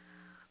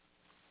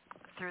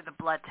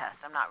blood test.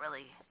 I'm not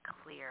really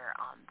clear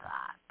on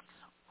that.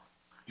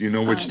 Do you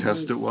know which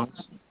test it was?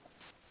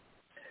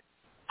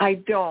 I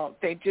don't.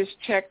 They just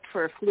checked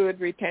for fluid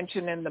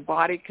retention in the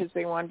body because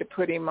they wanted to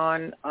put him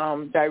on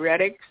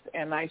diuretics,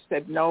 and I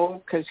said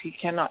no because he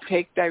cannot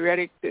take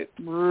diuretics. It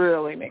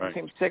really makes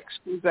him sick,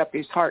 screws up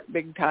his heart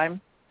big time.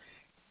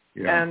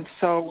 Yeah. And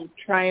so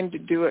we're trying to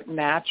do it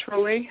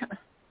naturally.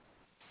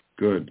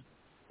 Good.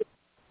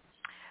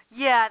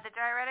 Yeah, the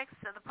diuretics,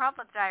 so the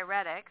problem with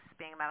diuretics,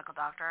 being a medical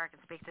doctor, I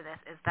can speak to this,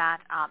 is that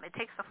it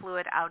takes the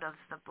fluid out of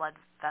the blood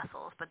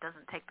vessels but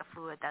doesn't take the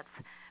fluid that's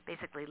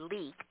basically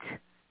leaked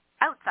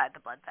outside the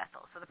blood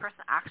vessels. So the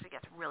person actually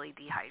gets really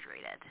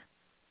dehydrated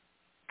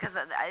because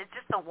it's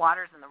just the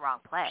water's in the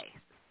wrong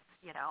place,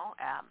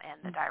 and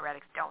the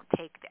diuretics don't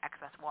take the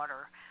excess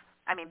water.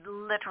 I mean,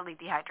 literally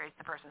dehydrates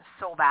the person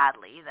so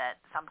badly that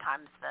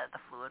sometimes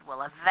the fluid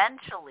will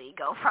eventually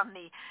go from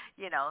the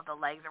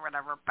legs or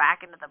whatever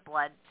back into the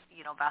blood,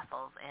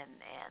 vessels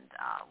and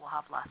we'll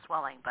have less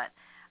swelling. But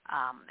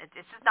it's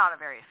just not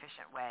a very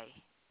efficient way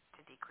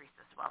to decrease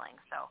the swelling.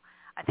 So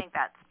I think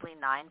that's Lobstein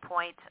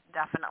 9-point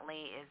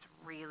definitely is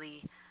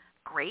really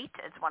great.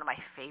 It's one of my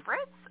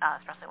favorites,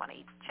 especially when I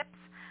eat chips.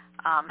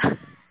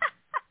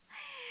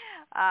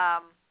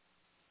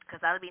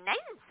 Because that would be nice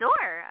and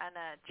sore on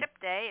a chip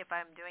day if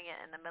I'm doing it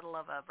in the middle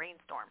of a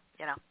rainstorm.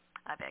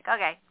 I'd be like,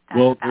 okay.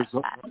 Well,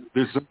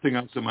 there's something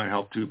else that might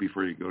help too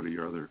before you go to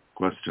your other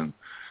question.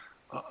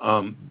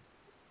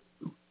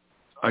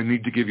 I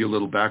need to give you a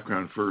little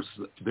background first.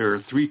 There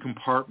are 3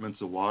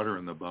 compartments of water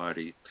in the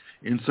body.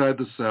 Inside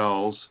the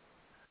cells,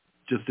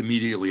 just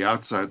immediately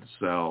outside the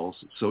cells.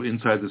 So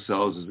inside the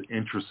cells is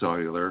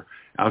intracellular.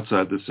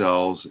 Outside the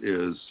cells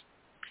is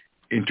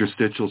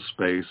interstitial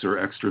space or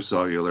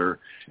extracellular.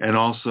 And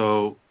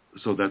also,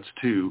 so that's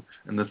 2.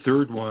 And the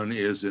third one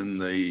is in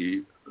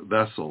the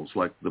vessels,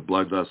 like the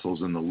blood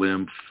vessels and the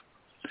lymph.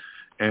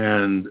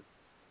 And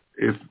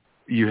if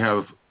you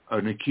have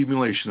an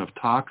accumulation of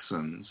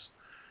toxins,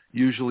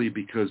 usually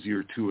because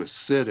you're too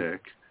acidic,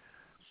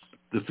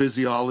 the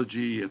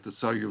physiology at the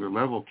cellular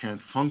level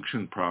can't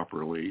function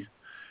properly,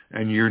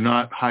 and you're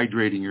not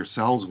hydrating your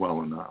cells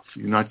well enough.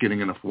 You're not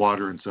getting enough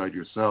water inside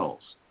your cells.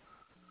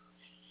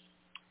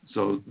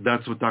 So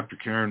that's what Dr.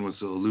 Karen was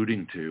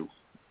alluding to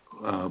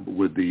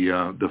with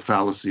the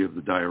fallacy of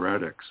the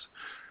diuretics.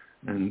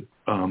 And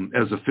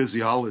as a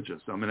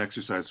physiologist, I'm an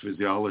exercise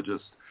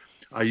physiologist,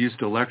 I used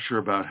to lecture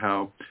about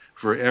how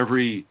for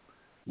every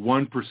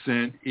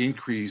 1%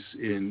 increase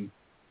in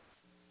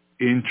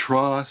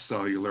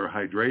intracellular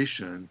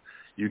hydration,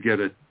 you get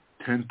a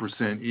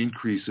 10%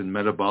 increase in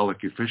metabolic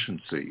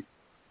efficiency.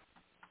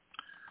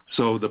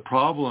 So the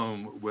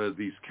problem with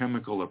these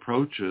chemical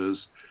approaches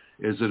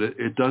is that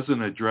it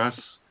doesn't address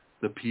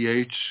the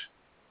pH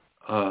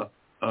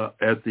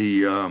at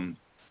the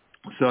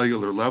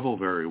cellular level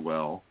very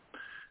well.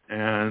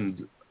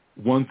 And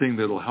one thing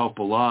that'll help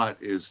a lot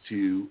is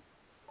to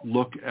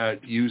look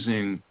at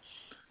using,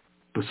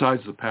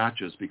 besides the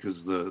patches, because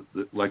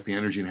like the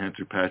energy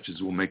enhancer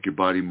patches will make your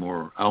body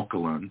more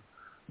alkaline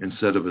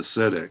instead of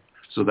acidic.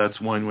 So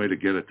that's one way to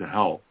get it to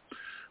help.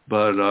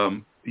 But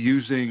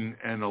using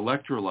an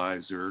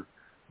electrolyzer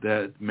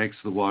that makes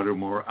the water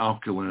more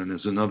alkaline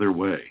is another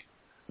way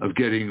of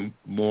getting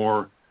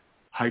more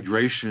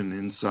hydration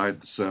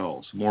inside the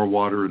cells, more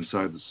water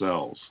inside the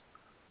cells.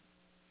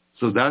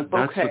 So that's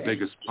the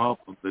biggest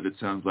problem that it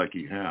sounds like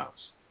he has.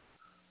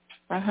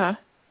 Uh-huh.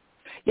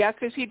 Yeah,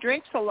 because he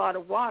drinks a lot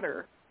of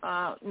water,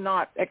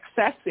 not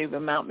excessive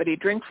amount, but he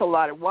drinks a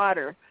lot of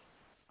water.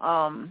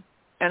 And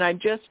I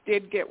just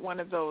did get one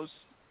of those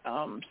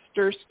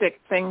stir stick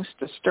things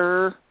to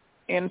stir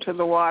into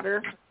the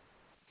water.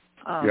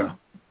 Yeah.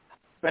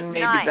 But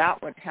maybe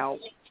that would help.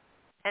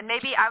 And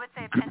maybe I would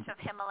say a pinch of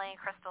Himalayan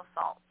crystal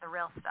salt, the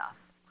real stuff.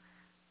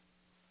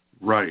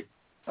 Right.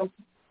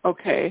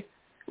 Okay.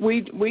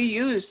 We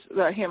use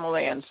the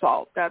Himalayan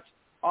salt. That's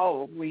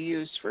all we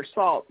use for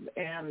salt.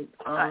 And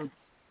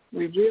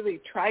we really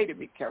try to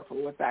be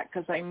careful with that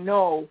because I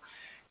know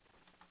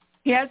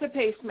he has a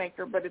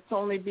pacemaker, but it's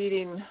only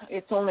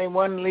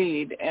one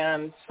lead,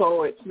 and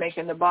so it's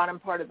making the bottom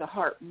part of the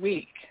heart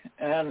weak.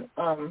 And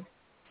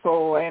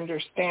so I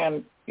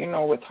understand,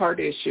 with heart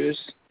issues.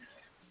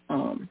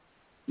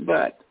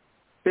 But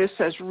this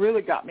has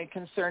really got me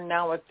concerned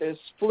now with this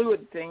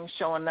fluid thing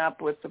showing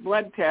up with the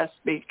blood test,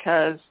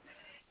 because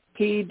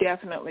he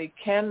definitely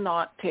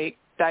cannot take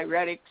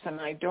diuretics, and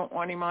I don't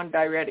want him on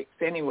diuretics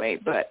anyway.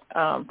 But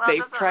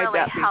they've tried really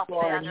that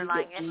before, and he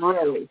gets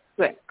really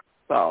sick.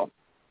 So.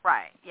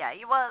 Right. Yeah.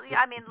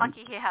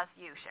 Lucky he has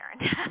you, Sharon.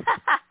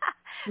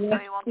 So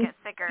he won't get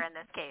sicker in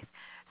this case.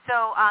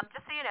 So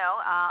just so you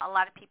know, a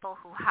lot of people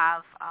who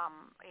have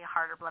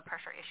heart or blood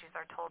pressure issues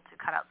are told to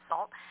cut out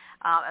salt.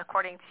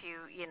 According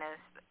to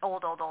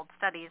old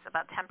studies,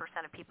 about 10%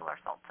 of people are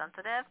salt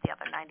sensitive. The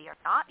other 90 are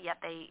not. Yet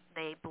they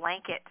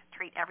blanket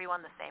treat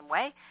everyone the same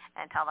way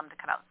and tell them to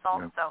cut out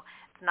salt. Yeah. So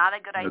it's not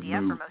a good idea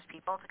for most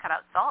people to cut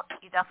out salt.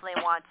 You definitely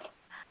want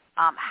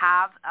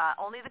have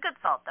only the good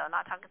salt, though,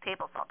 not talking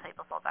table salt.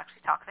 Table salt is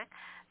actually toxic.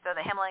 So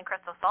the Himalayan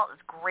crystal salt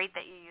is great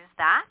that you use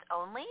that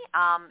only.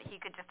 He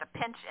could just a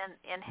pinch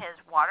in his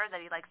water that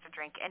he likes to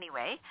drink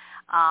anyway,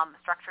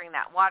 structuring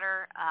that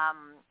water.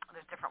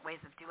 There's different ways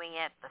of doing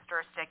it. The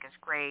stir stick is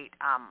great.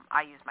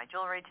 I use my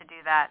jewelry to do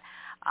that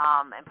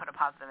and put a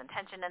positive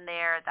intention in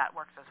there. That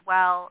works as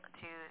well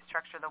to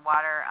structure the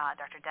water.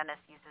 Dr. Dennis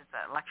uses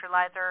the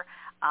electrolyzer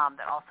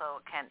that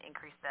also can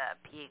increase the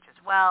pH as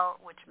well,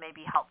 which may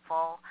be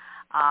helpful.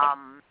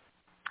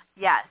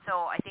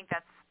 So I think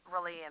that's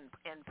really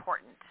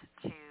important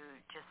to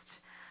just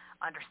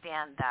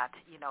understand that,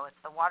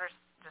 it's the water's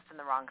just in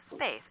the wrong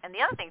space. And the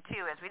other thing,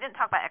 too, is we didn't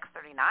talk about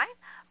X39,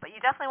 but you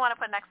definitely want to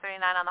put an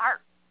X39 on the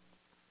heart.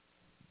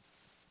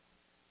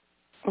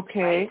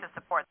 Okay. Right, to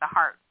support the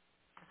heart.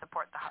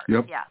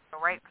 Yep. Yeah, so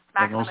right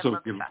smack in the middle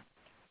of the chest.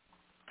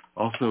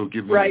 Also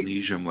give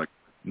magnesium, like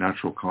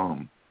natural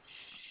calm.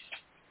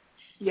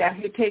 Yeah,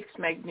 he takes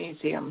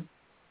magnesium.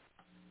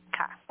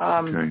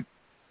 Okay.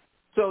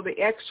 So the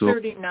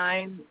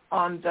X39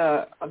 on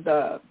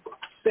the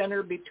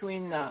center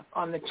between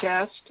on the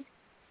chest,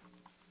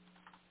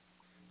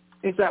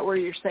 is that where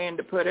you're saying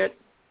to put it?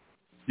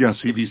 Yeah,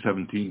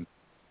 CV17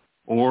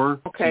 or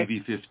Okay.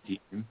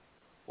 CV15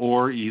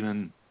 or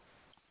even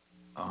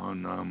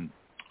on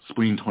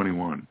spleen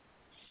 21.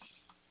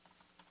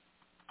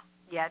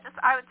 Yeah, just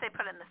I would say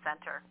put it in the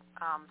center,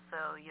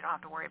 so you don't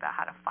have to worry about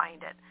how to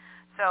find it.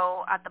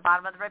 So at the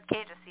bottom of the rib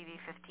cage is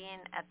CV15.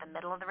 At the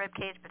middle of the rib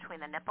cage between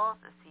the nipples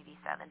is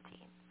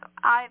CV17. So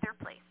either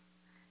place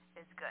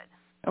is good.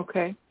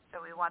 Okay. So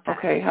we want that.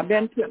 Okay, I've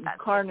been putting that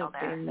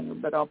carnosine there,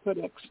 but I'll put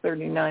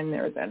X39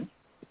 there then.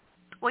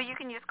 Well, you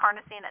can use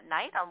carnosine at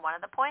night on one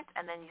of the points,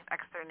 and then use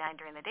X39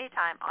 during the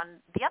daytime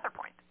on the other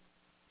point.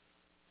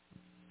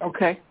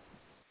 Okay.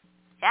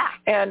 Yeah.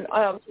 And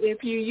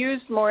if you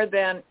use more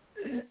than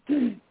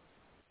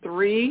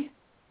 3,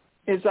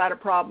 is that a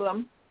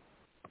problem?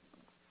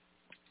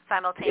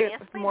 Simultaneously,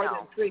 If more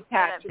no. than 3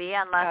 patches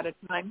at a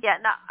time? Yeah,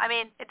 no. I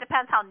mean, it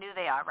depends how new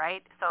they are,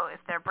 right? So if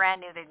they're brand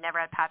new, they've never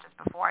had patches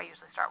before, I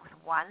usually start with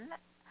one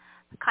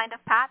kind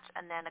of patch,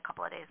 and then a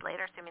couple of days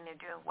later, assuming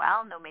they're doing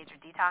well, no major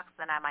detox,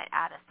 then I might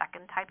add a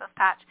second type of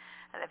patch.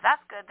 And if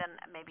that's good, then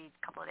maybe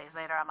a couple of days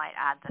later, I might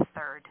add the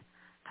third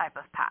type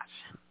of patch.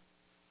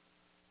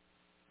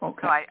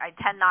 Okay. So I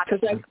tend not to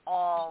use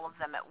all of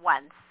them at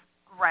once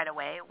right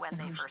away when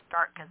they first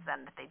start, because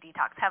then if they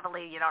detox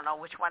heavily, you don't know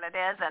which one it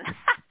is, and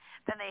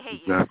then they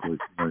hate you. Exactly.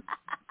 Right.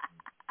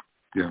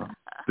 Yeah.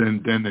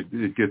 Then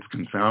it gets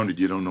confounded.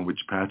 You don't know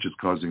which patch is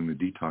causing the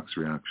detox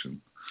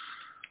reaction.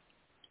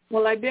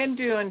 Well, I've been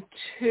doing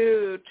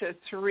 2 to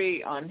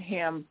 3 on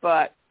him,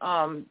 but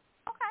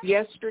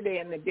yesterday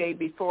and the day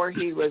before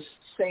he was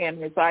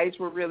saying his eyes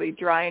were really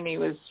dry and he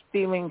was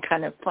feeling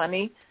kind of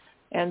funny.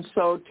 And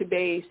so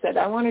today he said,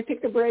 I want to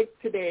take a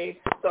break today.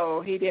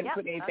 So he didn't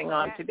put anything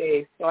on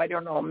today. So I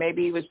don't know.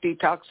 Maybe he was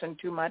detoxing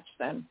too much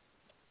then.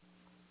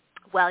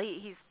 Well,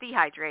 he's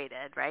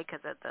dehydrated, right?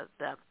 Because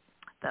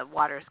the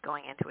water's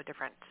going into a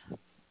different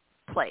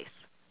place.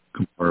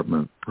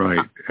 Compartment,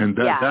 right. And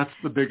that's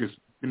the biggest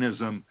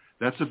mechanism.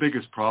 That's the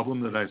biggest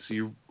problem that I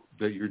see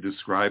that you're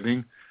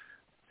describing.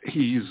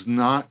 He's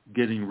not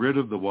getting rid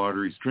of the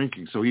water he's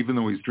drinking. So even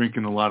though he's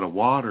drinking a lot of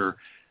water,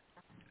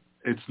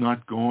 it's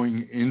not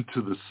going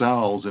into the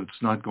cells, and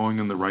it's not going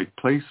in the right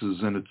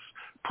places, and it's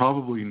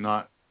probably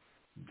not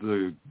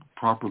the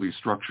properly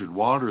structured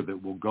water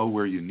that will go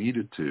where you need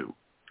it to.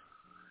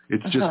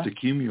 It's just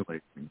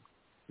accumulating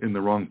in the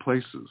wrong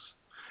places.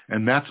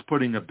 And that's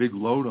putting a big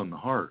load on the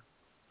heart.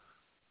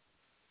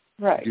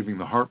 Right. Giving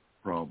the heart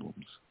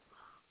problems.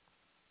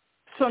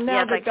 So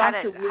now like how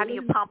do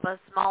you pump a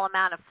small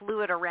amount of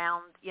fluid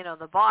around,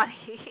 the body?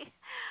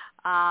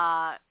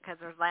 Because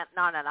there's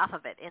not enough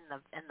of it in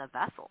the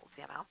vessels,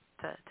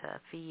 to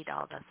feed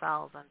all the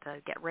cells and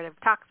to get rid of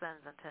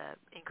toxins and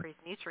to increase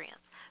nutrients.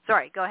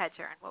 Sorry, go ahead,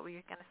 Sharon. What were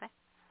you going to say?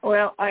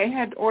 Well, I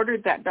had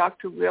ordered that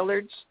Dr.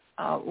 Willard's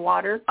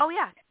water. Oh,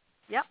 yeah.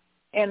 Yep.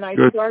 And I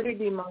started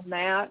him on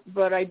that,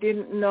 but I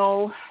didn't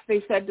know.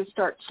 They said to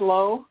start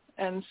slow,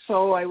 and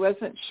so I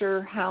wasn't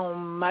sure how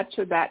much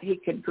of that he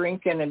could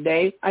drink in a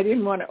day. I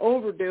didn't want to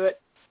overdo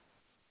it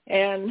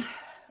and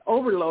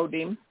overload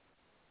him.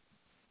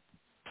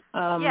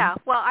 Yeah,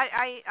 well,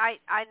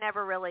 I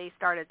never really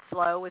started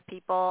slow with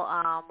people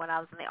when I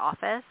was in the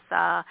office.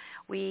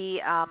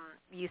 We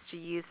used to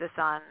use this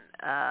on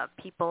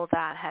people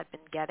that had been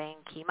getting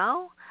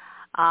chemo,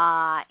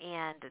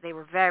 and they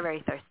were very,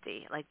 very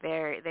thirsty. Like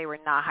they were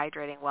not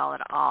hydrating well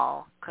at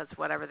all, because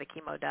whatever the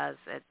chemo does,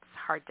 it's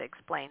hard to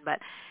explain. But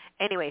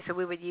anyway, so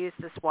we would use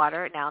this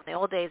water. Now, in the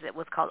old days, it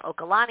was called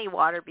Okalani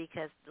water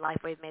because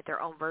Lifeway made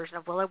their own version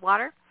of Willard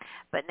water.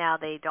 But now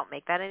they don't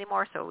make that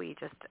anymore, so we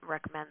just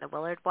recommend the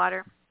Willard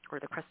water or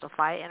the Crystal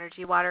Fi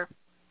Energy water.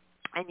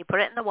 And you put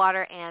it in the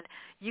water, and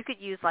you could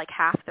use like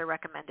half the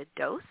recommended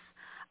dose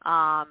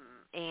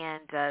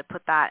and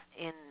put that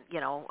in,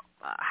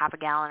 half a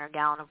gallon or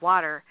gallon of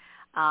water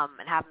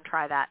and have them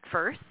try that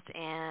first.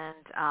 And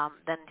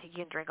then he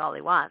can drink all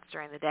he wants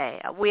during the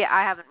day.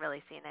 I haven't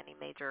really seen any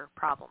major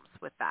problems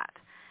with that.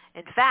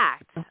 In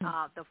fact,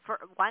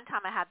 one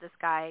time I had this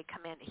guy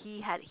come in, he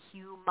had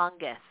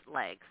humongous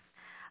legs.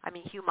 I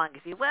mean,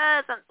 humongous. He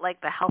wasn't like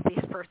the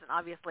healthiest person,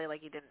 obviously,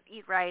 like he didn't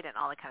eat right and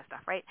all that kind of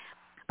stuff, right?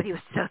 But he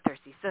was so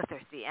thirsty.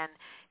 And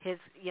his,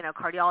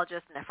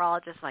 cardiologist and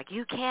nephrologist like,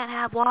 you can't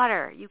have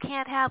water,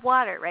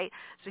 right?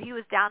 So he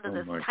was down to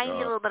this tiny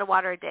little bit of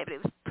water a day, but he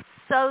was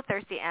so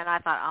thirsty. And I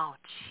thought, oh,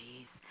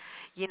 geez.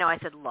 I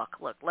said, look,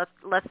 let's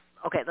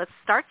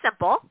start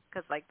simple,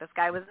 because like this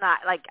guy was not,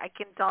 like I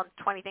can tell him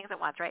 20 things at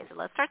once, right? So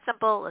let's start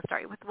simple. Let's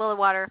start with Willow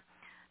water.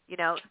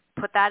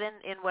 Put that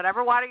in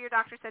whatever water your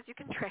doctor says you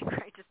can drink,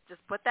 right?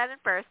 Just put that in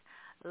first.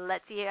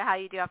 Let's see how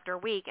you do after a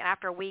week. And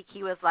after a week,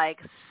 he was like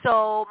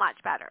so much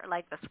better.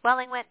 Like the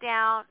swelling went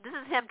down. This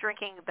is him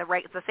drinking the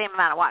same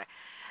amount of water.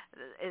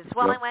 His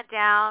swelling went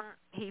down.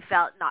 He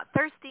felt not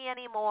thirsty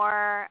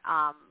anymore.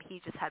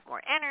 He just had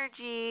more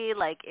energy.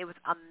 Like it was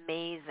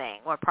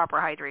amazing what proper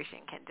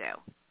hydration can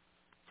do.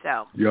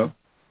 So. Yeah.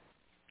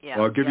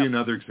 Well, I'll give you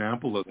another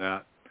example of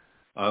that.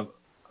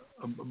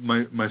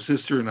 My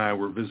sister and I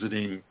were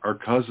visiting our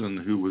cousin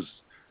who was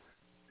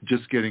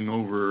just getting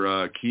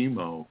over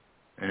chemo,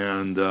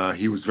 and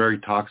he was very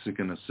toxic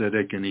and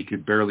acidic, and he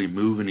could barely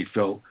move, and he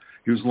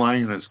was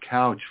lying on his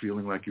couch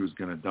feeling like he was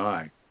going to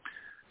die.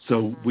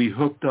 So we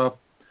hooked up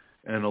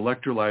an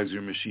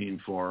electrolyzer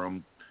machine for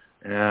him,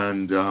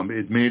 and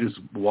it made his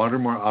water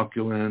more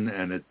alkaline,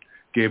 and it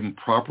gave him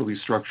properly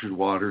structured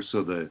water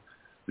so that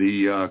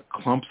the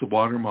clumps of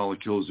water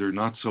molecules are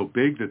not so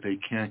big that they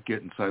can't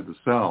get inside the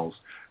cells.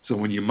 So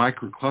when you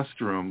microcluster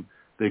them,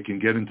 they can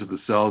get into the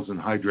cells and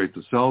hydrate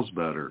the cells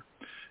better.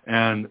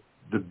 And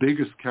the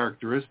biggest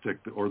characteristic,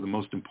 or the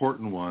most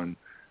important one,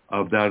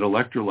 of that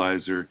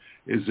electrolyzer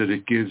is that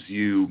it gives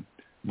you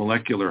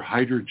molecular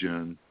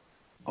hydrogen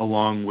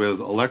along with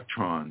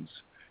electrons.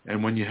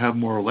 And when you have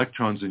more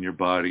electrons in your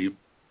body,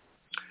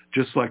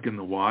 just like in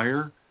the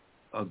wire,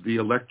 the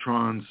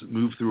electrons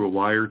move through a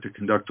wire to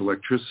conduct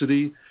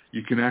electricity.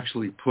 You can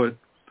actually put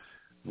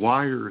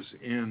wires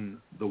in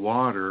the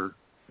water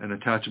and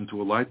attach them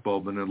to a light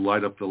bulb and then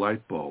light up the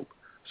light bulb.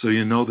 So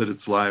you know that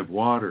it's live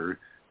water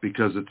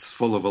because it's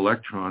full of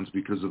electrons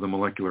because of the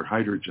molecular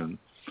hydrogen.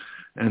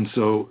 And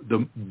so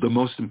the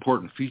most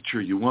important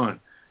feature you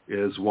want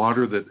is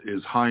water that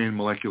is high in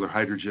molecular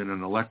hydrogen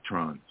and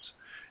electrons,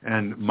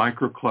 and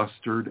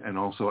microclustered and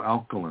also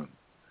alkaline.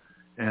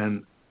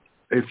 And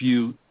if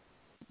you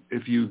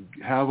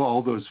have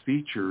all those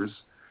features,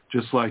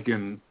 just like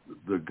in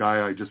the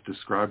guy I just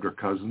described, our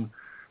cousin,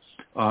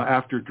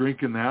 after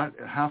drinking that,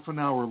 half an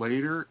hour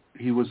later,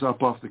 he was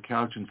up off the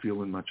couch and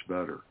feeling much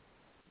better.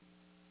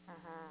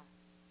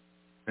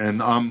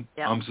 And I'm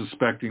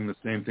suspecting the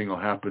same thing will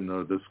happen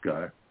to this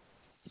guy.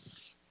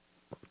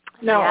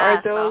 Now, yes,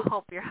 are those? I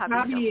hope your hubby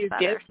How do you feels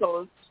get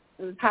better.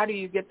 those? How do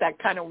you get that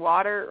kind of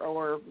water,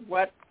 or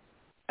what?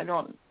 I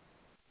don't.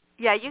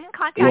 Yeah, you can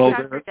contact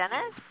Dr.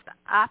 Dennis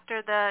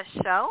after the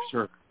show.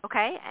 Sure.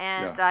 Okay,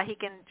 and he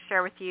can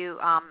share with you,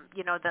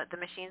 the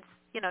machines,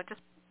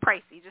 just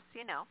pricey, just so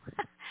you know.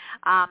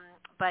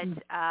 But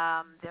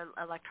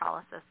the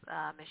electrolysis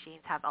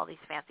machines have all these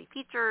fancy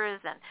features,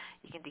 and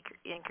you can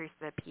increase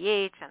the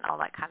pH and all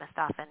that kind of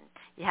stuff, and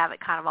you have it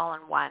kind of all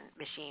in one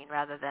machine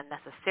rather than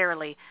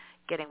necessarily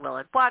getting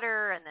Willard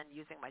water and then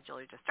using my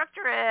jewelry to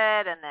structure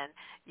it and then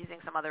using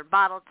some other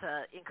bottle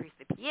to increase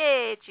the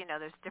pH.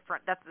 There's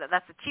different, that's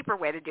a cheaper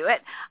way to do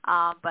it.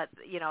 But,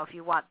 if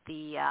you want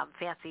the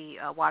fancy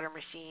water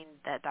machine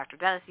that Dr.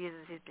 Dennis uses,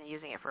 he's been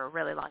using it for a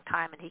really long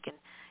time, and he can,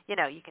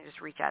 you can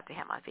just reach out to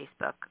him on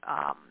Facebook.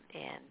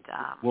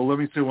 Well, let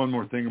me say one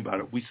more thing about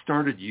it. We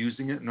started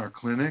using it in our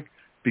clinic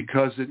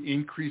because it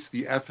increased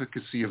the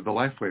efficacy of the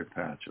LifeWave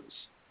patches.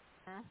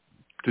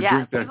 To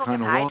drink that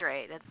kind of water.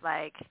 Hydrate. It's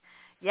like...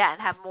 Yeah,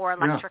 and have more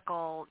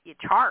electrical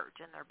charge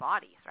in their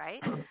bodies,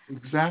 right?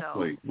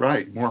 Exactly,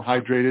 right. More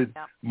hydrated,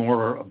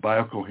 more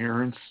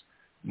biocoherence,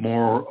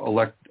 more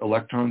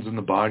electrons in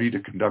the body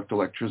to conduct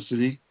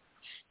electricity.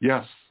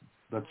 Yes,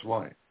 that's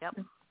why.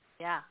 Yep.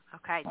 Yeah,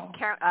 okay.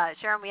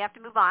 Sharon, we have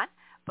to move on,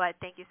 but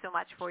thank you so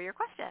much for your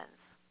questions.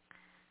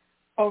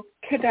 Oh,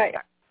 could I?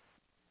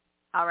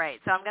 All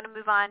right, so I'm going to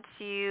move on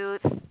to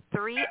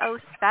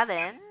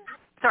 307.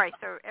 Sorry,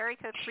 so area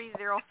code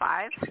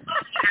 305.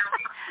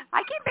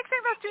 I keep mixing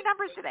those two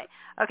numbers today.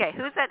 Okay,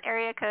 who's at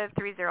area code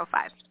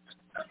 305?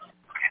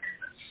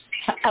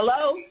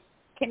 Hello?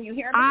 Can you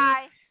hear me?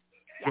 Hi.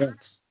 Yes.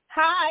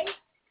 Hi.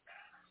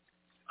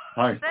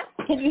 Hi.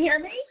 Can you hear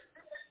me?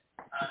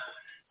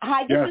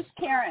 Hi, this Yes. is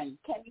Karen.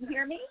 Can you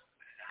hear me?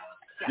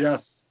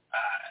 Yes.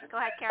 Go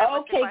ahead, Karen.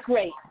 Okay,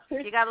 great.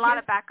 You got a lot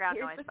of background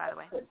noise, by the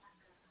way.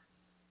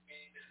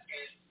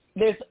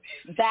 There's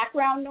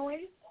background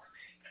noise?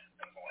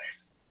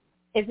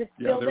 Is it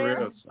still there?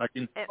 There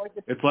is.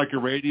 It's like a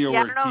radio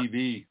or a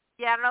TV.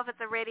 Yeah, I don't know if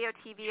it's a radio,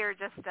 TV, or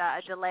just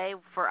a delay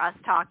for us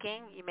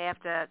talking. You may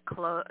have to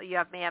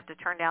may have to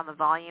turn down the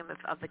volume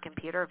of the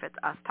computer if it's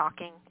us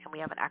talking and we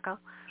have an echo.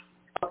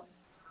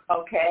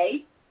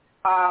 Okay.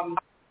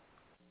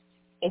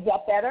 Is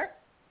that better?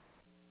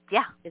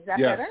 Yeah. Is that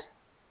better?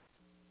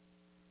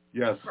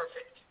 Yes.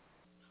 Perfect.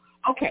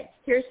 Okay,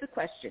 here's the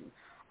question.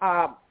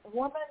 A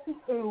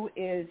woman who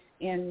is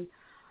in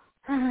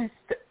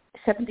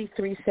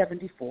 73,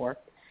 74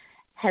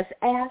 has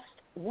asked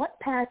what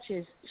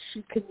patches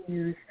she can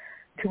use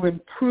to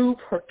improve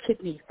her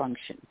kidney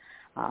function,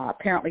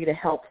 apparently to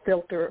help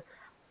filter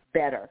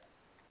better.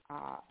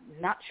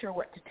 Not sure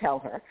what to tell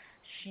her.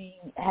 She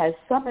has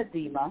some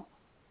edema,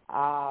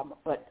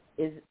 but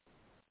is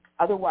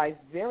otherwise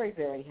very,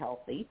 very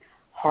healthy,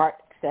 heart,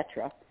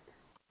 etc.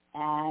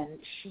 And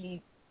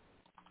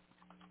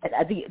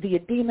the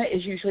edema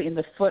is usually in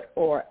the foot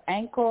or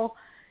ankle,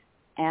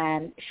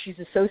 and she's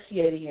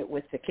associating it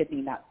with the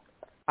kidney not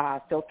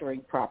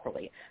filtering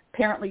properly.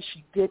 Apparently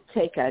she did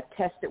take a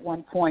test at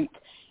one point,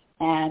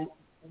 and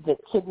the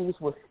kidneys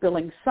were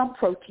spilling some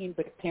protein,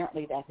 but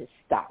apparently that has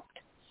stopped.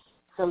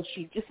 So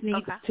she just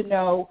needs to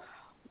know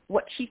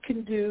what she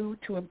can do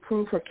to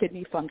improve her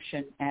kidney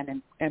function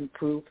and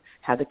improve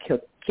how the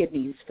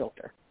kidneys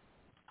filter.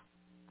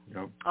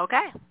 Yep.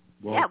 Okay.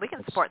 Well, we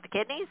can support the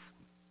kidneys.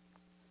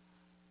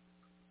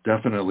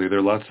 Definitely. There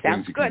are lots of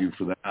things you good. can do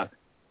for that.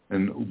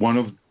 And one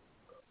of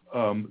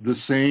the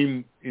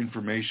same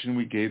information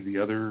we gave the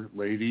other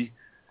lady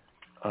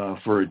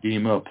for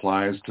edema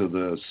applies to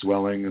the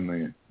swelling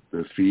in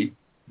the feet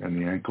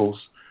and the ankles.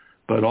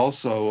 But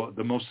also,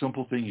 the most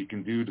simple thing you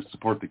can do to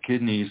support the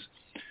kidneys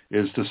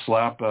is to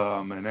slap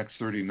an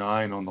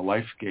X39 on the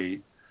life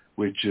gate,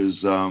 which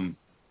is on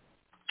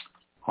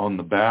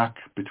the back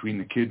between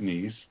the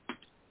kidneys,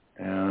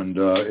 and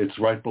it's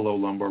right below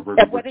lumbar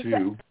vertebra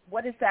 2.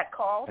 What is that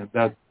called? And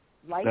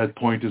that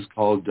point is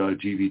called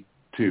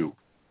GV2.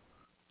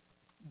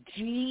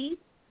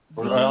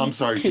 I'm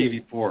sorry,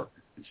 GV4.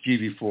 It's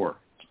GV4.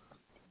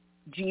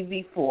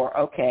 GV4,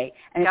 okay.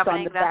 And it's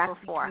on the back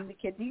between the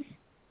kidneys?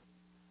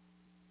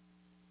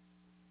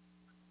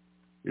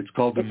 It's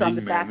called the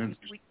Ming Man.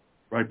 It's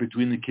right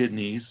between the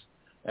kidneys,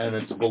 and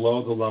it's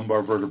below the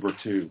lumbar vertebra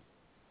 2.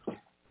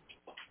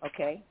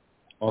 Okay.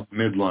 On the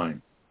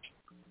midline.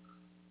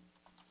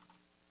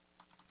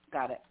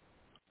 Got it.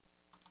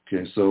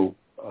 Okay, so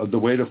the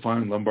way to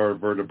find lumbar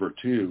vertebra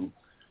 2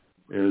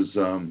 is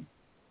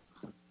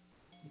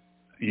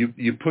you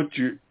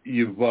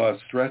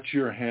stretch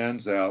your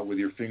hands out with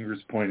your fingers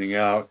pointing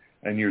out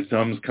and your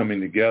thumbs coming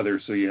together,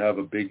 so you have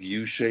a big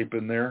U shape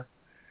in there,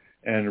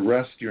 and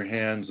rest your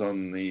hands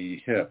on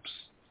the hips,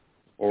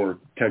 or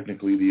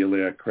technically the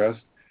iliac crest,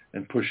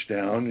 and push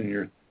down, and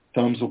your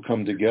thumbs will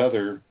come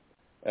together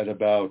at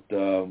about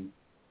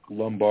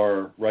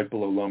right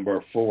below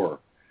lumbar 4.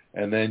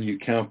 And then you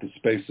count the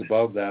space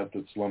above that,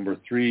 that's lumbar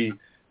 3,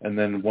 and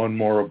then one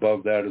more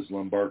above that is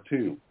lumbar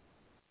 2.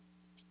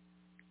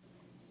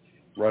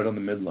 Right on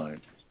the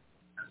midline.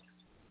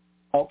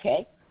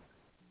 Okay.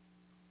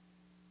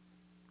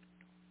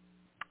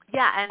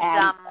 Yeah,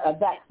 and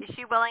is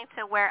she willing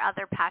to wear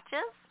other patches?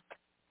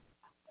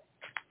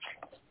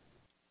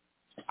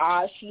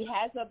 She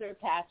has other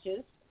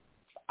patches.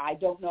 I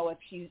don't know if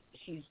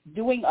she's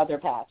doing other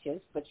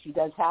patches, but she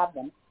does have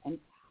them, and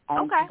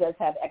okay. She does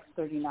have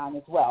X39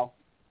 as well.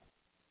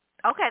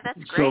 Okay,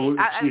 that's great. So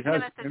I was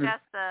going to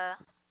suggest the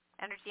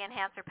Energy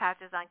Enhancer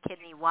patches on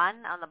kidney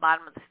 1 on the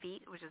bottom of the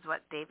feet, which is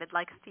what David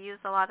likes to use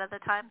a lot of the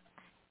time.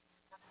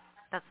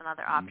 That's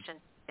another option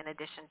in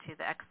addition to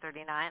the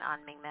X39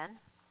 on Ming Men.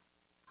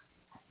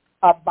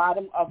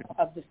 Bottom of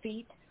the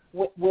feet?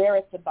 Where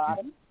at the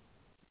bottom?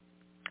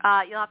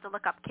 You'll have to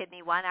look up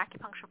kidney 1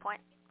 acupuncture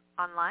point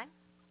online.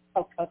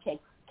 Oh, okay.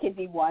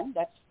 Kidney 1,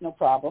 that's no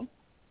problem.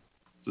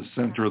 The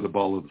center of the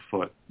ball of the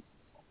foot.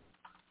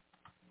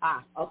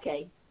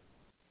 Okay.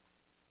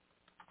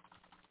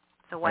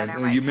 So when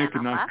and you make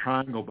a nice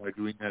triangle by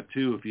doing that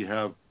too. If you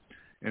have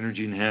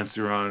Energy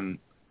Enhancer on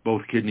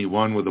both kidney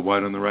 1 with the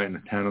white on the right and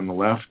the 10 on the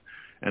left,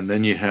 and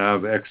then you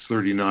have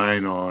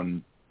X39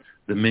 on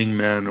the Ming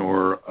Men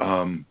or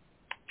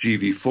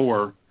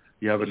GV4,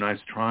 you have a nice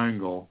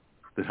triangle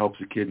that helps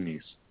the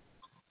kidneys.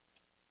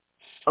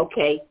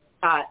 Okay.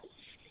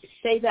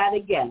 Say that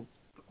again.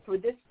 For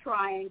this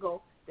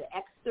triangle, the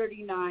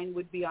X39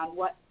 would be on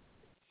what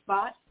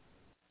spot?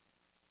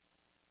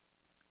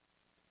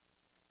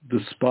 The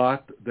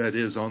spot that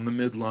is on the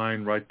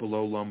midline right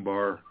below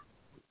lumbar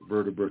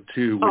vertebra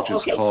 2, which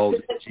is called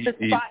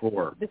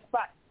GV4. The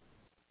spot.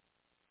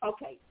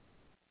 Okay.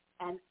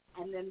 And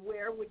then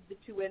where would the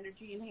 2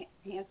 energy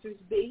enhancers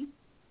be?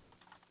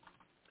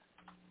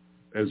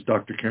 As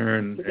Dr.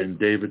 Karen and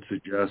David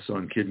suggests,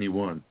 on kidney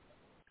 1.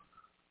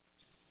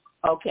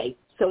 Okay.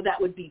 So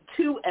that would be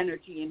 2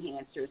 energy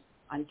enhancers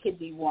on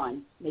kidney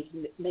 1,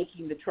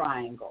 making the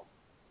triangle.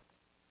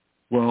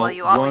 Well,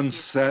 one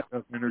set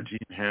of Energy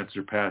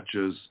Enhancer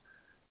patches,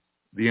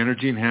 the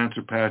Energy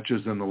Enhancer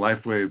patches and the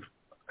LifeWave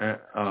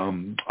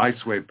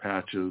Ice Wave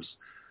patches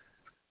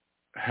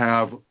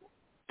have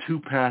 2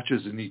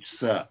 patches in each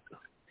set,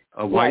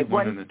 a white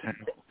one and a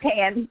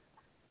tan.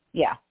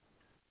 Yeah.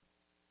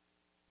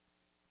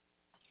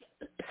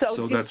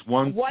 So that's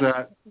one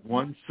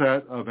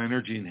set of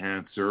Energy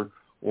Enhancer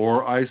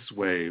or Ice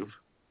Wave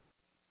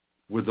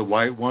with the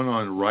white one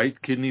on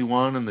right kidney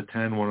 1 and the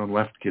tan one on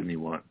left kidney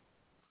 1.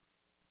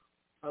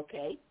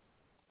 Okay.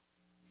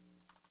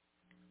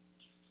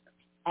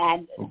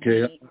 And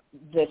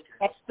the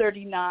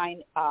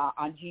X39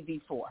 on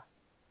GV4.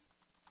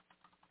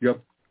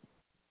 Yep.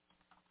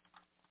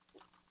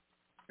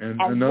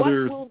 And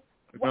another. Go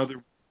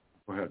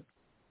ahead.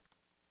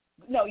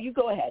 No, you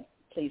go ahead,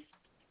 please.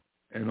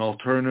 An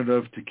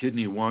alternative to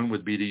kidney 1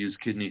 would be to use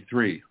kidney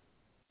 3.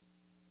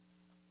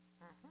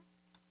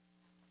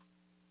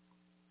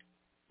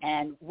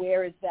 And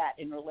where is that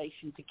in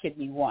relation to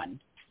kidney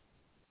 1?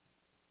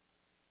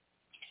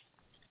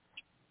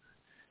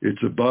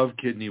 It's above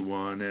kidney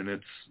 1, and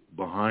it's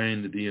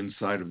behind the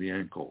inside of the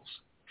ankles.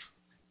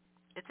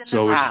 It's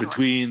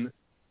in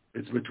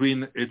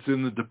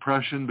the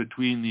depression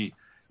between the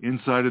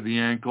inside of the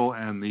ankle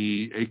and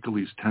the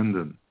Achilles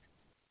tendon.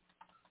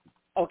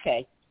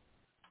 Okay.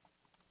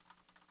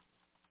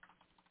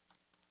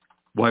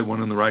 White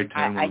one on the right,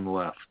 tan one on the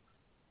left.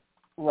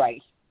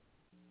 Right.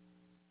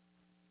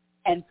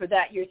 And for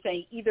that, you're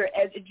saying either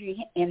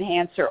Energy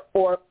Enhancer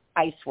or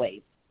Ice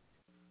Wave.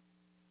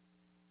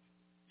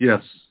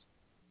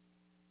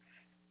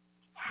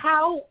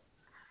 How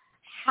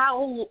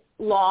how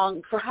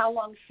long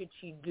should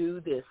she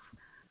do this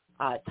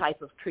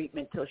type of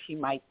treatment till she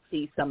might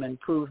see some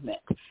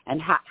improvement?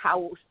 And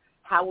how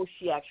will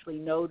she actually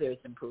know there's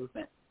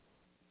improvement?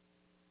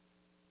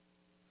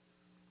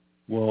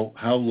 Well,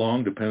 how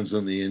long depends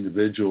on the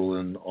individual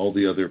and all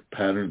the other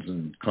patterns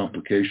and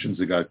complications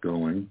they got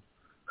going.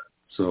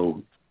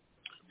 So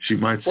she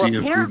might see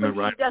improvement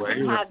right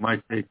away, or it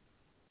might take...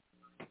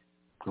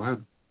 Go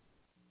ahead.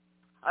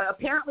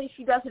 Apparently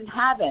she doesn't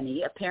have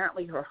any.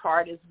 Apparently her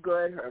heart is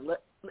good,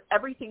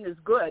 everything is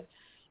good,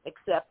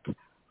 except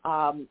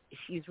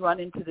she's run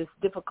into this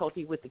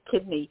difficulty with the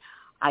kidney,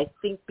 I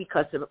think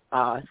because of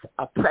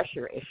a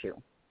pressure issue,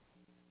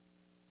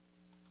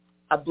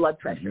 a blood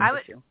pressure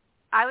issue.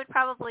 I would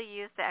probably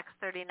use the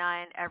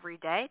X39 every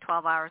day,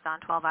 12 hours on,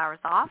 12 hours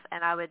off,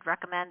 and I would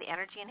recommend the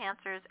energy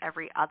enhancers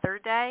every other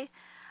day.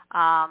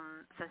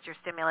 Since you're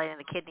stimulating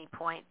the kidney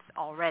points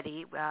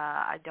already,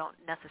 I don't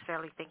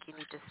necessarily think you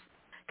need to,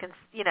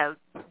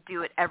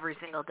 do it every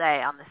single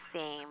day on the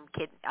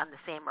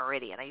same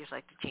meridian. I usually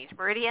like to change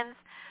meridians,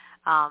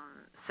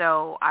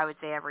 so I would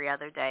say every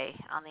other day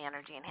on the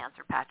energy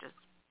enhancer patches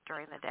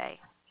during the day.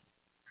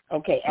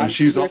 Okay, and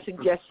your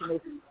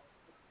suggestion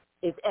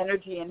is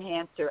energy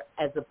enhancer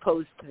as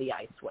opposed to the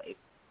ice wave,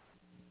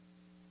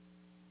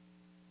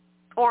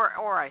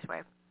 or ice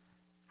wave.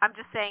 I'm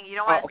just saying you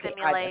don't want to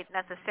stimulate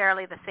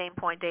necessarily the same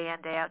point day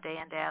in, day out, day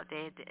in, day out,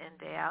 day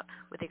in, day out,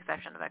 with the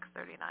exception of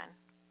X39.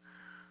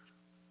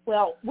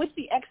 Well, with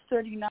the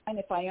X39,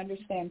 if I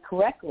understand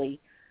correctly,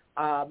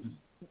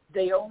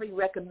 they only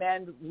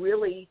recommend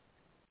really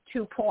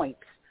 2 points,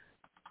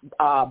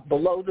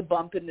 below the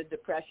bump in the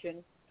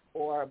depression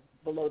or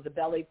below the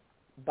belly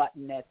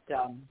button at...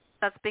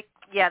 That's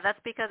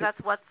because that's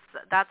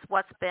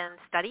what's been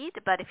studied.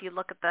 But if you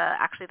look at the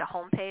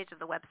homepage of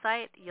the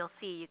website, you'll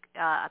see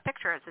a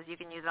picture. It says you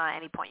can use it on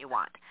any point you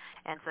want,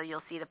 and so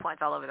you'll see the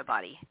points all over the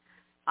body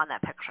on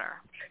that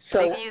picture. So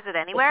you can use it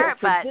anywhere,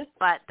 but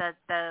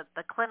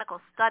the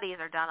clinical studies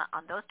are done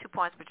on those 2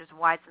 points, which is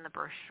why it's in the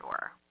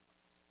brochure.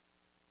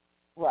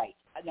 Right.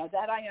 Now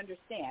that I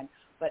understand,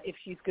 but if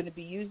she's going to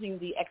be using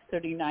the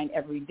X39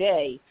 every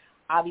day,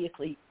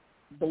 obviously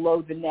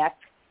below the neck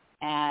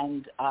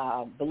and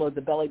below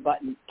the belly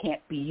button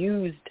can't be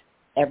used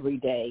every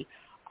day.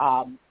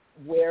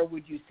 Where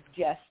would you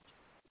suggest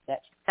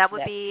that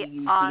would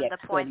be on the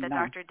point that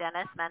Dr.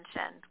 Dennis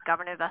mentioned,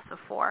 Governor Vessel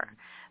 4.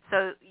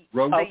 So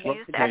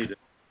use the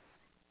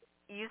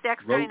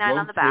X39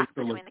 on the back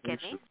between the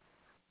kidneys.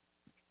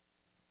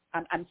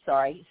 I'm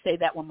sorry. Say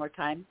that one more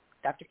time,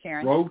 Dr.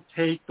 Karen.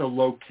 Rotate the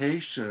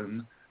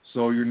location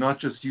so you're not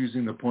just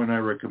using the point I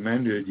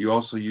recommended. You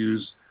also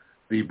use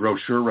the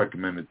brochure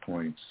recommended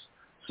points.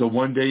 So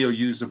one day you'll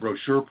use the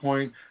brochure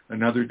point,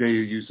 another day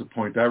you use the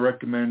point I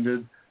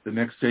recommended, the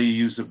next day you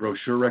use the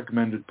brochure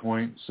recommended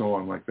point, so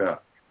on like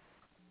that.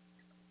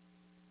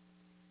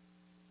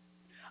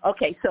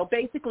 Okay, so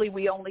basically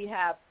we only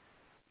have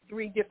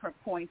 3 different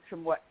points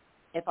from what,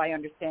 if I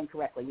understand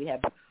correctly. We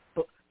have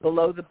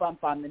below the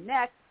bump on the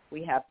neck,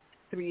 we have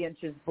 3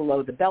 inches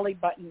below the belly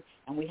button,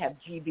 and we have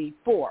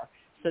GB4.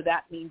 So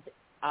that means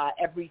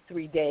every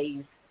 3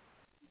 days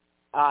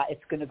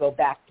it's going to go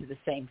back to the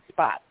same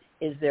spot.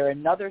 Is there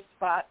another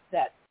spot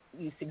that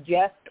you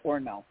suggest or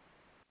no?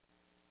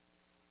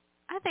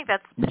 I think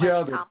that's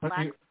plenty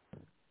complex.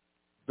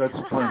 That's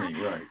plenty,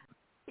 right.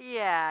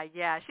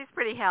 Yeah, she's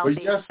pretty healthy.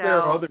 But yes,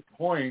 there are other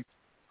points.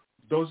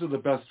 Those are the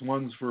best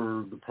ones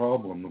for the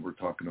problem that we're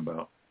talking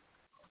about.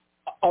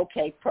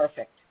 Okay,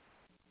 perfect.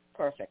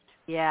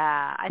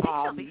 Yeah, I think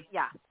she'll be.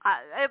 Yeah,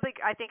 I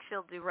think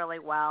she'll do really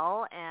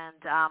well, and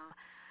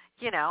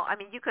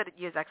you could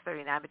use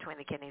X39 between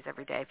the kidneys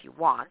every day if you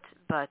want,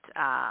 but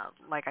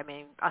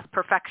us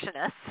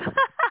perfectionists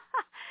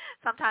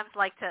sometimes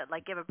like to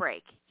give a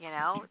break,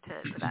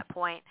 to that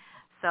point.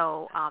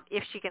 So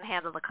if she can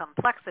handle the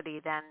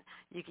complexity, then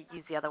you could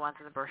use the other ones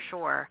in the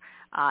brochure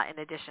in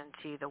addition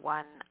to the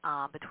one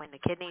between the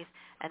kidneys.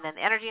 And then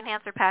the energy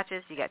enhancer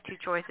patches, you got 2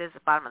 choices,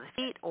 the bottom of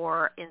the feet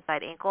or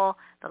inside ankle,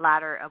 the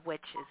latter of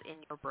which is in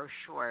your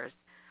brochures.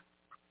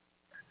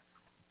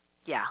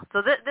 Yeah,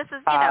 so this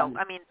is,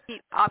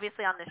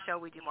 obviously on this show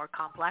we do more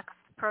complex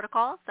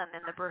protocols than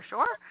in the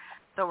brochure,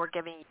 so we're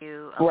giving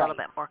you a little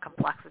bit more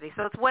complexity.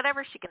 So it's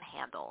whatever she can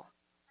handle.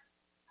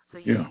 So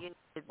you need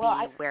to be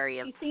wary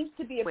of. She seems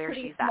to be a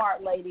pretty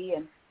smart smart lady,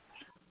 and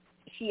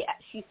she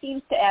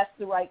seems to ask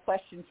the right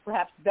questions,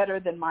 perhaps better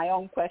than my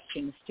own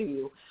questions to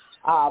you.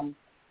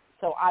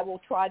 So I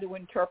will try to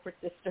interpret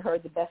this to her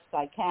the best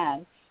I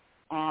can.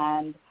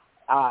 And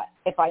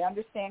if I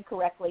understand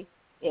correctly,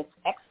 it's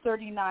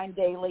X39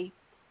 daily,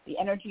 the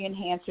energy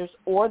enhancers,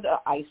 or the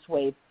ice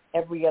wave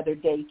every other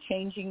day,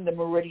 changing the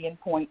meridian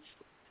points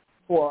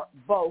for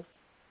both.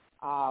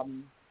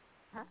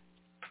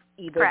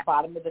 Either Correct.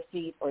 Bottom of the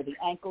feet or the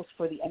ankles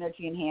for the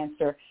energy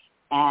enhancer,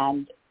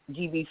 and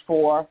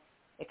GB4,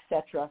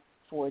 etc.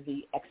 for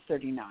the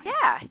X39.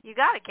 Yeah, you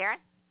got it, Karen.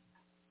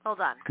 Hold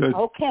on. Good.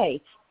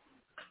 Okay.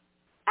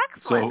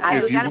 Excellent.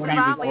 So We got to move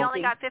on. We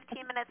only got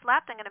 15 minutes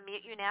left. I'm going to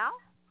mute you now.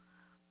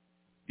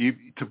 All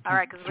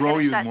right, because throw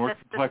we're you gonna more this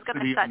is complexity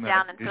going to shut on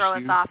down that and throw us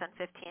issue, off in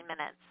 15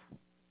 minutes.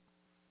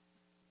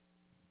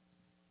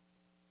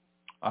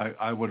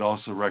 I would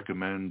also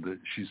recommend that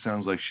she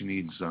sounds like she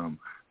needs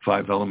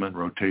 5-element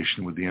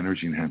rotation with the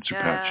energy enhancer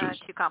patches.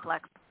 Too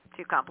complex.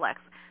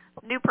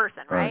 New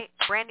person, right?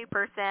 Brand new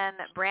person,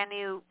 brand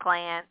new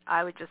client.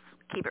 I would just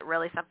keep it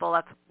really simple.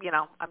 That's,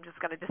 I'm just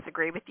going to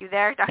disagree with you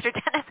there, Dr.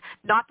 Dennis.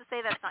 Not to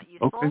say that's not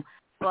useful,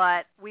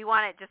 but we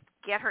want to just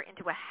get her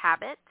into a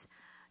habit.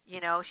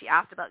 She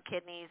asked about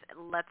kidneys.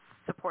 Let's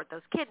support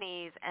those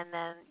kidneys. And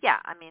then,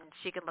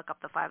 she can look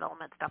up the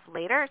 5-element stuff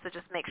later. So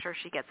just make sure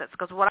she gets it.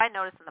 Because what I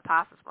noticed in the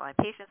past is when my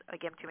patients, I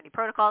give them too many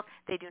protocols,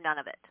 they do none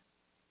of it.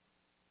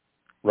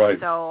 Right.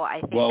 So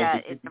I think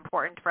that it's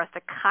important for us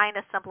to kind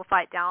of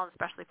simplify it down,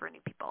 especially for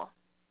new people.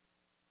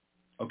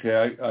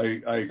 Okay,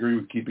 I agree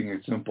with keeping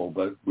it simple,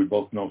 but we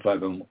both know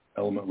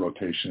 5-element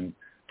rotation.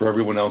 For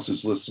everyone else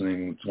who's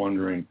listening that's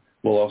wondering,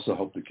 will also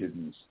help the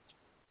kidneys.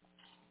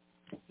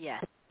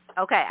 Yes.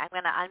 Okay, I'm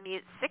going to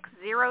unmute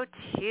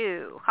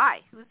 602.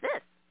 Hi, who's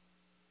this?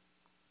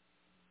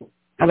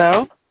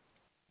 Hello?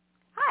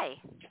 Hi.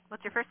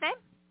 What's your first name?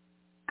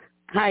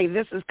 Hi,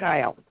 this is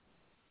Kyle.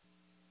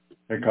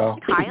 Hey, Kyle.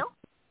 Kyle?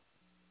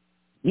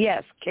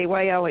 Yes,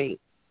 Kyle.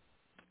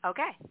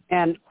 Okay.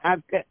 And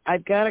I've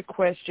got a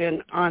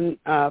question on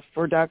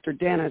for Dr.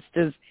 Dennis.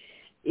 Does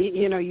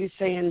you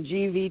saying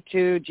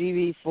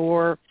GV2,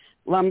 GV4,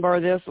 lumbar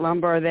this,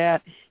 lumbar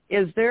that?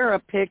 Is there a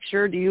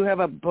picture? Do you have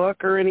a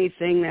book or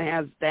anything that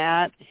has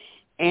that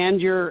and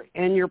your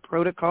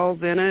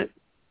protocols in it?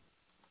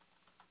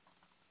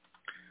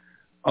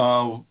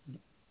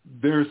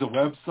 There's a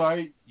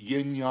website,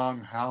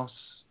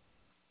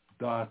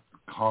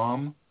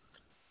 yinyanghouse.com,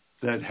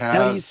 that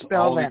has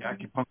all the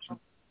acupuncture.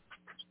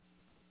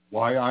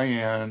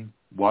 YINYANGHOUSE,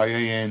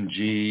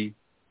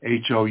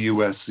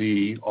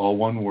 all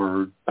one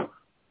word,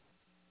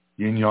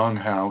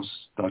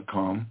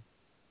 yinyanghouse.com.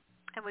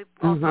 And we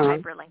also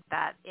hyperlink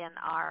that in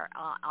our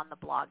on the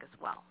blog as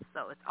well.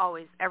 So it's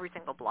always, every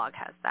single blog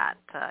has that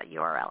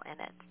URL in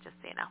it, just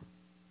so you know.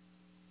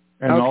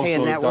 And okay, also,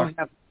 and that will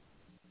have...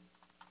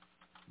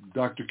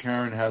 Dr.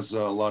 Karen has a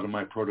lot of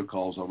my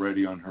protocols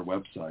already on her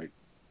website.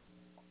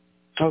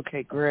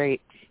 Okay,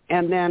 great.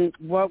 And then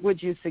what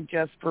would you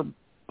suggest for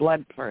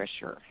blood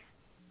pressure?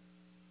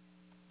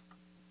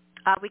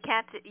 We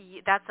can't,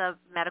 that's a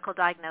medical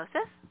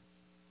diagnosis.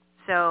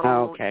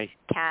 So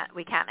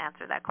we can't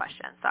answer that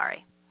question.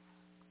 Sorry.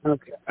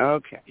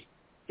 Okay.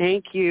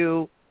 Thank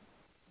you.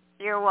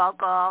 You're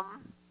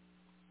welcome.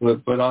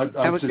 But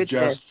I'd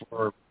suggest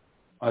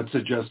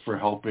for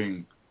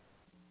helping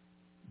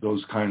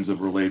those kinds of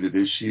related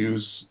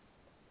issues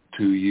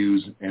to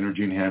use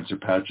energy enhancer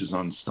patches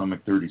on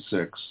stomach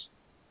 36.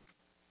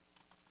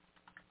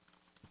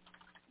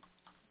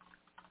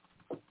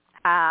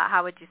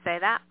 How would you say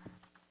that?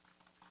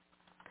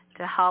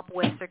 To help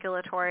with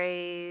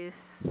circulatory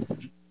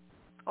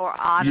or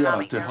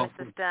autonomic nervous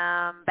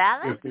system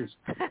balance?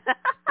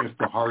 If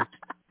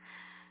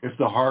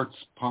the heart's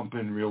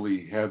pumping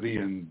really heavy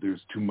and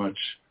there's too much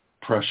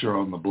pressure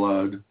on the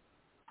blood,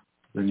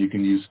 then you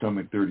can use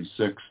stomach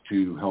 36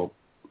 to help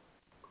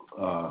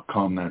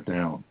calm that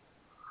down.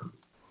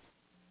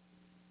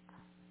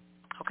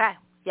 Okay.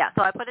 Yeah,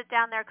 so I put it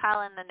down there,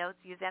 Kyle, in the notes.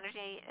 Use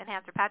energy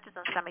enhancer patches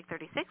on stomach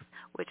 36,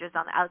 which is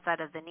on the outside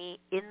of the knee.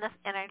 In the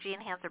energy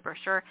enhancer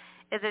brochure,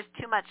 if there's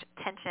too much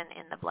tension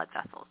in the blood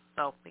vessels.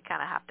 So we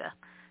kind of have to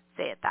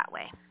say it that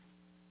way.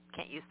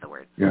 Can't use the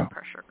word blood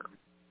pressure,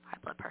 high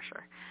blood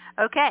pressure.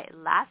 Okay,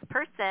 last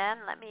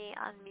person. Let me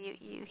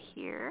unmute you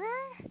here.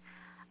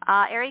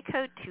 Area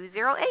code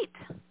 208.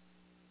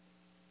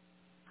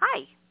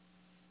 Hi.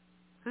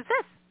 Who's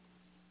this?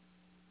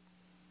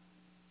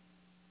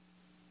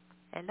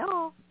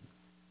 Hello.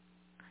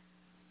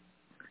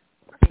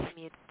 Are you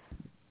muted?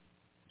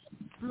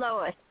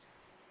 Lois.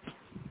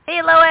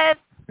 Hey, Lois.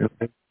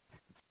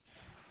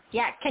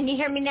 Yeah, can you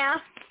hear me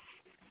now?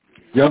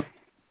 Yep.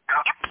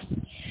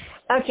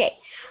 Okay.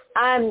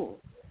 I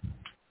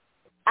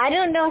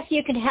don't know if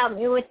you could help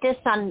me with this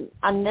on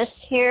this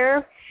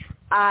here,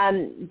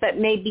 but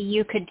maybe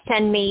you could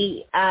send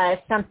me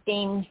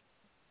something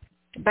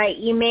by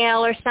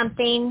email or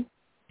something.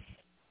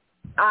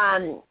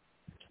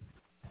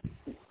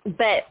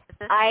 But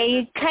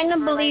I kind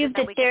of believe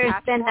that there's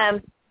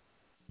been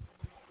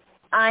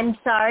I'm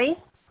sorry?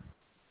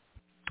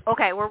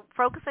 Okay, we're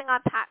focusing on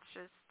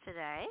patches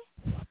today.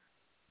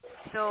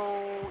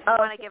 So you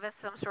want to give us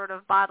some sort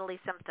of bodily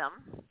symptom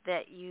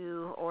that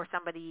you or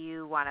somebody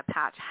you want a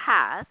patch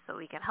has, so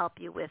we can help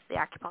you with the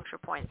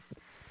acupuncture points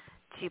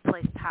to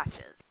place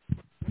patches.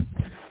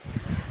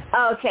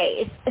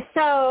 Okay,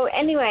 so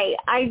anyway,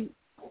 I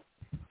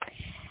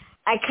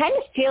kind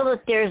of feel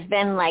that there's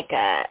been like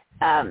a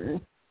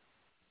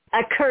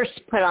curse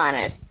put on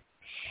it.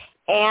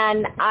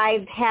 And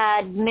I've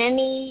had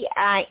many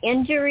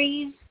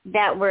injuries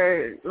that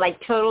were like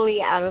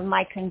totally out of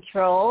my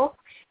control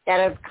that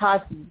have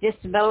caused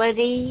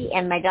disability,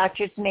 and my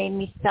doctors made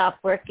me stop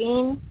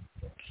working.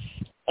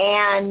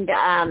 and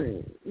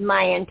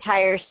my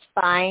entire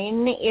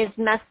spine is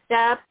messed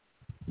up,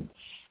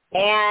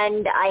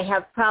 and I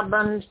have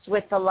problems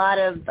with a lot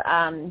of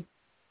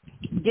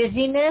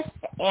dizziness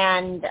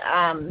and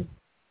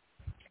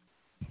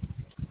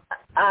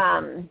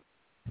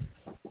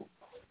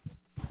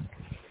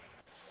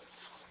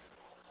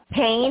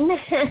pain,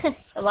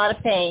 a lot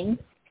of pain,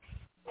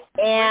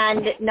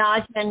 and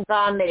nausea and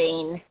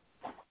vomiting.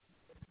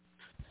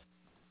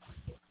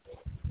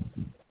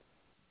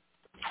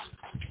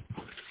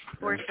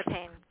 Where's the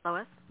pain,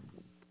 Lois?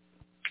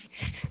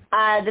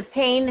 The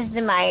pain is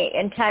in my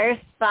entire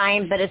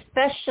spine, but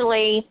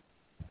especially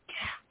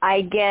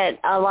I get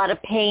a lot of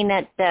pain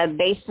at the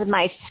base of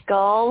my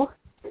skull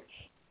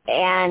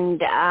and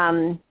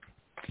down.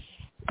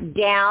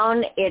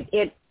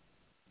 It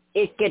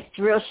gets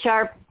real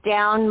sharp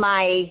down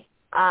my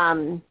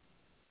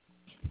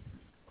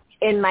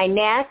in my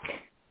neck,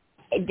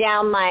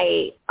 down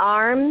my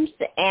arms,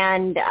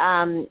 and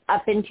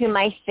up into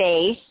my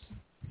face.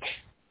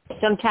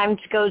 Sometimes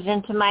goes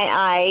into my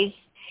eyes,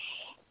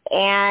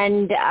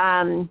 and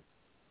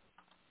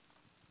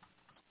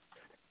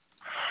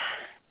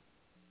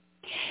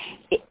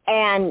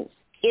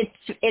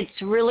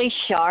it's really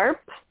sharp.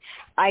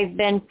 I've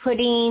been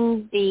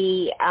putting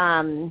the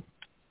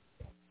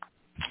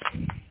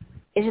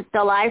is it the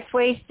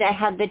LifeWaves that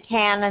have the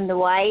tan and the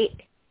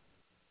white?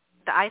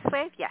 The Ice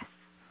Wave, yes.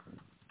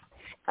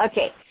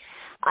 Okay,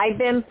 I've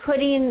been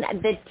putting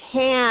the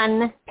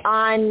tan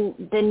on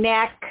the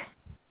neck.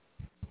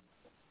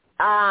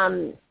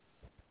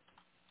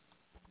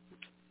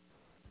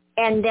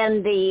 And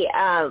then the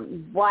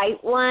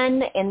white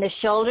one in the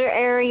shoulder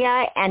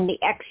area, and the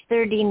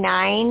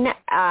X39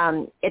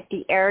 at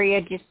the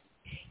area just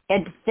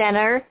at the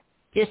center,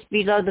 just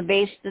below the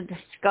base of the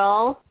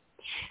skull,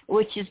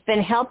 which has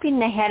been helping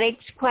the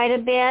headaches quite a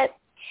bit.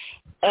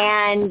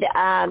 And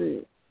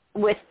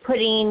with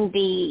putting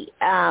the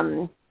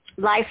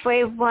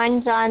LifeWave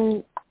ones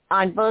on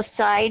both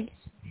sides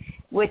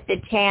with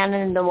the tan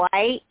and the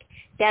white,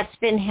 that's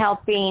been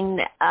helping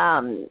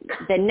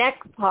the neck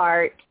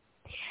part.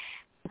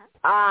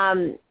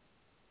 But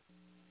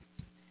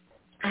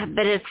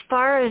as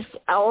far as,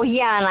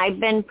 and I've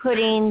been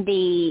putting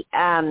the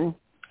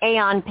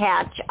Aeon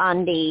patch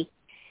on the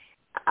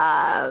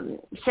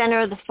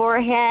center of the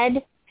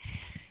forehead.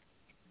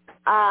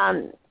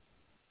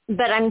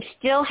 But I'm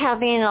still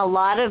having a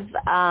lot of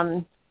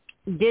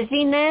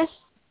dizziness,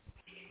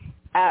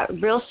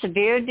 real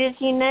severe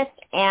dizziness,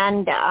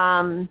 and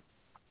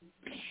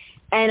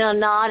a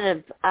lot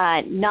of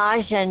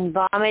nausea and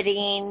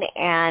vomiting,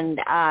 and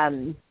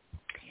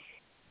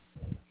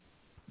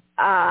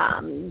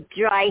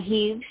dry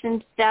heaves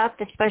and stuff,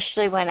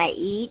 especially when I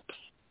eat.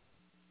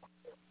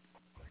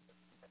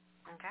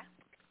 Okay.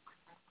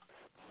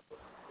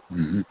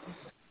 Mm-hmm.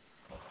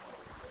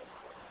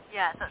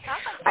 Yeah, so it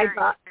sounds like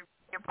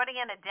you're putting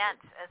in a dent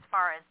as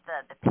far as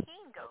the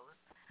pain goes,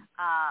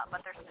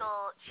 but there's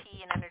still chi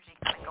and energy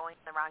kind of going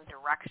in the wrong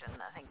direction.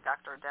 I think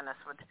Dr. Dennis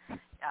would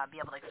be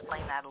able to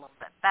explain that a little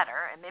bit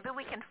better, and maybe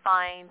we can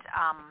find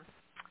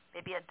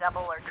maybe a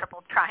double or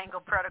triple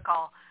triangle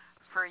protocol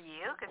for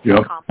you, because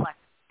you're complex,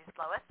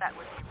 Lois. That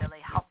would be really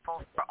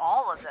helpful for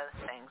all of those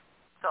things.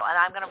 So, and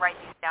I'm going to write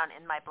these down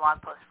in my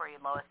blog post for you,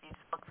 Lois. You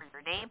just look for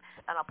your name,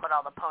 and I'll put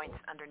all the points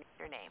underneath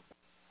your name.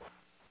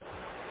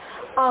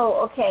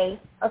 Oh, okay.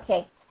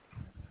 Okay.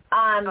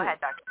 Go ahead,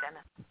 Dr.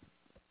 Dennis.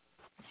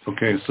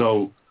 Okay,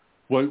 so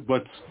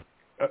what's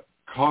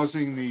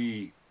causing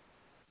the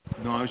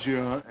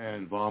nausea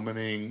and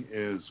vomiting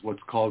is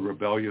what's called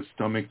rebellious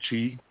stomach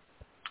chi,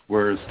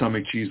 where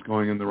stomach chi is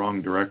going in the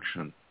wrong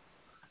direction.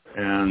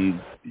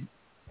 And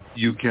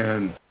you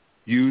can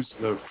use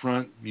the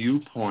front mu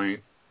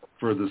point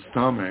for the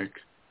stomach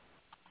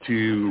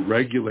to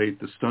regulate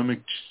the stomach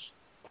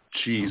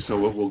chi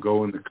so it will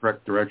go in the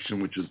correct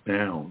direction, which is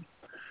down.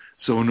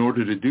 So in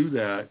order to do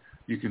that,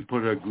 you can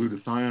put a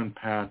glutathione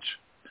patch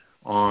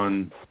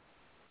on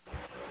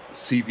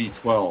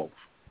CV12.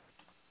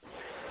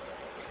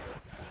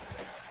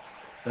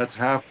 That's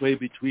halfway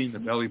between the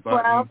belly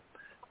button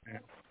and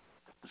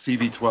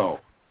CV12.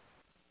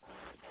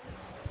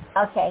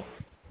 Okay.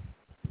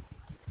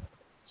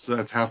 So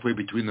that's halfway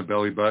between the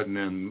belly button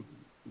and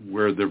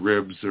where the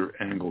ribs are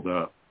angled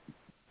up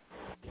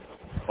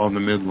on the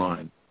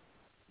midline.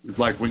 It's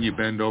like when you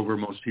bend over,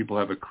 most people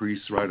have a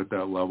crease right at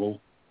that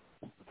level.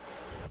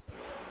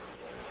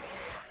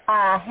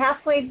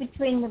 Halfway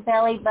between the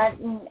belly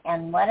button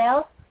and what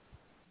else?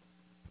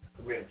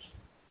 Ribs.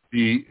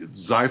 The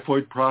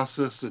xiphoid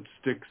process that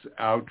sticks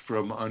out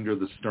from under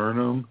the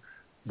sternum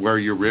where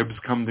your ribs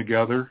come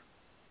together.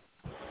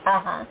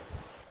 Uh-huh.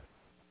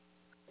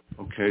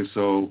 Okay,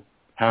 so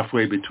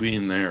halfway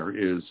between there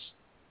is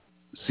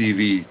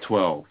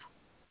CV12,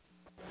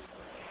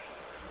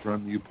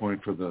 front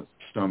viewpoint for the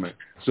stomach.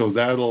 So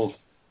that'll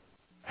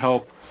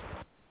help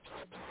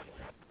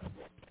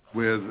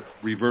with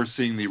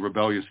reversing the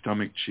rebellious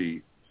stomach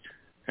chi.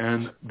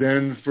 And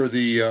then for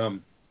the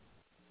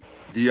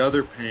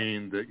other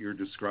pain that you're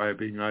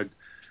describing,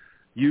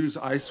 use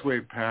ice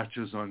wave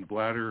patches on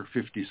bladder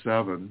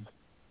 57,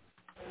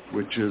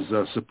 which is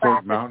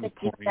support mountain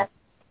point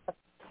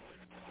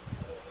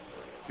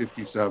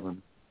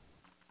 57.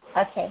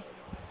 Okay.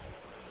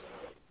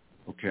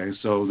 Okay,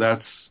 so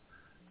that's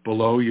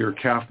below your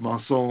calf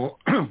muscle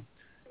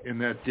in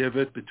that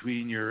divot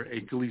between your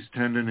Achilles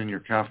tendon and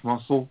your calf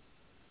muscle.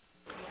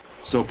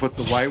 So put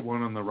the white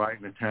one on the right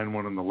and the tan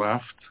one on the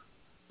left.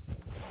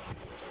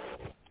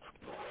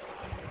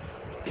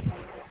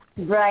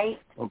 Right,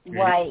 okay.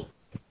 White,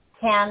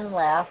 tan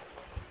left.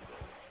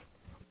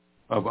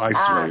 Of ice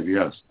wave,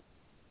 yes.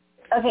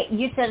 Okay,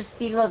 you said it's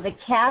below the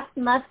calf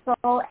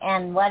muscle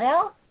and what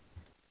else?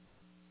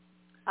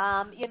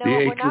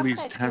 We're not going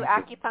to do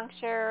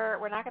acupuncture.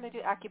 We're not going to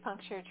do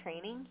acupuncture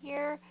training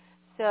here.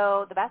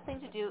 So the best thing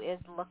to do is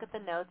look at the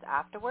notes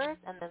afterwards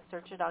and then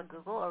search it on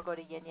Google or go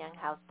to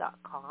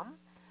yinyanghouse.com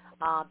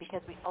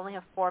because we only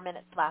have 4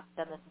 minutes left,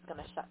 then this is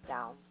going to shut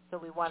down. So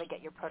we want to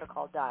get your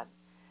protocol done.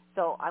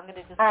 So I'm going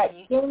to just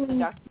mute you so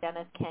Dr.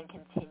 Dennis can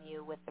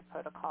continue with the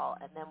protocol,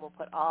 and then we'll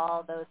put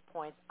all those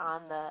points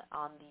on the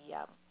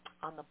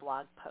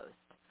blog post.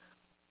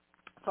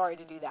 Sorry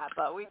to do that,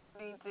 but we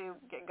need to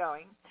get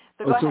going.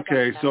 So go ahead,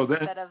 okay. Dr. So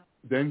Dennis,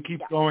 then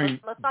keep going.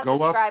 Let's not go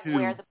describe up to,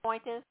 where the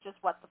point is, just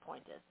what the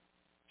point is.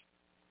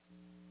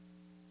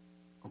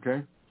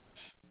 Okay.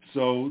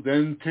 So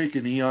then take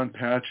an Eon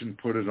patch and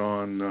put it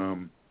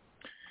on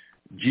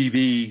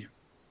GV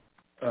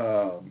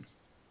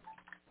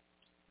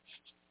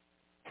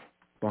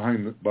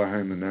behind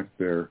the neck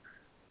there.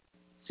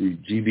 See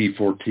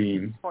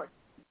GV14. Okay.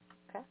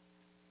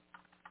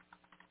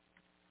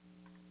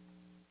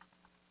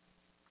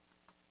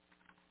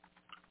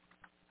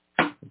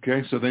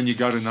 Okay, so then you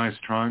got a nice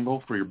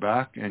triangle for your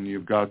back, and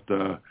you've got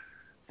the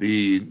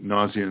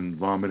nausea and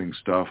vomiting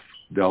stuff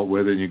dealt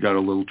with, and you got a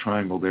little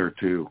triangle there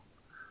too.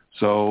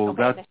 So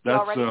that's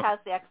already has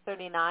the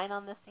X39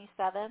 on the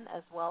C7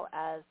 as well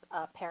as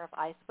a pair of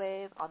ice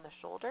wave on the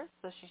shoulder,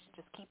 so she should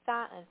just keep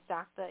that and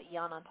stack the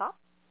Eon on top.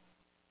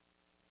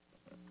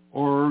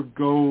 Or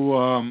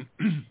go.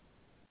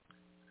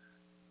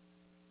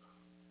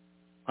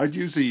 I'd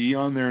use the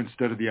Eon there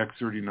instead of the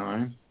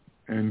X39,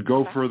 and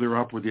go further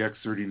up with the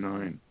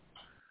X39.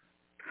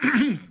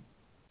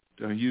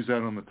 Use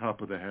that on the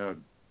top of the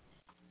head.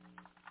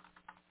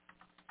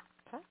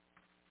 Okay.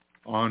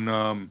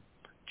 On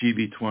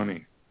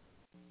GV20.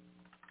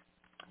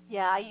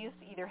 Yeah, I use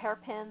either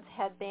hairpins,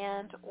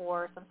 headband,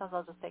 or sometimes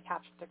I'll just take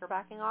half the sticker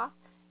backing off.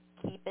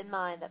 Keep in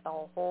mind that the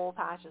whole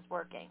patch is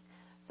working.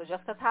 So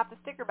just because half the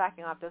sticker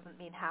backing off doesn't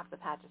mean half the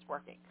patch is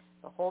working.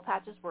 The whole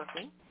patch is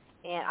working.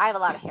 And I have a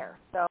lot of hair,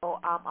 so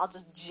I'll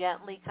just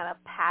gently kind of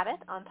pat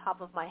it on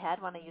top of my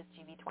head when I use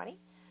GV20.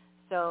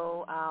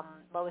 So,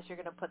 Lois, you're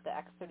going to put the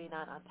X39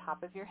 on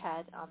top of your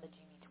head on the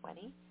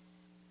GV20.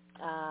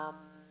 I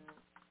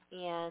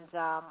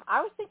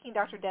was thinking,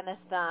 Dr. Dennis,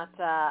 that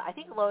I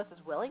think Lois is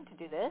willing to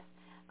do this,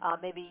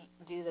 maybe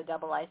do the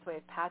double ice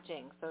wave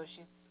patching. So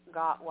she's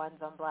got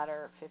ones on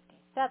bladder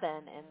 57,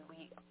 and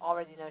we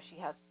already know she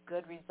has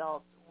good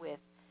results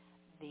with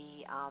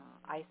the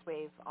ice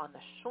wave on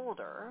the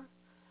shoulder.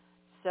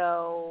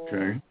 So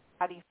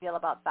How do you feel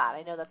about that?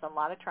 I know that's a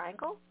lot of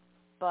triangles,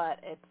 but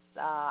it's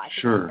I think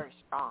it's very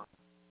strong.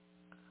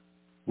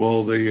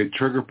 Well, the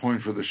trigger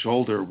point for the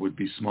shoulder would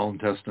be small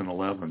intestine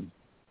 11.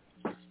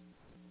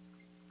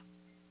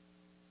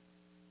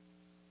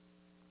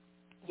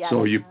 Yeah,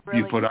 so you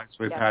put ice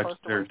wave patch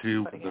there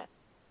too, with the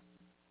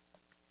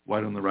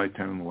white on the right,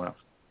 tan on the left.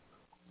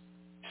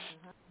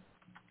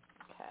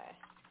 Okay.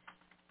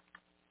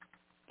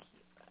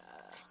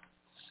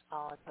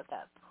 I'll put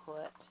that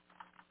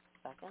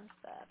second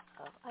set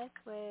of ice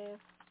wave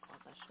on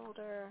the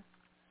shoulder.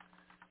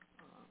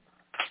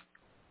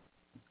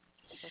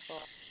 Typical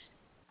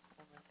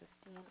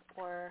 15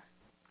 or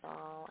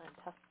small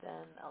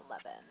intestine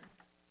 11.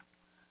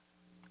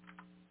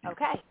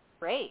 Okay,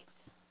 great.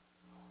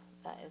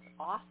 That is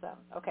awesome.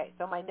 Okay,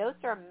 so my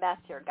notes are a mess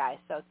here, guys.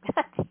 So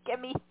give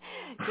me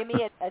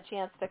a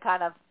chance to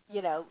kind of,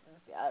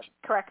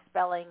 correct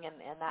spelling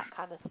and that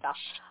kind of stuff.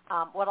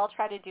 What I'll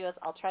try to do is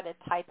I'll try to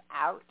type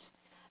out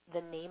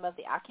the name of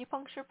the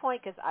acupuncture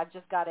point because I've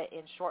just got it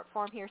in short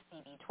form here,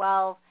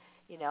 CV12,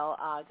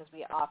 because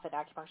we often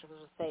acupuncture will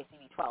just say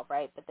CV12,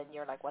 right? But then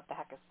you're like, what the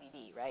heck is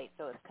CV, right?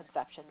 So it's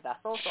conception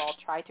vessel. So I'll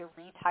try to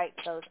retype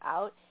those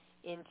out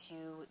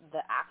into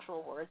the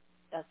actual words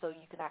so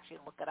you can actually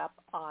look it up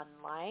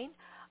online.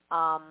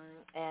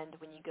 And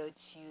when you go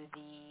to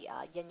the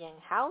Yin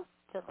Yang House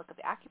to look at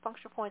the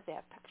acupuncture points, they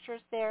have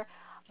pictures there.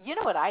 You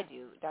know what I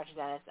do, Dr.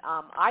 Dennis?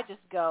 I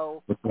just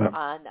go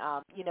on,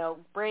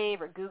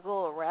 Brave or Google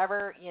or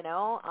wherever,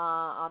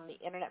 on the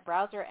internet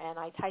browser, and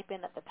I type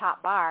in at the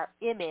top bar,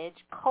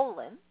 image, :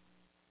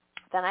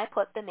 then I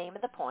put the name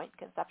of the point,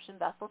 conception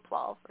vessel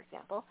 12, for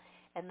example,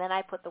 and then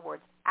I put the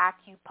words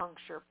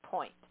acupuncture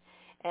point.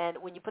 And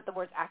when you put the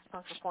words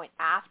acupuncture point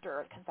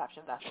after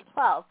conception vessel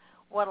 12,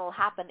 what will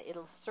happen,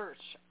 it'll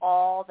search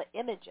all the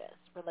images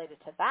related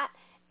to that,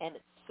 and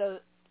it's so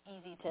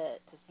easy to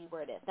see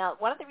where it is. Now,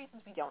 one of the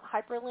reasons we don't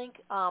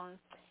hyperlink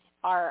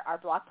our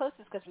blog posts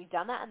is because we've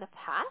done that in the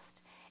past.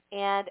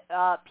 And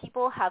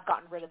people have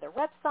gotten rid of their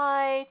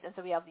websites, and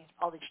so we have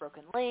all these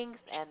broken links.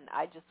 And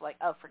I just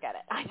forget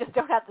it. I just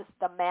don't have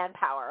the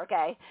manpower,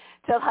 okay,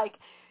 to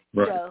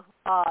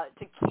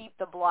to keep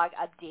the blog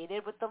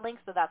updated with the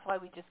links. So that's why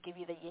we just give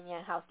you the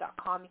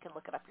yinyanhouse.com. You can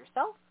look it up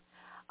yourself.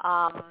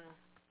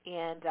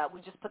 And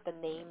we just put the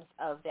names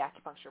of the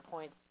acupuncture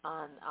points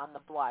on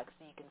the blog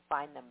so you can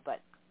find them.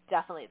 But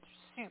definitely, it's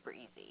super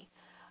easy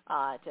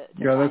to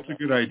that's a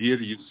good idea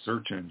to use a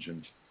search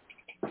engine.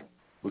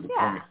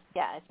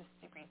 Yeah, it's just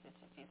super easy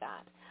to do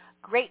that.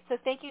 Great. So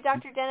thank you,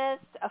 Dr. Dennis,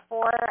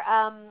 for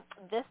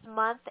this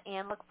month,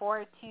 and look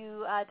forward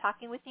to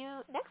talking with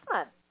you next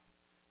month.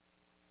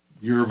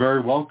 You're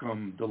very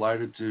welcome.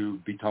 Delighted to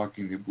be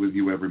talking with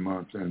you every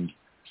month, and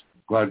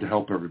glad to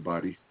help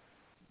everybody.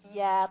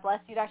 Yeah,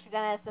 bless you, Dr.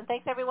 Dennis, and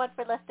thanks everyone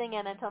for listening,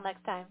 and until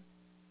next time.